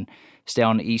deer and stay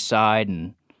on the east side,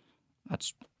 and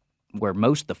that's where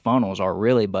most of the funnels are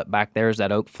really. But back there's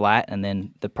that oak flat, and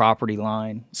then the property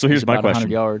line. So here's is my about 100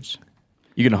 question. yards.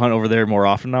 You gonna hunt over there more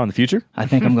often now in the future? I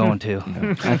think I'm going to.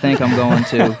 I think I'm going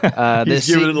to. He's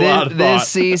giving it a lot of thought. this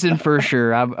season for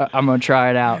sure. I'm going to try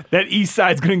it out. that east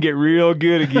side's gonna get real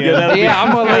good again. Yeah,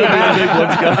 I'm going to leave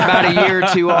it about a year or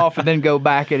two off and then go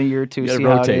back in a year or two, gotta see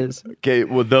how it rotate. is. Okay,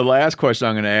 well, the last question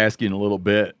I'm going to ask you in a little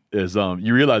bit is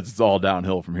you realize it's all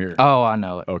downhill from here. Oh, I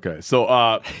know it. Okay, so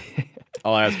I'll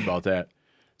ask you about that.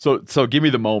 So give me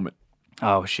the moment.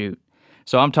 Oh, shoot.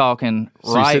 So I'm talking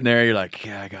So you're right. sitting there, you're like,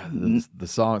 yeah, I got the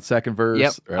song, second verse.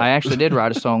 Yep. right? I actually did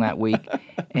write a song that week,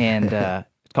 and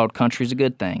it's called Country's a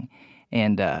Good Thing.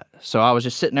 And so I was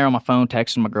just sitting there on my phone,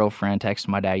 texting my girlfriend, texting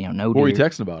my dad, no What deer. were you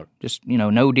texting about? Just,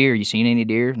 no deer. You seen any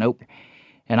deer? Nope.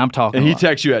 And I'm talking. And he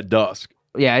texts you at dusk.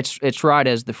 Yeah, it's right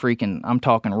as the freaking. I'm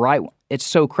talking right. It's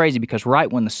so crazy because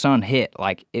right when the sun hit,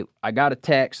 I got a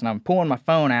text and I'm pulling my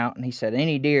phone out and he said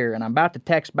any deer and I'm about to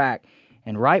text back,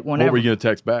 and right whenever What were you going to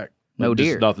text back? no Like, just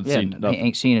deer, Nothing. yeah, Seen nothing.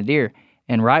 ain't seen a deer,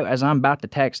 and right as I'm about to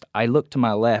text, I look to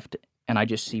my left and I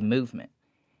just see movement,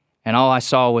 and all I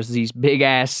saw was these big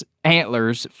ass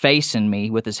antlers facing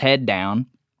me with his head down,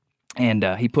 and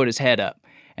he put his head up,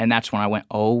 and that's when I went,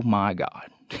 oh my god,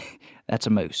 that's a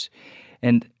moose,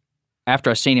 and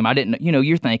after I seen him, I didn't.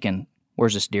 You're thinking,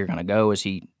 where's this deer gonna go? Is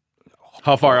he?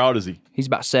 How far out is he? He's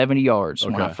about 70 yards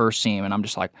when I Okay. first see him, and I'm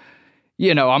just like,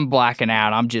 I'm blacking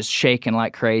out. I'm just shaking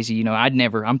like crazy.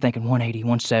 I'm thinking 180,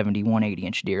 170, 180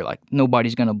 inch deer. Like,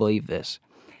 nobody's going to believe this.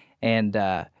 And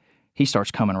he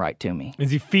starts coming right to me.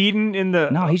 Is he feeding in the?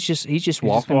 No, he's just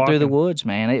walking through the woods,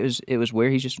 man. It was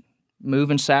weird. He's just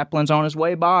moving saplings on his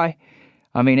way by.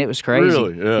 I mean, it was crazy.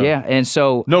 Really? Yeah. Yeah. And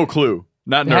so No clue.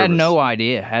 Not nervous. had no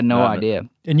idea. idea.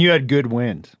 And you had good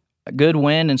wind. A good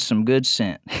wind and some good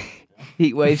scent.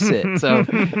 Heat wave scent.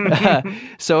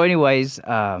 So anyways,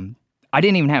 I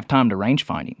didn't even have time to range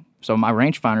find him. So my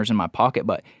rangefinder's in my pocket,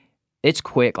 but it's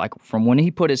quick. Like from when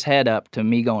he put his head up to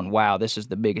me going, wow, this is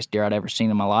the biggest deer I'd ever seen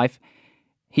in my life.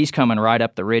 He's coming right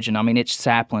up the ridge, and I mean, it's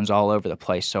saplings all over the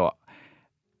place. So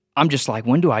I'm just like,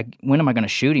 when am I going to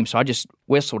shoot him? So I just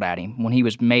whistled at him when he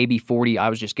was maybe 40. I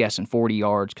was just guessing 40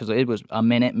 yards because it was a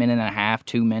minute and a half,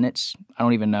 2 minutes. I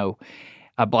don't even know.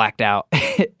 I blacked out.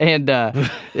 And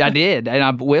I did. And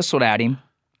I whistled at him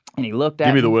and he looked at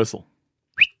me. Give me the whistle.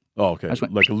 Oh, okay.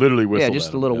 Went, like literally whistle. Yeah,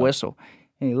 just a little whistle.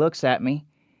 And he looks at me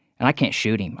and I can't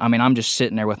shoot him. I mean, I'm just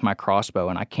sitting there with my crossbow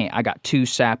and I got 2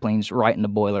 saplings right in the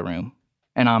boiler room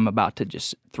and I'm about to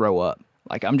just throw up.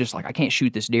 Like, I'm just like, I can't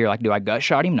shoot this deer. Like, do I gut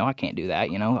shot him? No, I can't do that,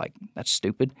 like, that's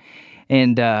stupid.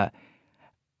 And I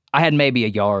had maybe a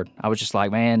yard. I was just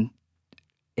like, man,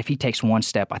 if he takes one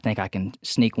step, I think I can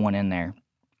sneak one in there.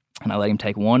 And I let him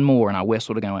take one more, and I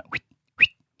whistled again, and went,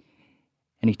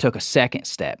 and he took a second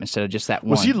step instead of just that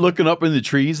one. Was he looking up in the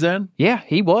trees then? Yeah,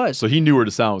 he was. So he knew where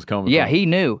the sound was coming from. Yeah, he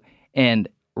knew. And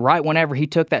right whenever he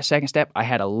took that second step, I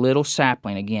had a little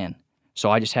sapling again. So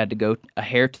I just had to go a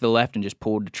hair to the left and just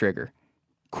pulled the trigger.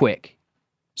 Quick.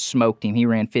 Smoked him. He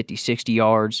ran 50, 60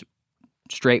 yards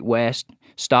straight west,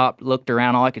 stopped, looked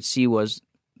around. All I could see was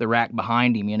the rack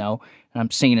behind him, and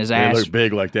I'm seeing his ass. They look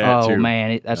big like that, too. Oh,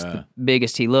 man, that's the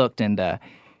biggest he looked. And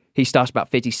he stops about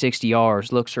 50, 60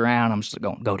 yards, looks around. I'm just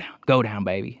going, go down,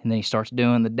 baby. And then he starts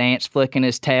doing the dance, flicking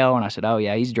his tail. And I said, oh,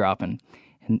 yeah, he's dropping.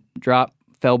 And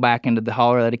fell back into the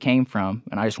holler that he came from.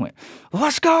 And I just went,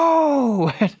 let's go.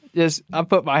 I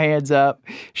put my hands up,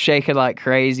 shaking like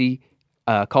crazy.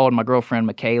 Called my girlfriend,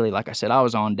 McKaylee. Like I said, I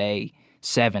was on day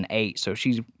 7, 8. So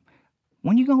she's,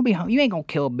 when you going to be home? You ain't going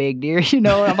to kill a big deer, And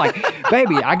I'm like,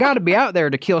 baby, I got to be out there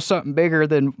to kill something bigger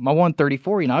than my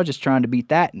 134. I was just trying to beat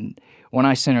that. And when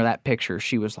I sent her that picture,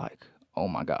 she was like, oh,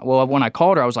 my God. Well, when I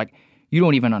called her, I was like, you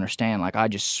don't even understand. Like, I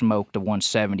just smoked a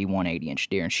 170, 180-inch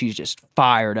deer. And she's just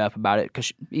fired up about it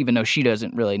because even though she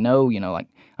doesn't really know, like,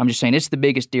 I'm just saying it's the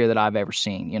biggest deer that I've ever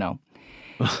seen,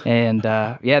 And,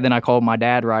 then I called my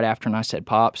dad right after, and I said,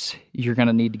 Pops, you're going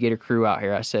to need to get a crew out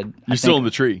here. I said, You're still in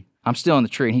the tree? I'm still in the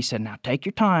tree. And he said, now take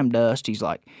your time, Dust. He's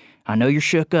like, I know you're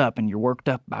shook up and you're worked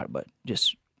up about it, but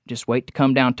just wait to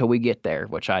come down till we get there,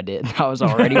 which I did. I was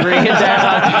already bringing down.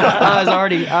 I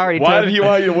already Why did he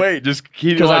want you to wait? Just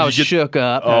because I was shook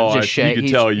up. Oh, just he could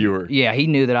tell you were. Yeah, he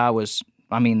knew that I was.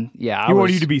 I mean, yeah, he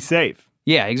wanted you to be safe.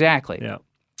 Yeah, exactly. Yeah.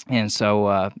 And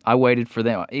so I waited for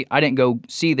them. I didn't go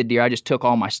see the deer. I just took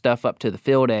all my stuff up to the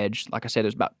field edge. Like I said, it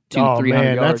was about 200-300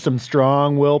 yards. That's some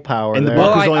strong willpower. And the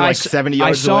buck was only like 70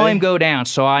 yards away? I saw him go down,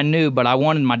 so I knew, but I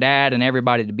wanted my dad and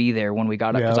everybody to be there when we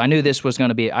got up because I knew this was going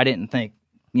to be, I didn't think,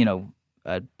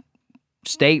 a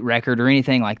state record or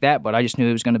anything like that, but I just knew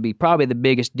it was going to be probably the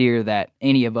biggest deer that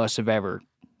any of us have ever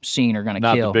seen or going to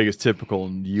kill. Not the biggest typical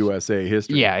in USA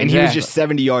history. Yeah, exactly. And he was just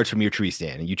 70 yards from your tree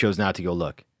stand, and you chose not to go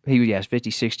look. He was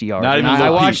 50, 60 yards. Not and even I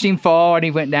low watched peak. him fall, and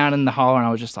he went down in the holler, and I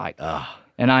was just like, ugh.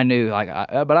 And I knew,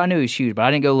 but I knew he was huge, but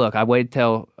I didn't go look. I waited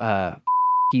till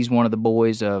he's one of the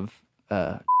boys of,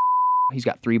 he's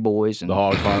got 3 boys. And the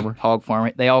hog farmer. Hog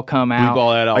farmer. They all come out. Bleep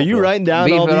all that out. Are you writing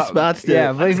down all these spots?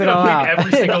 Yeah, bleep it all out.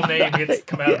 Every single name gets to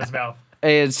come out of his mouth.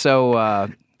 And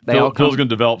so they all come. Phil's going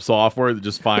to develop software that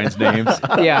just finds names.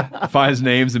 Yeah. Finds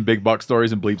names and big buck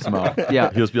stories and bleeps them out.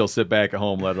 Yeah. He'll just be able to sit back at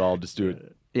home, let it all just do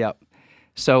it. Yep.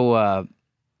 So,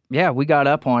 we got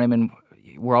up on him, and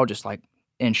we're all just like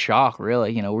in shock,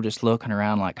 really. We're just looking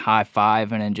around, like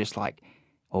high-fiving, and just like,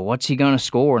 well, what's he gonna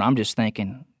score? And I'm just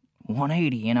thinking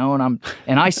 180,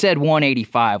 and I said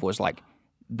 185 was like,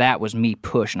 that was me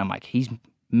pushing. I'm like, he's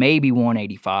maybe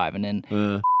 185, and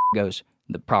then goes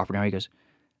the property owner. He goes,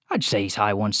 I'd say he's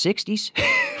high 160s,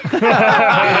 and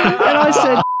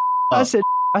I said.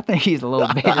 I think he's a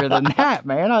little bigger than that,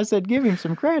 man. I said, give him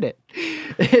some credit.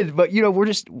 But,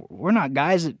 we're not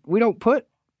guys that, we don't put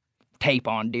tape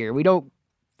on deer. We don't,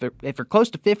 if they're close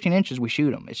to 15 inches, we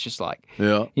shoot them. It's just like,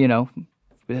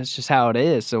 that's just how it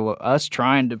is. So us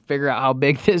trying to figure out how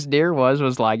big this deer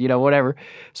was like, whatever.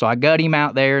 So I gut him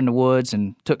out there in the woods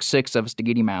and took 6 of us to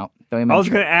get him out. I was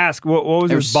going to ask, what was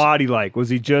his body like? Was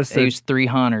he just... He was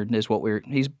 300 is what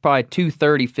he's probably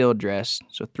 230 field dress,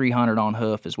 so 300 on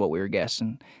hoof is what we were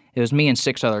guessing. It was me and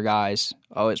 6 other guys.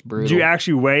 Oh, it's brutal. Did you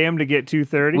actually weigh him to get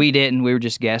 230? We didn't. We were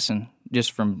just guessing,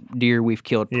 just from deer we've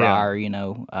killed prior,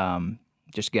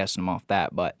 just guessing them off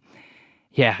that. But,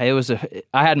 yeah,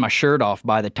 I had my shirt off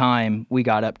by the time we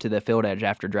got up to the field edge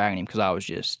after dragging him because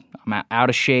I'm out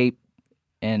of shape.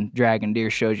 And dragging deer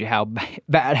shows you how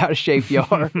bad out of shape you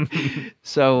are.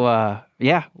 So,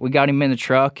 we got him in the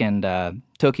truck and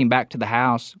took him back to the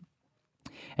house.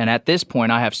 And at this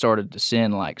point, I have started to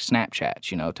send, like,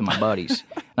 Snapchats, to my buddies.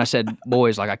 And I said,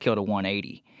 boys, like, I killed a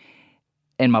 180.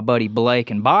 And my buddy Blake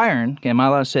and Byron, am I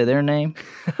allowed to say their name?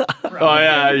 Oh,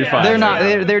 yeah, you're fine. They're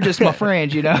not, they're just my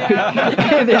friends, They're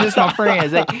just my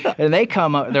friends. They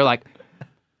come up, they're like,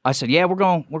 I said, yeah, we're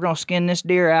gonna skin this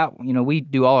deer out. You know, we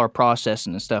do all our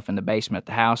processing and stuff in the basement at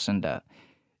the house. And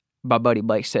my buddy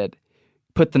Blake said,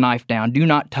 put the knife down. Do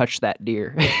not touch that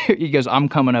deer. He goes, I'm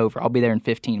coming over. I'll be there in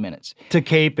 15 minutes. To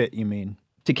cape it, you mean?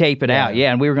 To cape it out,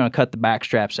 yeah. And we were going to cut the back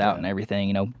straps out and everything,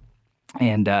 you know.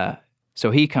 And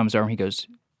so he comes over and he goes,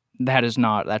 that's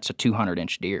a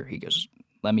 200-inch deer. He goes,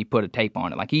 let me put a tape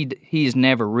on it. Like he's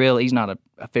never really, he's not an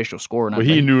official scorer. But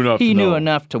he knew enough He to knew know.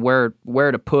 enough to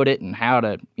where to put it and how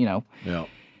to, you know. Yeah.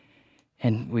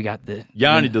 And we got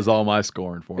Yanni does all my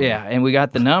scoring for me. Yeah, and we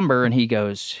got the number and he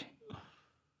goes,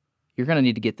 you're going to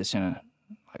need to get this in a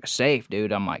safe,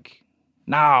 dude. I'm like,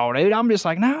 no, dude. I'm just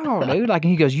like, no, dude. Like,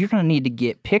 and he goes, you're going to need to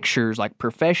get pictures, like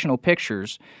professional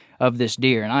pictures of this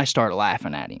deer. And I start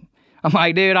laughing at him. I'm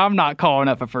like, dude, I'm not calling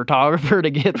up a photographer to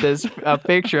get a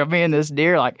picture of me and this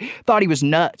deer. Like, thought he was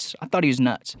nuts. I thought he was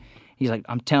nuts. He's like,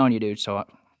 I'm telling you, dude. So I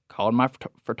called my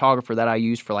photographer that I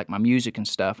use for like my music and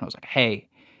stuff. And I was like, hey,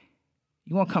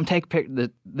 you want to come take a picture?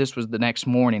 This was the next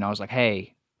morning. I was like,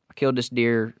 hey, I killed this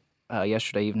deer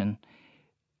yesterday evening.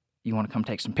 You want to come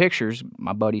take some pictures?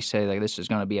 My buddies say like this is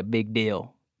going to be a big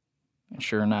deal. And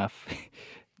sure enough,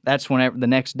 that's whenever the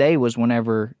next day was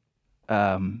whenever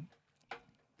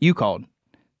you called.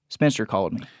 Spencer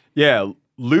called me. Yeah,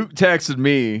 Luke texted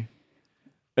me,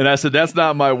 and I said, that's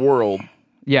not my world.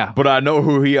 Yeah. But I know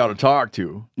who he ought to talk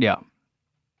to. Yeah.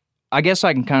 I guess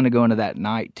I can kind of go into that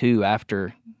night, too,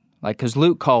 after, like, because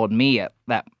Luke called me at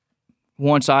that,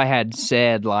 once I had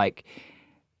said, like,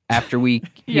 after we,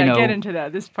 you know. Yeah, get into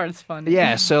that. This part's fun.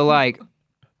 Yeah, so, like,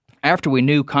 after we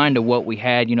knew kind of what we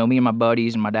had, you know, me and my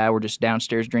buddies and my dad were just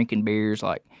downstairs drinking beers,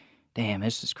 like, damn,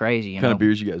 this is crazy. What kind of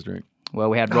beers you guys drink? Well,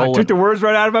 we had I Rollin'. took the words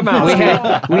right out of my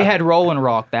mouth. we had Rollin'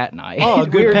 Rock that night. Oh, a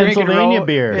good We were drinking Pennsylvania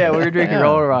beer. Yeah, we were drinking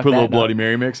Rollin' Rock. Put a that little night. Bloody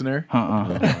Mary mix in there?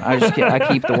 I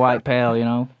keep the white pale, you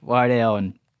know, white ale,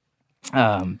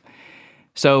 and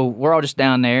so we're all just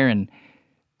down there, and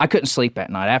I couldn't sleep that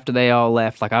night after they all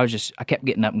left. Like I kept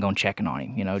getting up and going checking on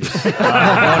him, you know. Just like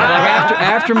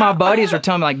after my buddies were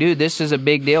telling me, like, dude, this is a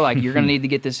big deal. Like you're gonna need to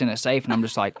get this in a safe, and I'm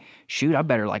just like, shoot, I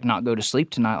better like not go to sleep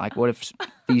tonight. Like, what if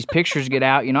these pictures get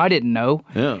out? You know, I didn't know.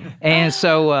 Yeah. And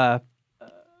so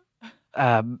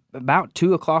about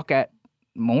 2:00 that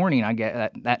morning, I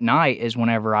get that night is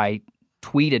whenever I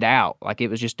tweeted out. Like it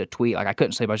was just a tweet. Like I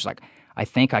couldn't sleep. I was just like, I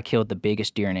think I killed the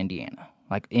biggest deer in Indiana,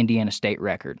 like Indiana state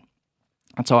record.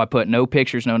 And so I put no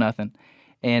pictures, no nothing.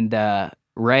 And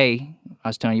Ray, I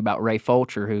was telling you about Ray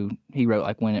Fulcher, who he wrote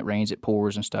like When It Rains, It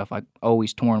Pours and stuff. Like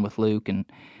always touring with Luke and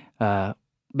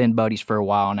been buddies for a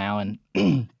while now.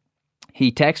 And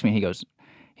he texts me. He goes,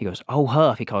 oh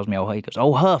Huff. He calls me oh Huff. He goes,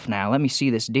 oh Huff. Now let me see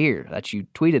this deer that you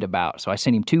tweeted about. So I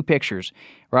sent him 2 pictures.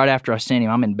 Right after I sent him,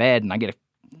 I'm in bed and I get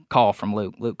a call from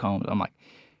Luke. Luke Combs. I'm like,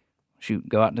 shoot,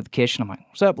 go out into the kitchen. I'm like,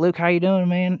 what's up, Luke? How you doing,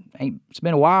 man? Hey, it's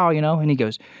been a while, you know? And he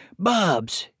goes,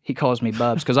 Bubs. He calls me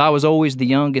Bubs because I was always the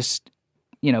youngest,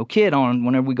 you know, kid on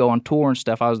whenever we go on tour and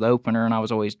stuff. I was the opener, and I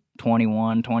was always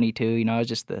 21, 22. You know, I was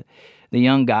just the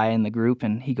young guy in the group.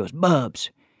 And he goes,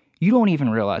 Bubs, you don't even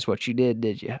realize what you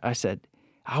did you? I said,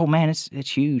 oh, man, it's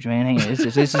huge, man.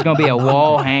 This is going to be a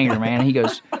wall hanger, man. And he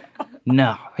goes,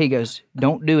 no. He goes,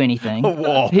 don't do anything. A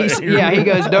wall hanger. Yeah, he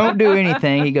goes, don't do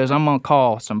anything. He goes, I'm going to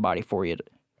call somebody for you.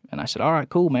 And I said, all right,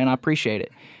 cool, man. I appreciate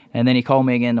it. And then he called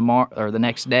me again the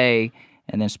next day,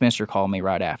 and then Spencer called me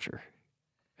right after.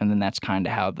 And then that's kind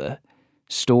of how the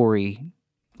story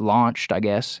launched, I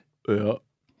guess. Yeah.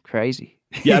 Crazy.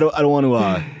 Yeah, I don't want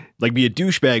to like be a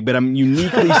douchebag, but I'm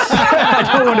uniquely I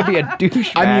don't want to be a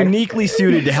douchebag. I'm uniquely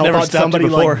suited to help never out stopped somebody you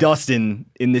before. like Dustin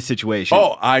in this situation.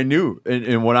 Oh, I knew.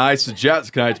 And when I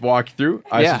suggest, can I walk you through?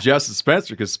 I suggested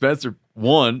Spencer because Spencer,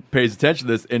 one, pays attention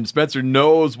to this, and Spencer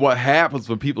knows what happens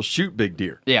when people shoot big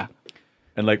deer. Yeah.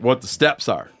 And like what the steps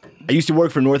are. I used to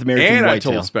work for North American And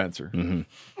Whitetail. I told Spencer.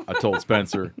 I told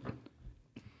Spencer,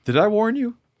 did I warn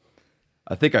you?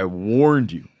 I think I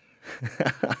warned you.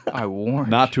 I warned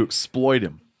not to exploit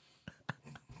him.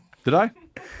 Did I?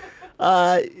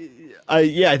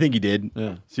 Yeah, I think you did.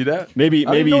 Yeah. See that? Maybe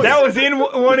That was in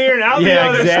one ear and out the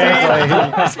other.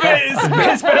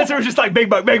 exactly. Spencer was just like big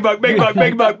buck, big buck, big buck,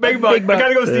 big buck, big buck. I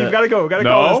gotta go, Steve. Gotta go. Gotta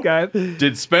call this guy.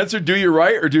 Did Spencer do you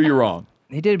right or do you wrong?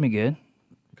 He did me good.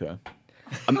 Okay.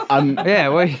 I'm Yeah,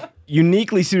 wait.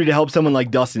 uniquely suited to help someone like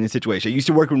Dustin in this situation. I used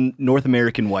to work with North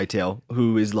American Whitetail,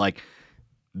 who is like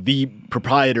the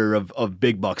proprietor of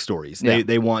Big Buck Stories.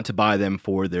 They want to buy them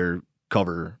for their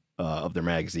cover of their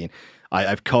magazine.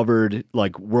 I've covered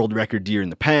like world record deer in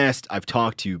the past. I've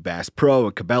talked to Bass Pro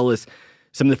and Cabela's,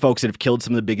 some of the folks that have killed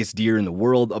some of the biggest deer in the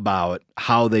world, about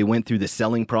how they went through the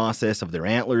selling process of their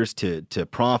antlers to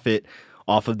profit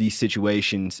off of these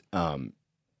situations.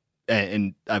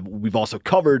 we've also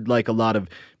covered like a lot of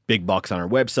big bucks on our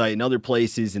website and other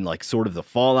places, and like sort of the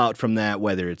fallout from that,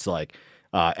 whether it's like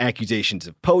accusations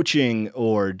of poaching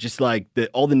or just like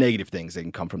all the negative things that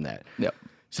can come from that. Yep.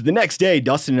 So the next day,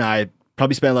 Dustin and I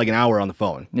probably spent like an hour on the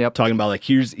phone, talking about like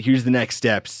here's the next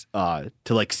steps to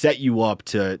like set you up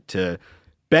to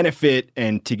benefit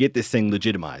and to get this thing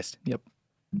legitimized. Yep.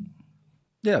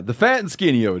 Yeah, the fat and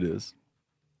skinny of it is,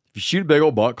 if you shoot a big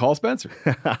old buck, call Spencer.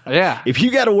 Yeah. If you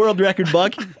got a world record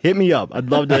buck, hit me up. I'd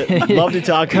love to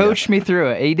talk to you. Coach me through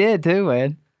it. He did too,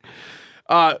 man.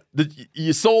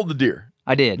 You sold the deer.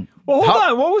 I did. Well, hold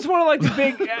on. What was one of like the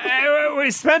big?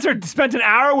 Spencer spent an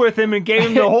hour with him and gave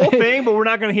him the whole thing, but we're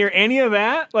not going to hear any of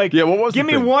that. Like, yeah, what was? Give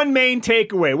the me thing? one main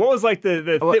takeaway. What was like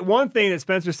the one thing that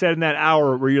Spencer said in that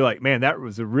hour where you're like, man, that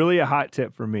was really a hot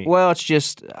tip for me. Well, it's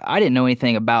just I didn't know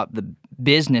anything about the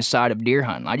business side of deer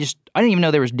hunting. I didn't even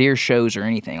know there was deer shows or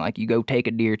anything. Like you go take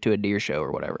a deer to a deer show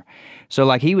or whatever. So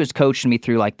like he was coaching me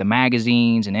through like the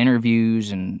magazines and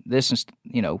interviews and this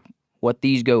and what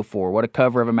these go for, what a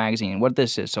cover of a magazine, what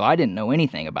this is. So I didn't know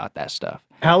anything about that stuff.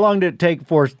 How long did it take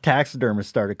before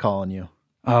taxidermists started calling you?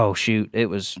 Oh shoot, it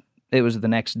was the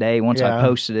next day once I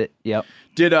posted it. Yep.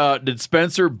 Did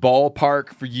Spencer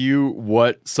ballpark for you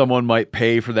what someone might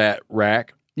pay for that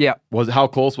rack? Yeah. How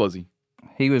close was he?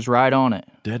 He was right on it.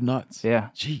 Dead nuts. Yeah.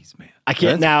 Jeez, man. I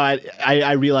can't now.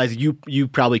 I realize you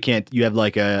probably can't. You have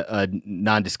like a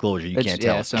non-disclosure. You can't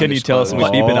tell us. Can you tell us? Can we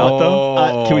beep it out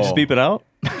though? Can we just beep it out?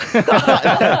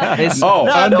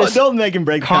 Don't make him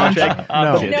break the contract.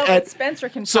 No, but Spencer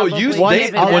can. So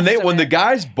when the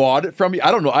guys bought it from you,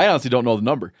 I don't know. I honestly don't know the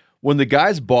number. When the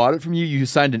guys bought it from you, you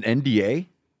signed an NDA.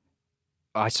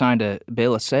 I signed a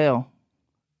bill of sale.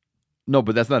 No,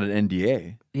 but that's not an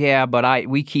NDA. Yeah, but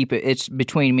we keep it. It's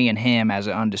between me and him as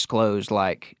an undisclosed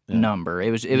number.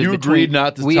 It was. You agreed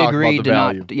not to talk about the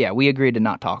value. We agreed to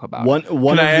not talk about it.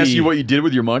 Can I ask you what you did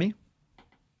with your money?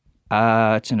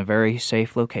 It's in a very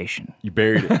safe location. You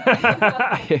buried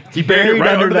it. He buried it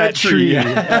right under that tree.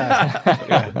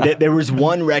 There was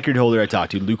one record holder I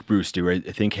talked to, Luke Brewster, who I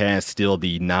think has still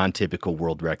the non-typical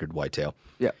world record whitetail.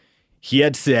 Yeah. He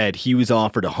had said he was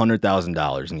offered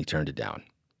 $100,000 and he turned it down.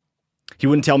 He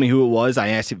wouldn't tell me who it was. I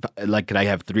asked him, could I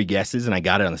have 3 guesses? And I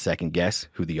got it on the second guess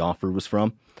who the offer was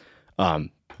from.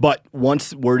 But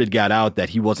once word had got out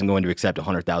that he wasn't going to accept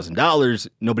 $100,000,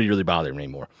 nobody really bothered him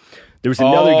anymore. There was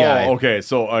another guy. Okay,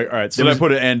 so all right. So I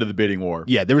put an end to the bidding war.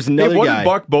 Yeah, there was another what guy. What did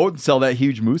Buck Bowden sell that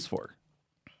huge moose for?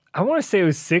 I want to say it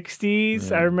was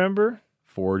 60s. Yeah. I remember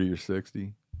 40 or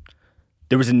 60.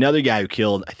 There was another guy who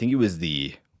killed. I think it was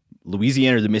the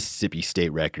Louisiana or the Mississippi state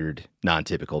record,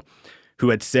 non-typical, who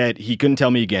had said he couldn't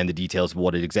tell me again the details of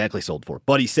what it exactly sold for,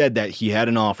 but he said that he had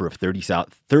an offer of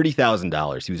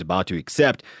 $30,000 he was about to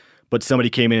accept, but somebody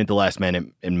came in at the last minute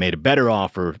and made a better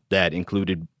offer that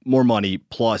included more money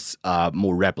plus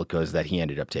more replicas that he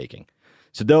ended up taking.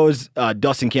 So those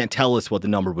Dustin can't tell us what the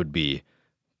number would be,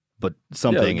 but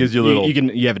something gives you a little.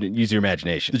 You have to use your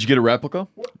imagination. Did you get a replica?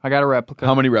 I got a replica.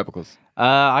 How many replicas?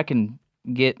 I can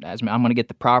get. I'm going to get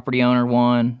the property owner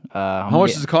one. How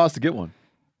much does it cost to get one?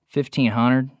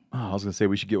 $1,500. Oh, I was going to say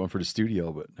we should get one for the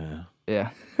studio, but yeah.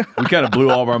 We kind of blew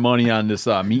all of our money on this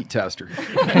meat tester.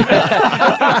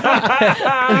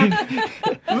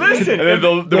 Listen, and then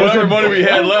the whatever money we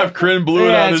had left, Corinne blew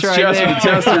it on his chest with the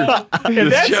tester.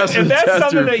 If that's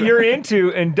something that you're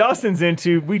into and Dustin's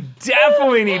into, we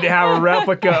definitely need to have a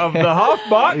replica of the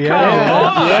Huffbuck.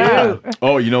 Yeah.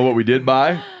 Oh, you know what we did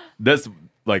buy? This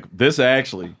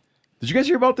actually. Did you guys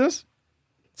hear about this?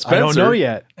 Spencer, I don't know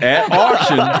yet. At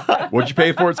auction, what'd you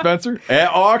pay for it, Spencer? At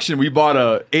auction, we bought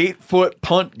a 8-foot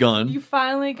punt gun. You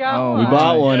finally got one. We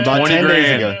bought one about 10 days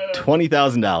 $20,000. ago.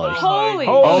 $20,000. Holy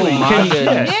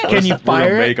Can you We're fire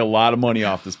gonna it? make a lot of money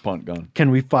off this punt gun.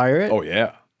 Can we fire it? Oh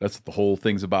yeah, that's what the whole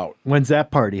thing's about. When's that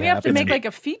party We have to happen? make like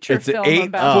a feature It's an film 8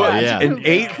 about foot, that. an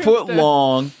 8 foot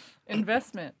long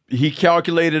investment. He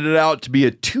calculated it out to be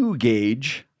a 2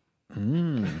 gauge.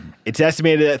 It's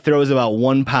estimated that it throws about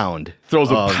 1 pound. Throws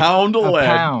a pound of lead.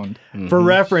 Pound. For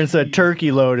reference, a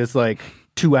turkey load is like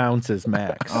 2 ounces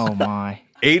max. Oh my.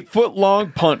 8 foot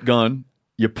long punt gun.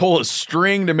 You pull a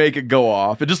string to make it go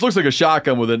off. It just looks like a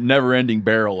shotgun with a never ending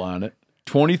barrel on it.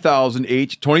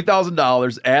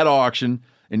 $20,000 at auction.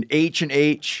 An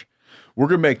H&H. We're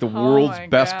gonna make the world's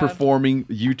best performing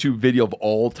YouTube video of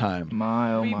all time.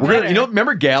 My. We're gonna,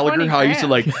 remember Gallagher? How he used to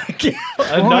like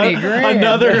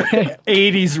another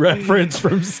 80s reference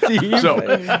from Steve. So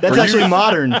That's actually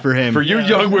modern for him. For you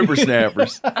young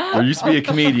whippersnappers, there used to be a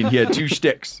comedian. He had 2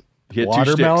 sticks. He had 2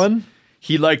 Watermelon? sticks.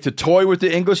 He liked to toy with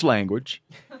the English language,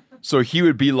 so he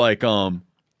would be like,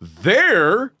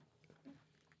 there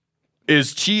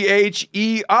is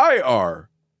Their,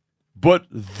 but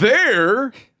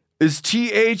there is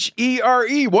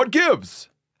There. What gives?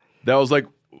 That was like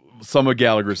some of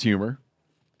Gallagher's humor.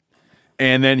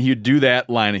 And then he'd do that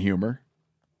line of humor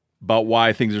about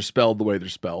why things are spelled the way they're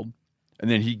spelled. And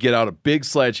then he'd get out a big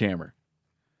sledgehammer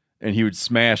and he would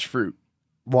smash fruit.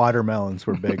 Watermelons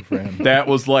were big for him. That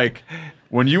was like,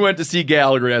 when you went to see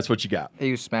Gallagher, that's what you got. He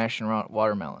was smashing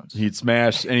watermelons. He'd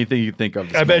smash anything you could think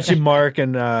of. I bet you Mark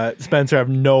and Spencer have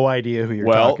no idea who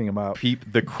you're talking about.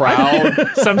 The crowd.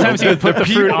 Sometimes he would put the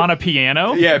fruit on a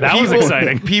piano. Yeah, that was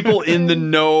exciting. People in the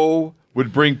know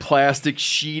would bring plastic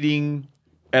sheeting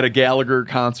at a Gallagher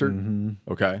concert.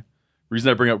 Mm-hmm. Okay. The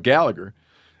reason I bring up Gallagher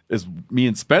is me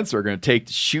and Spencer are going to take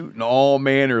to shooting all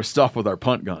manner of stuff with our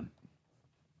punt gun.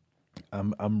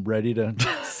 I'm ready to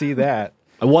see that.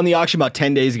 I won the auction about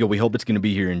 10 days ago. We hope it's going to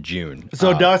be here in June.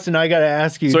 So, Dustin, I got to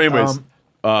ask you. So, anyways,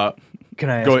 can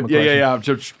I ask go him a ahead. question? Yeah. I'm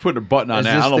just putting a button on Is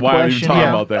that. I this don't know the why I'm even question? talking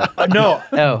about that. No.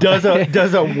 Oh.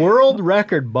 Does a world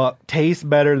record buck taste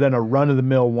better than a run of the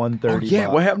mill 130? Yeah.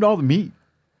 buck? What happened to all the meat?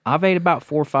 I've ate about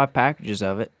 4 or 5 packages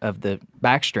of it, of the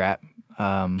backstrap.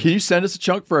 Can you send us a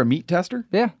chunk for a meat tester?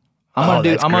 Yeah. I'm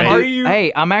that's gonna great. do.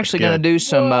 Hey, I'm actually gonna do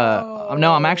some.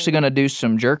 No, I'm actually gonna do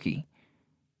some jerky.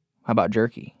 How about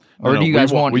jerky? Or do you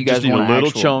guys want? We You guys just need want a little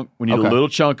actual- chunk. We need a Okay. little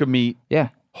chunk of meat, Yeah.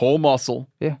 whole muscle,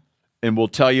 Yeah. and we'll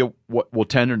tell you what we'll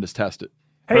tenderness test it.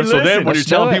 Hey, So then listen, when you're let's do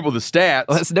telling it. people the stats,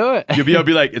 Let's do it. you'll be able to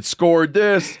be like, it scored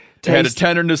this. It had a Taste.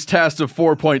 tenderness test of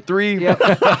 4.3.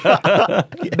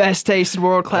 Best tasted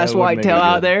world class That would make whitetail it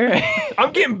out good. there.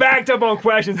 I'm getting backed up on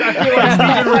questions. I feel like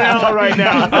Steven Ronaldo right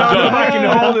now. I don't know if I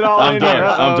can hold it all I'm in done. here.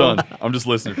 I'm done. I'm just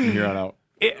listening from here on out.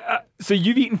 So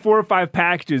you've eaten 4 or 5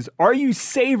 packages. Are you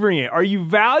savoring it? Are you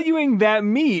valuing that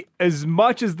meat as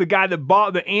much as the guy that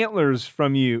bought the antlers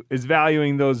from you is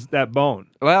valuing that bone?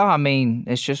 Well, I mean,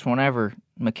 it's just whenever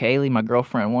McKaylee, my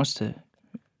girlfriend, wants to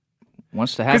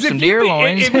have some deer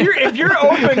loins. If you're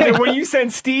open to when you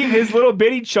send Steve his little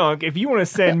bitty chunk, if you want to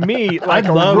send me like I'd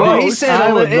a love roast, he said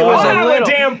it was I'll a have little- a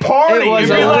damn party. it was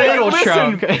and be a like, little listen,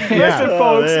 chunk. listen,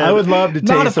 folks. I would love to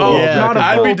Not taste a full- world not record a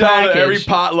I'd buck. be full down to package. every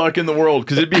potluck in the world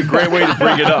because it'd be a great way to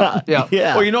bring it up. Yeah.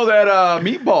 Yeah. Well, you know that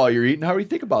meatball you're eating. How do you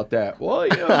think about that? Well,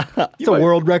 you know, It's a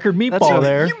world record meatball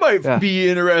there. You might be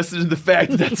interested in the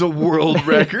fact that that's a world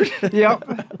record.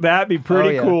 Yep. That'd be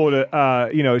pretty yeah. cool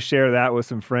to share that with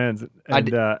some friends and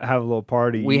have a little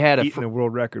party. We had eating a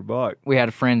world record buck. We had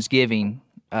a Friendsgiving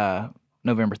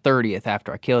November 30th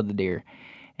after I killed the deer,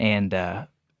 and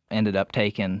ended up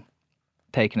taking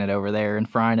it over there and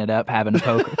frying it up, having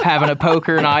a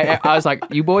poker, and I was like,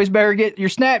 you boys better get your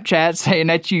Snapchat saying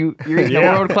that you're eating a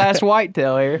world class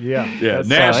whitetail here. Yeah. Yeah, That's-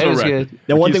 national it was record. good.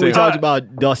 Now, one Keep thing we saying talked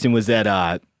about, Dustin, was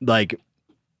that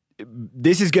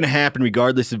this is going to happen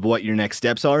regardless of what your next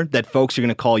steps are. That folks are going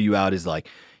to call you out as like,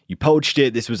 you poached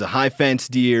it. This was a high fence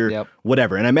deer, Yep.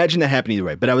 whatever. And I imagine that happened either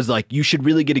way. But I was like, you should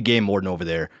really get a game warden over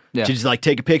there Yeah. to just like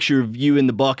take a picture of you and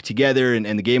the buck together and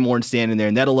the game warden standing there,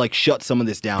 and that'll like shut some of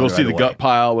this down. Go right see the away. gut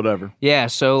pile, whatever. Yeah,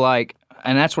 so like,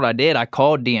 and that's what I did. I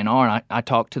called DNR and I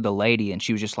talked to the lady, and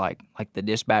she was just like the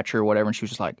dispatcher or whatever, and she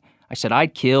was just like, I said I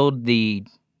killed the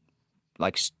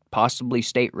possibly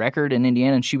state record in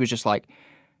Indiana, and she was just like,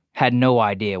 had no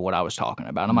idea what I was talking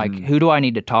about. I'm like, who do I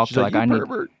need to talk She's to? like, I "You need.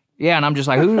 pervert." Yeah, and I'm just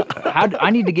like,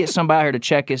 I need to get somebody out here to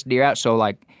check this deer out. So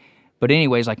like, but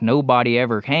anyways, like nobody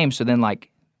ever came. So then like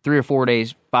 3 or 4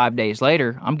 days, 5 days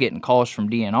later, I'm getting calls from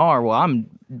DNR. Well, I'm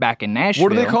back in Nashville.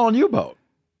 What are they calling you about?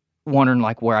 Wondering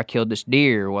like where I killed this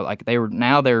deer. Well, like they're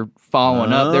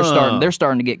following up. They're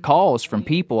starting to get calls from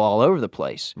people all over the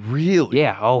place. Really?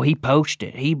 Yeah. Oh, he poached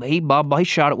it. He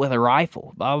shot it with a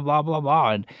rifle. Blah blah blah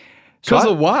blah. And so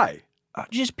Because of why?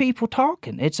 just people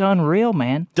talking. It's unreal,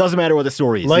 man. Doesn't matter what the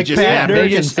story is. Like it just Pat happens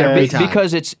Durkin just every says. time.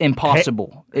 Because it's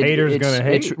impossible. Haters gonna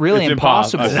hate. It's really It's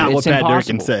impossible. impossible. That's not what It's Pat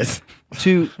impossible. Durkin says.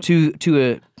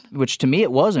 Which to me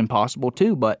it was impossible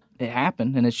too, but it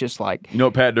happened, and it's just like, You know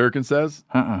what Pat Durkin says?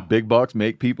 uh-uh. Big bucks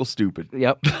make people stupid.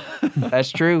 Yep,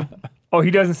 that's true. Oh, he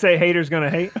doesn't say haters gonna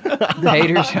hate.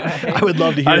 Haters. I would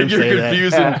love to hear I him think you're say that.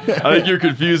 confusing. I think you're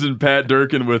confusing Pat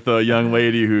Durkin with a young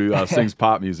lady who sings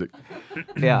pop music.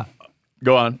 Yeah.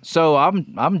 Go on. So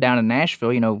I'm down in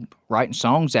Nashville, writing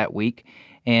songs that week,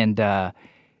 and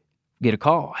get a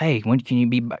call. Hey, when can you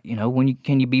be?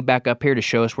 Can you be back up here to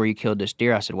show us where you killed this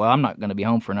deer? I said, well, I'm not going to be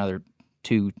home for another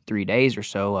 2-3 days or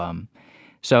so.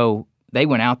 So they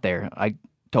went out there. I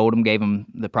told them, gave them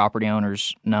the property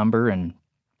owner's number, and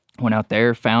went out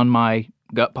there, found my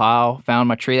gut pile, found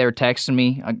my tree. They were texting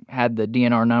me. I had the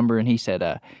DNR number, and he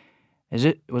said, was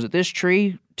it this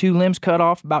tree? 2 limbs cut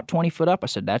off, about 20 foot up. I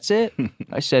said, that's it.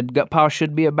 I said, gut pile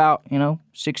should be about,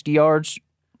 60 yards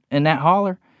in that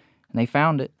holler, and they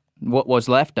found it. What was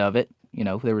left of it,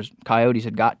 there was coyotes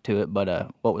had got to it,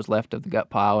 but what was left of the gut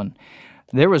pile, and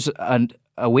there was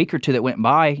a week or two that went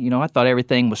by. I thought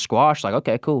everything was squashed. Like,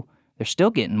 okay, cool. They're still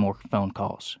getting more phone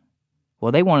calls.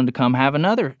 Well, they wanted to come have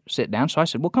another sit down, so I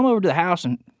said, "Well, come over to the house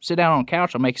and sit down on the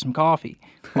couch. I'll make you some coffee.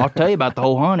 I'll tell you about the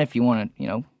whole hunt if you want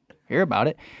to, hear about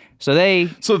it." So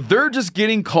they're just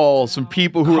getting calls from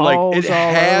people who are like, it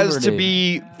has to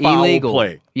be foul illegal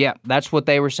play. Yeah, that's what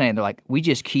they were saying. They're like, we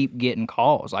just keep getting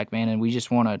calls, like, man, and we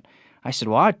just want to. I said,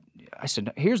 well, I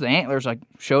said, here's the antlers. I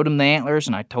showed them the antlers,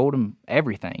 and I told them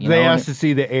everything. They asked to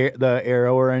see the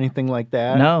arrow or anything like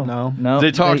that? No. Did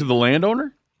they talk to the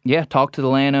landowner? Yeah, talk to the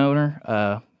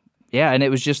landowner. And it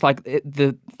was just like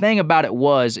the thing about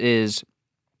it is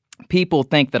people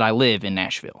think that I live in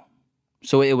Nashville,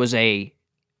 so it was a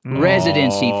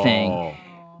residency thing.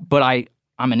 But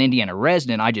I'm an Indiana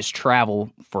resident. I just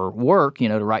travel for work,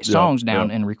 to write songs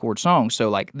down and record songs. So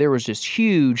like there was this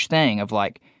huge thing of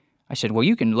like, I said, well,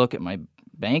 you can look at my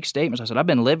bank statements. I said, I've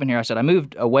been living here. I said, I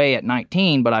moved away at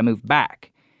 19, but I moved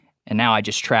back, and now I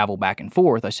just travel back and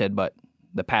forth. I said, but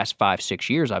the past 5-6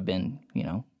 years I've been,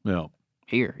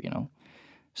 here,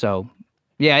 So,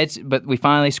 yeah, but we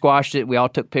finally squashed it. We all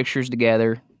took pictures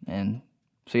together, and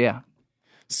so, yeah.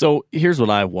 So here's what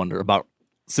I wonder about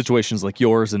situations like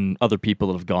yours and other people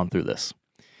that have gone through this.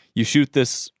 You shoot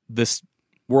this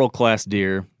world-class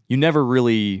deer. You never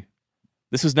really...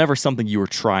 This was never something you were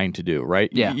trying to do, right?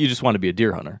 Yeah. You just want to be a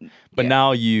deer hunter. But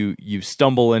now you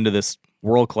stumble into this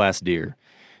world-class deer.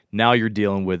 Now you're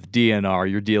dealing with DNR,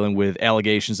 you're dealing with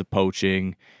allegations of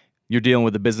poaching, you're dealing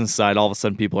with the business side. All of a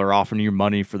sudden people are offering you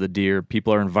money for the deer,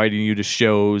 people are inviting you to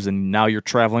shows, and now you're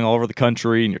traveling all over the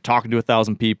country and you're talking to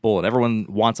 1,000 people and everyone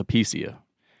wants a piece of you.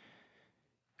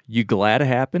 You glad it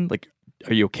happened? Like,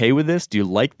 are you okay with this? Do you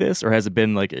like this? Or has it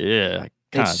been like, I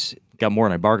kind of got more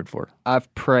than I bargained for?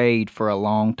 I've prayed for a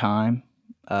long time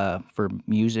for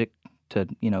music to,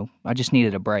 I just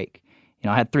needed a break.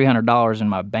 I had $300 in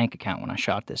my bank account when I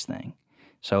shot this thing.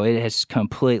 So it has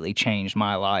completely changed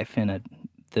my life in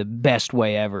the best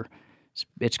way ever.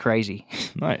 It's crazy.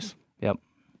 Nice. Yep.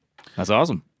 That's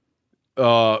awesome.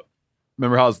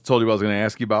 Remember how I told you what I was going to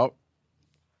ask you about?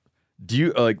 Do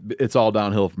you, it's all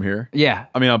downhill from here? Yeah.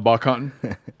 I mean, I'm buck hunting.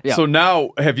 Yeah. So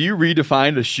now, have you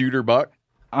redefined a shooter buck?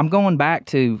 I'm going back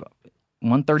to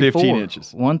 134. 15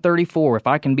 inches. 134. If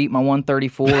I can beat my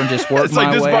 134 and just work it's my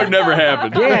like this way. buck never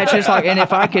happened. Yeah, it's just like, and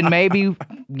if I can maybe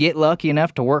get lucky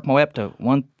enough to work my way up to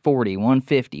 140,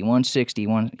 150, 160, So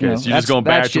you're just going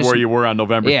back to where you were on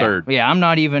November 3rd. Yeah, I'm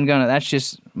not even going to, that's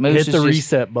just, hit the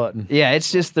reset button. Yeah,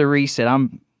 it's just the reset.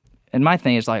 And my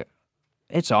thing is like,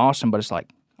 it's awesome, but it's like,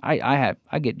 I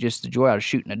get just the joy out of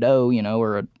shooting a doe,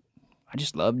 I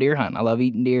just love deer hunting. I love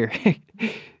eating deer.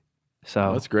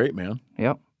 So that's great, man.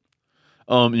 Yep.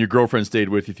 Your girlfriend stayed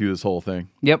with you through this whole thing.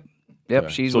 Yep. Okay.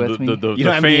 She's so with me. You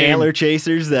don't have any antler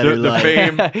chasers that are like...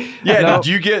 fame. Yeah, no.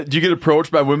 Do you get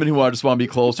approached by women who just want to be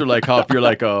closer? Like how if you're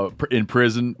like in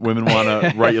prison, women want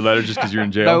to write you letters just because you're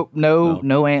in jail?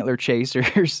 No antler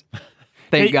chasers.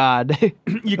 Thank God.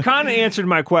 You kind of answered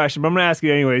my question, but I'm going to ask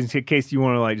you anyways in case you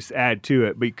want to just add to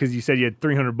it. Because you said you had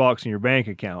 $300 in your bank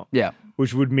account. Yeah.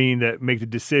 Which would mean that make the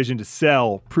decision to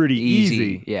sell pretty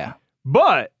easy. Yeah.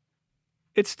 But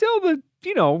it's still the,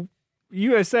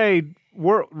 USA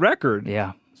world record.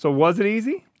 Yeah. So was it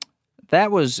easy?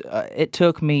 That was, it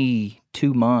took me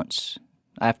 2 months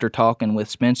after talking with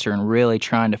Spencer and really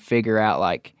trying to figure out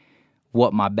like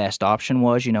what my best option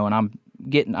was, and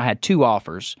I had 2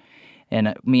 offers.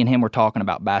 And me and him were talking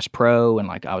about Bass Pro, and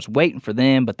like I was waiting for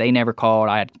them, but they never called.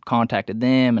 I had contacted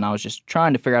them, and I was just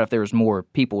trying to figure out if there was more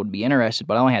people would be interested,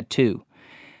 but I only had 2.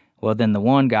 Well, then the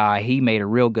one guy, he made a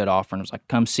real good offer and was like,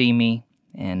 come see me.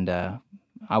 And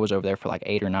I was over there for like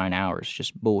 8 or 9 hours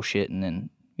just bullshitting and,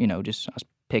 just I was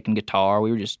picking guitar.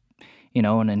 We were just,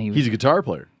 and then he's a guitar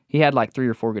player. He had like 3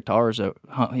 or 4 guitars.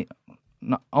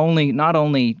 Not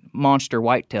only monster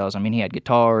whitetails. I mean, he had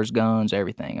guitars, guns,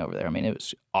 everything over there. I mean, it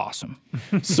was awesome.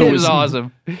 So it was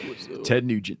awesome. Ted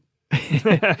Nugent.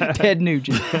 Ted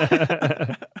Nugent.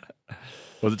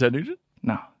 Was it Ted Nugent?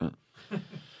 No.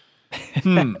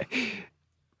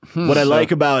 What I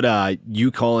like about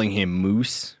you calling him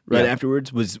Moose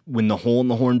afterwards was when the hole in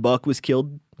the horn buck was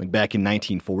killed, like back in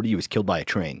 1940, he was killed by a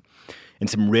train. And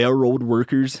some railroad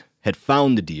workers had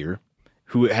found the deer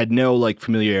who had no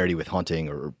familiarity with hunting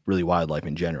or really wildlife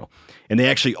in general. And they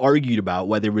actually argued about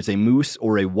whether it was a moose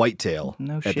or a whitetail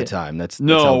at the time. That's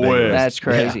no way. That's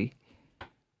crazy. Yeah.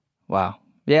 Wow.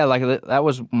 Yeah, that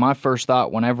was my first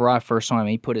thought. Whenever I first saw him,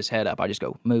 he put his head up. I just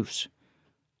go, moose.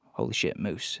 holy shit,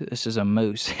 moose. This is a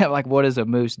moose. Like, what is a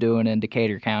moose doing in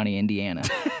Decatur County, Indiana?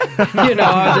 You know,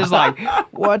 I was just like,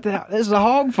 what the hell? This is a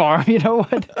hog farm. You know,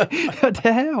 what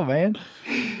the hell, man?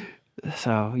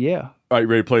 So, yeah. All right, you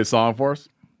ready to play a song for us?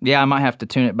 Yeah, I might have to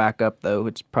tune it back up, though.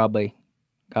 It's probably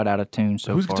got out of tune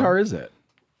so Whose far. guitar is that?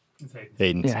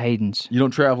 Hayden's. Yeah, Hayden's. You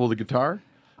don't travel with a guitar?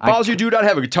 If I was you, dude, I'd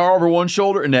have a guitar over one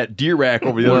shoulder and that deer rack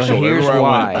over the Well, other shoulder. here's Everywhere I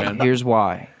why. went, man. Here's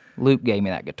why. Luke gave me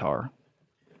that guitar.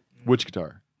 Which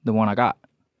guitar? The one I got.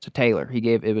 It's a Taylor.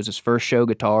 It was his first show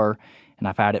guitar, and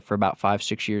I've had it for about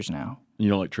 5-6 years now. You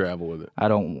don't like travel with it? I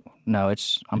don't. No, I'm You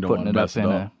don't putting wanna it up mess it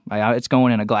in up? it's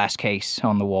going in a glass case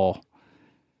on the wall.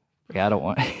 Yeah, I don't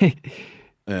want.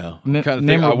 Yeah. Me- Kind of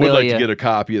thing. I would like memorabilia. to get a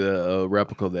copy of the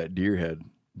replica of that deer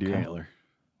antler.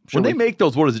 Sure When they we- make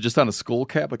those, what is it, just on a skull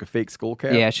cap, like a fake skull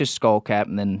cap? Yeah, it's just skull cap,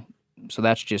 and then so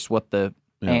that's just what the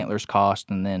Yeah. antlers cost,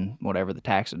 and then whatever the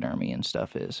taxidermy and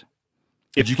stuff is.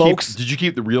 Did you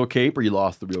keep the real cape or you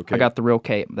lost the real cape? I got the real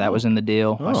cape. That was in the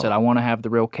deal. I Oh. said I want to have the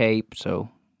real cape, so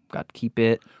got to keep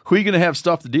it. Who are you going to have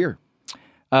stuff the deer?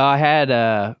 I had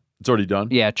It's already done?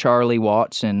 yeah, Charlie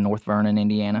Watts in North Vernon,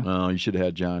 Indiana. Oh, you should have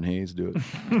had John Hayes do it.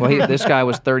 Well, this guy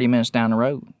was 30 minutes down the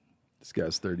road. This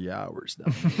guy's 30 hours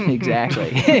now. Exactly.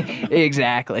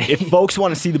 Exactly. If folks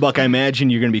want to see the buck, I imagine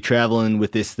you're going to be traveling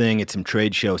with this thing at some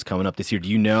trade shows coming up this year. Do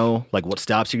you know like what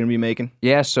stops you're going to be making?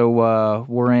 Yeah, so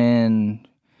I'm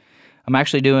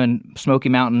actually doing Smoky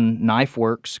Mountain Knife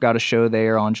Works. Got a show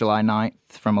there on July 9th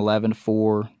from 11 to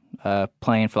 4,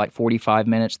 playing for like 45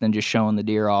 minutes, then just showing the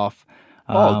deer off.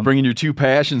 Bringing your two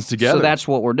passions together. So that's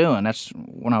what we're doing. That's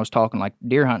when I was talking like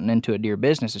deer hunting into a deer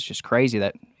business. It's just crazy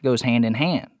that it goes hand in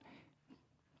hand.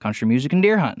 Country music and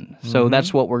deer hunting. So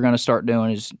that's what we're going to start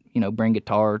doing is, bring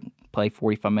guitar, play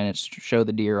 45 minutes, show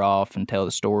the deer off and tell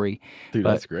the story. Dude,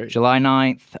 that's great. July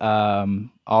 9th,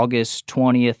 August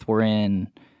 20th, we're in,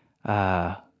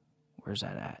 where's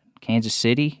that at? Kansas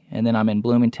City. And then I'm in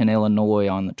Bloomington, Illinois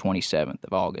on the 27th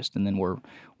of August. And then we're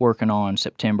working on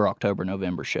September, October,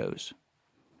 November shows.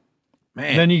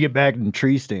 Man. Then you get back in the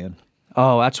tree stand.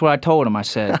 Oh, that's what I told him. I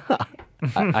said,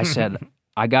 I said,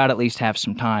 I got to at least have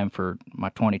some time for my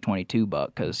 2022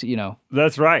 buck because,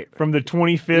 That's right. From the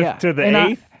 25th to the and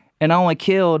 8th. I only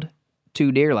killed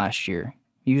 2 deer last year.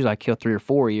 Usually I kill 3 or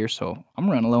 4 a year, so I'm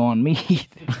running low on meat.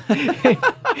 Man,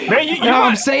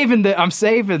 I'm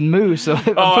saving moose. So I'm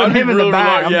putting him in the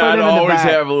back. Yeah, I'd I'm putting him in the always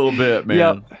back. have a little bit, man.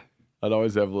 Yep. I'd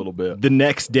always have a little bit. The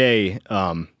next day,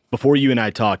 before you and I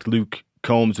talked, Luke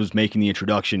Combs was making the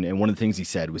introduction, and one of the things he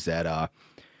said was that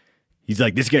he's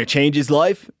like, this is going to change his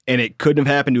life, and it couldn't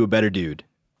have happened to a better dude.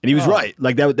 And he was right.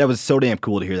 Like, that was so damn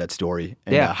cool to hear that story.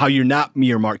 And how you're not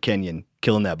me or Mark Kenyon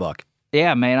killing that buck.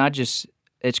 Yeah, man,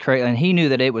 it's crazy. And he knew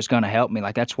that it was going to help me.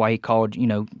 Like, that's why he called,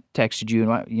 texted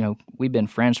you. And, we've been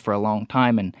friends for a long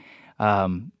time. And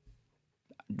I've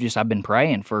been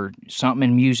praying for something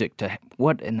in music to,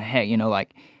 what in the heck,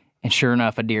 and sure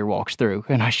enough, a deer walks through.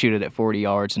 And I shoot it at 40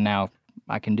 yards. And now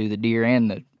I can do the deer and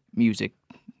the music,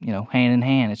 hand in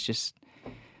hand. It's just.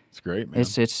 It's great, man.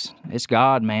 It's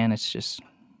God, man. It's just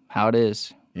how it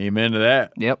is. Amen to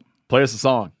that. Yep. Play us a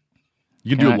song.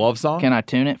 You can do a love song? Can I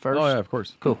tune it first? Oh, yeah, of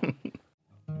course. Cool.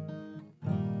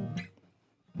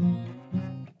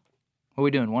 Are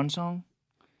we doing one song?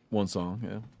 One song,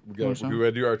 yeah. We One got song?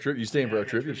 to do our trip. You staying for our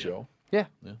trivia show? Yeah.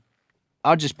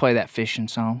 I'll just play that fishing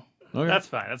song. Okay. That's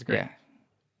fine. That's great. Yeah.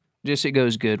 Just it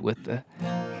goes good with the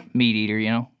meat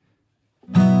eater,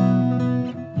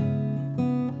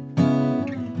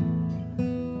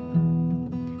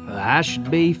 I should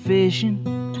be fishing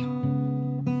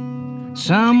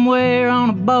somewhere on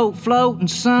a boat floating,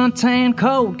 suntan,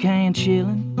 cold can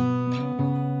chilling.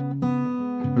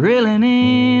 Reeling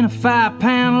in a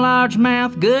 5-pound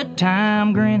largemouth, good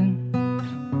time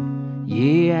grinning.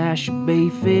 Yeah, I should be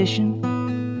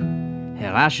fishing.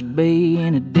 Hell, I should be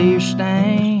in a deer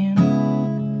stand,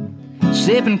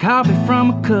 sipping coffee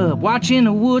from a cup, watching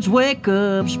the woods wake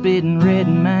up, spitting red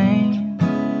and mane,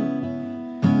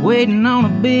 waiting on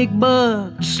a big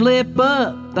buck to slip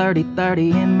up,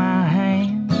 30-30 in my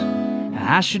hands.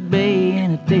 I should be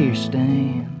in a deer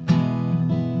stand,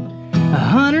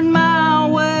 100-mile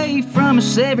away from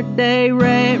this everyday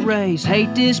rat race.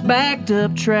 Hate this backed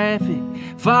up traffic,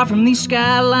 far from these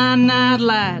skyline night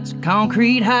lights.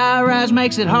 Concrete high-rise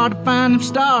makes it hard to find them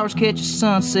stars. Catch a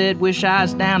sunset, wish I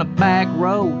was down a back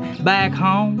road, back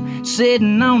home,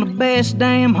 sitting on the best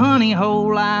damn honey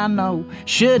hole I know.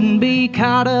 Shouldn't be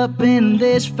caught up in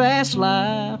this fast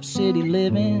life, city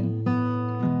living.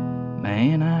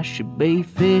 Man, I should be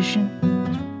fishing.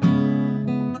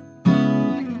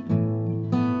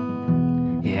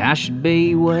 Yeah, I should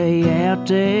be way out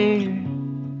there,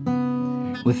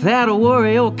 without a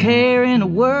worry or care in the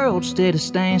world, instead of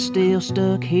staying still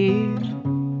stuck here.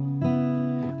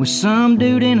 With some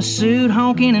dude in a suit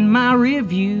honking in my rear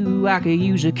view, I could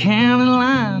use a County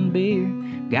Line beer.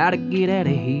 Gotta get out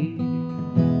of here.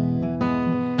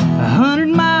 100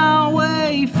 miles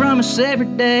away from us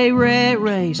everyday rat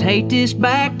race. Hate this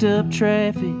backed up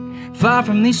traffic. Far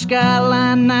from these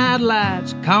skyline night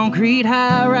lights. Concrete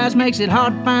high rise makes it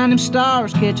hard to find them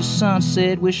stars. Catch a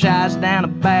sunset, wish I was down a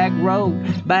back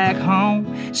road back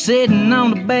home, sitting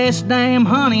on the best damn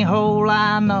honey hole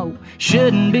I know.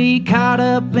 Shouldn't be caught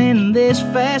up in this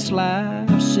fast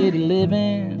life, city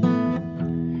living.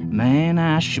 Man,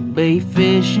 I should be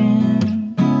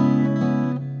fishing.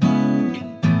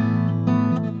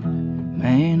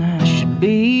 Man, I should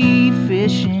be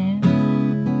fishing.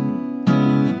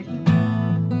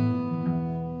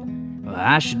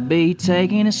 I should be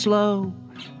taking it slow,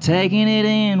 taking it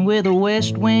in with a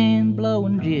west wind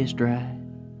blowing just right.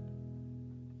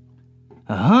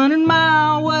 100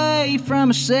 miles away from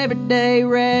us everyday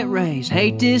rat race.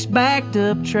 Hate this backed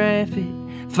up traffic.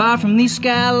 Far from these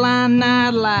skyline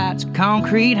night lights.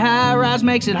 Concrete high rise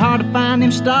makes it hard to find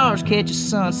them stars. Catch a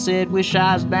sunset, wish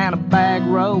I was down a back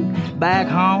road back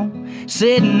home,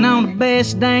 sitting on the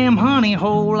best damn honey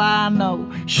hole I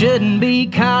know. Shouldn't be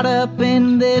caught up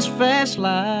in this fast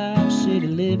life, city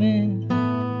living.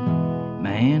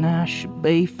 Man, I should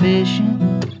be fishing.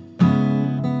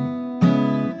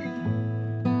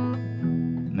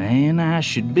 Man, I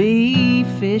should be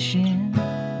fishing.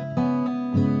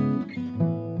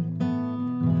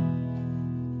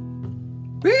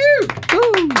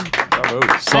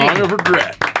 Song of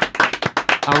regret.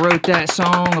 I wrote that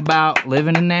song about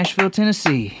living in Nashville,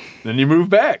 Tennessee. Then you moved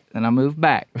back. Then I moved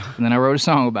back. And then I wrote a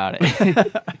song about it.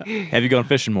 Have you gone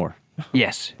fishing more?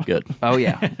 Yes. Good. Oh,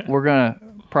 yeah. We're going to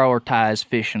prioritize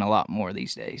fishing a lot more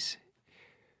these days.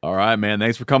 All right, man.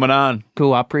 Thanks for coming on.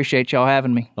 Cool. I appreciate y'all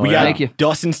having me. We got Thank you.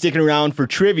 Dustin sticking around for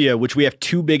trivia, which we have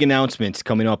 2 big announcements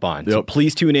coming up on. So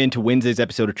please tune in to Wednesday's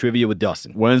episode of Trivia with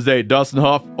Dustin. Wednesday, Dustin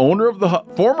Huff, former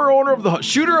owner of the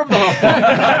shooter of the Huff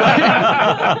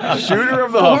Bug. Shooter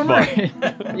of the Huff Bug.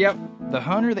 Yep. The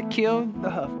hunter that killed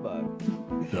the Huff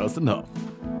Bug. Dustin Huff.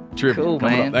 Trivia. Cool,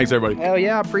 coming man. up. Thanks, everybody. Hell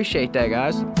yeah. I appreciate that,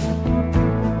 guys.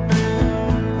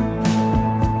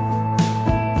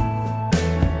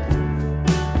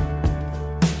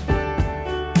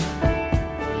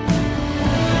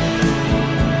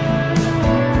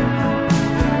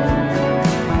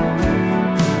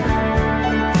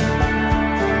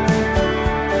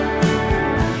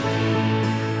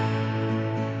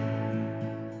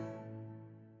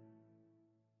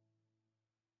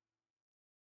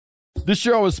 This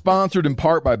show is sponsored in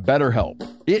part by BetterHelp.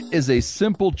 It is a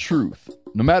simple truth.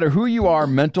 No matter who you are,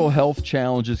 mental health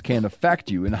challenges can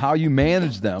affect you, and how you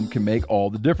manage them can make all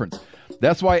the difference.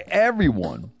 That's why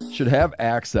everyone should have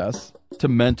access to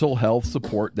mental health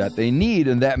support that they need,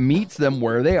 and that meets them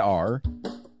where they are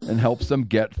and helps them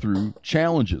get through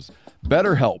challenges.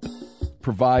 BetterHelp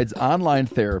provides online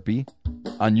therapy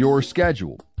on your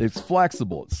schedule. It's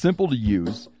flexible, it's simple to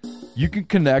use. You can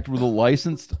connect with a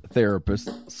licensed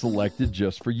therapist selected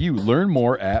just for you. Learn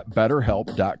more at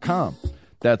BetterHelp.com.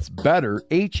 That's better,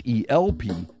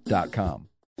 HELP.com.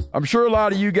 I'm sure a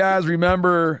lot of you guys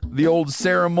remember the old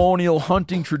ceremonial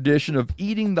hunting tradition of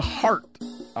eating the heart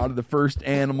out of the first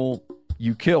animal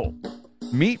you kill.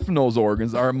 Meat from those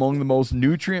organs are among the most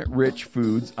nutrient-rich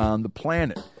foods on the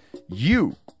planet.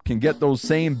 You can get those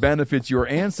same benefits your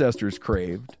ancestors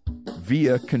craved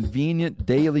via convenient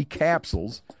daily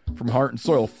capsules from Heart and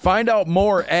Soil. Find out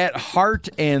more at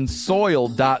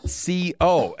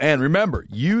heartandsoil.co. And remember,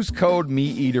 use code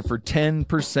MeatEater for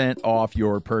 10% off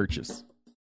your purchase.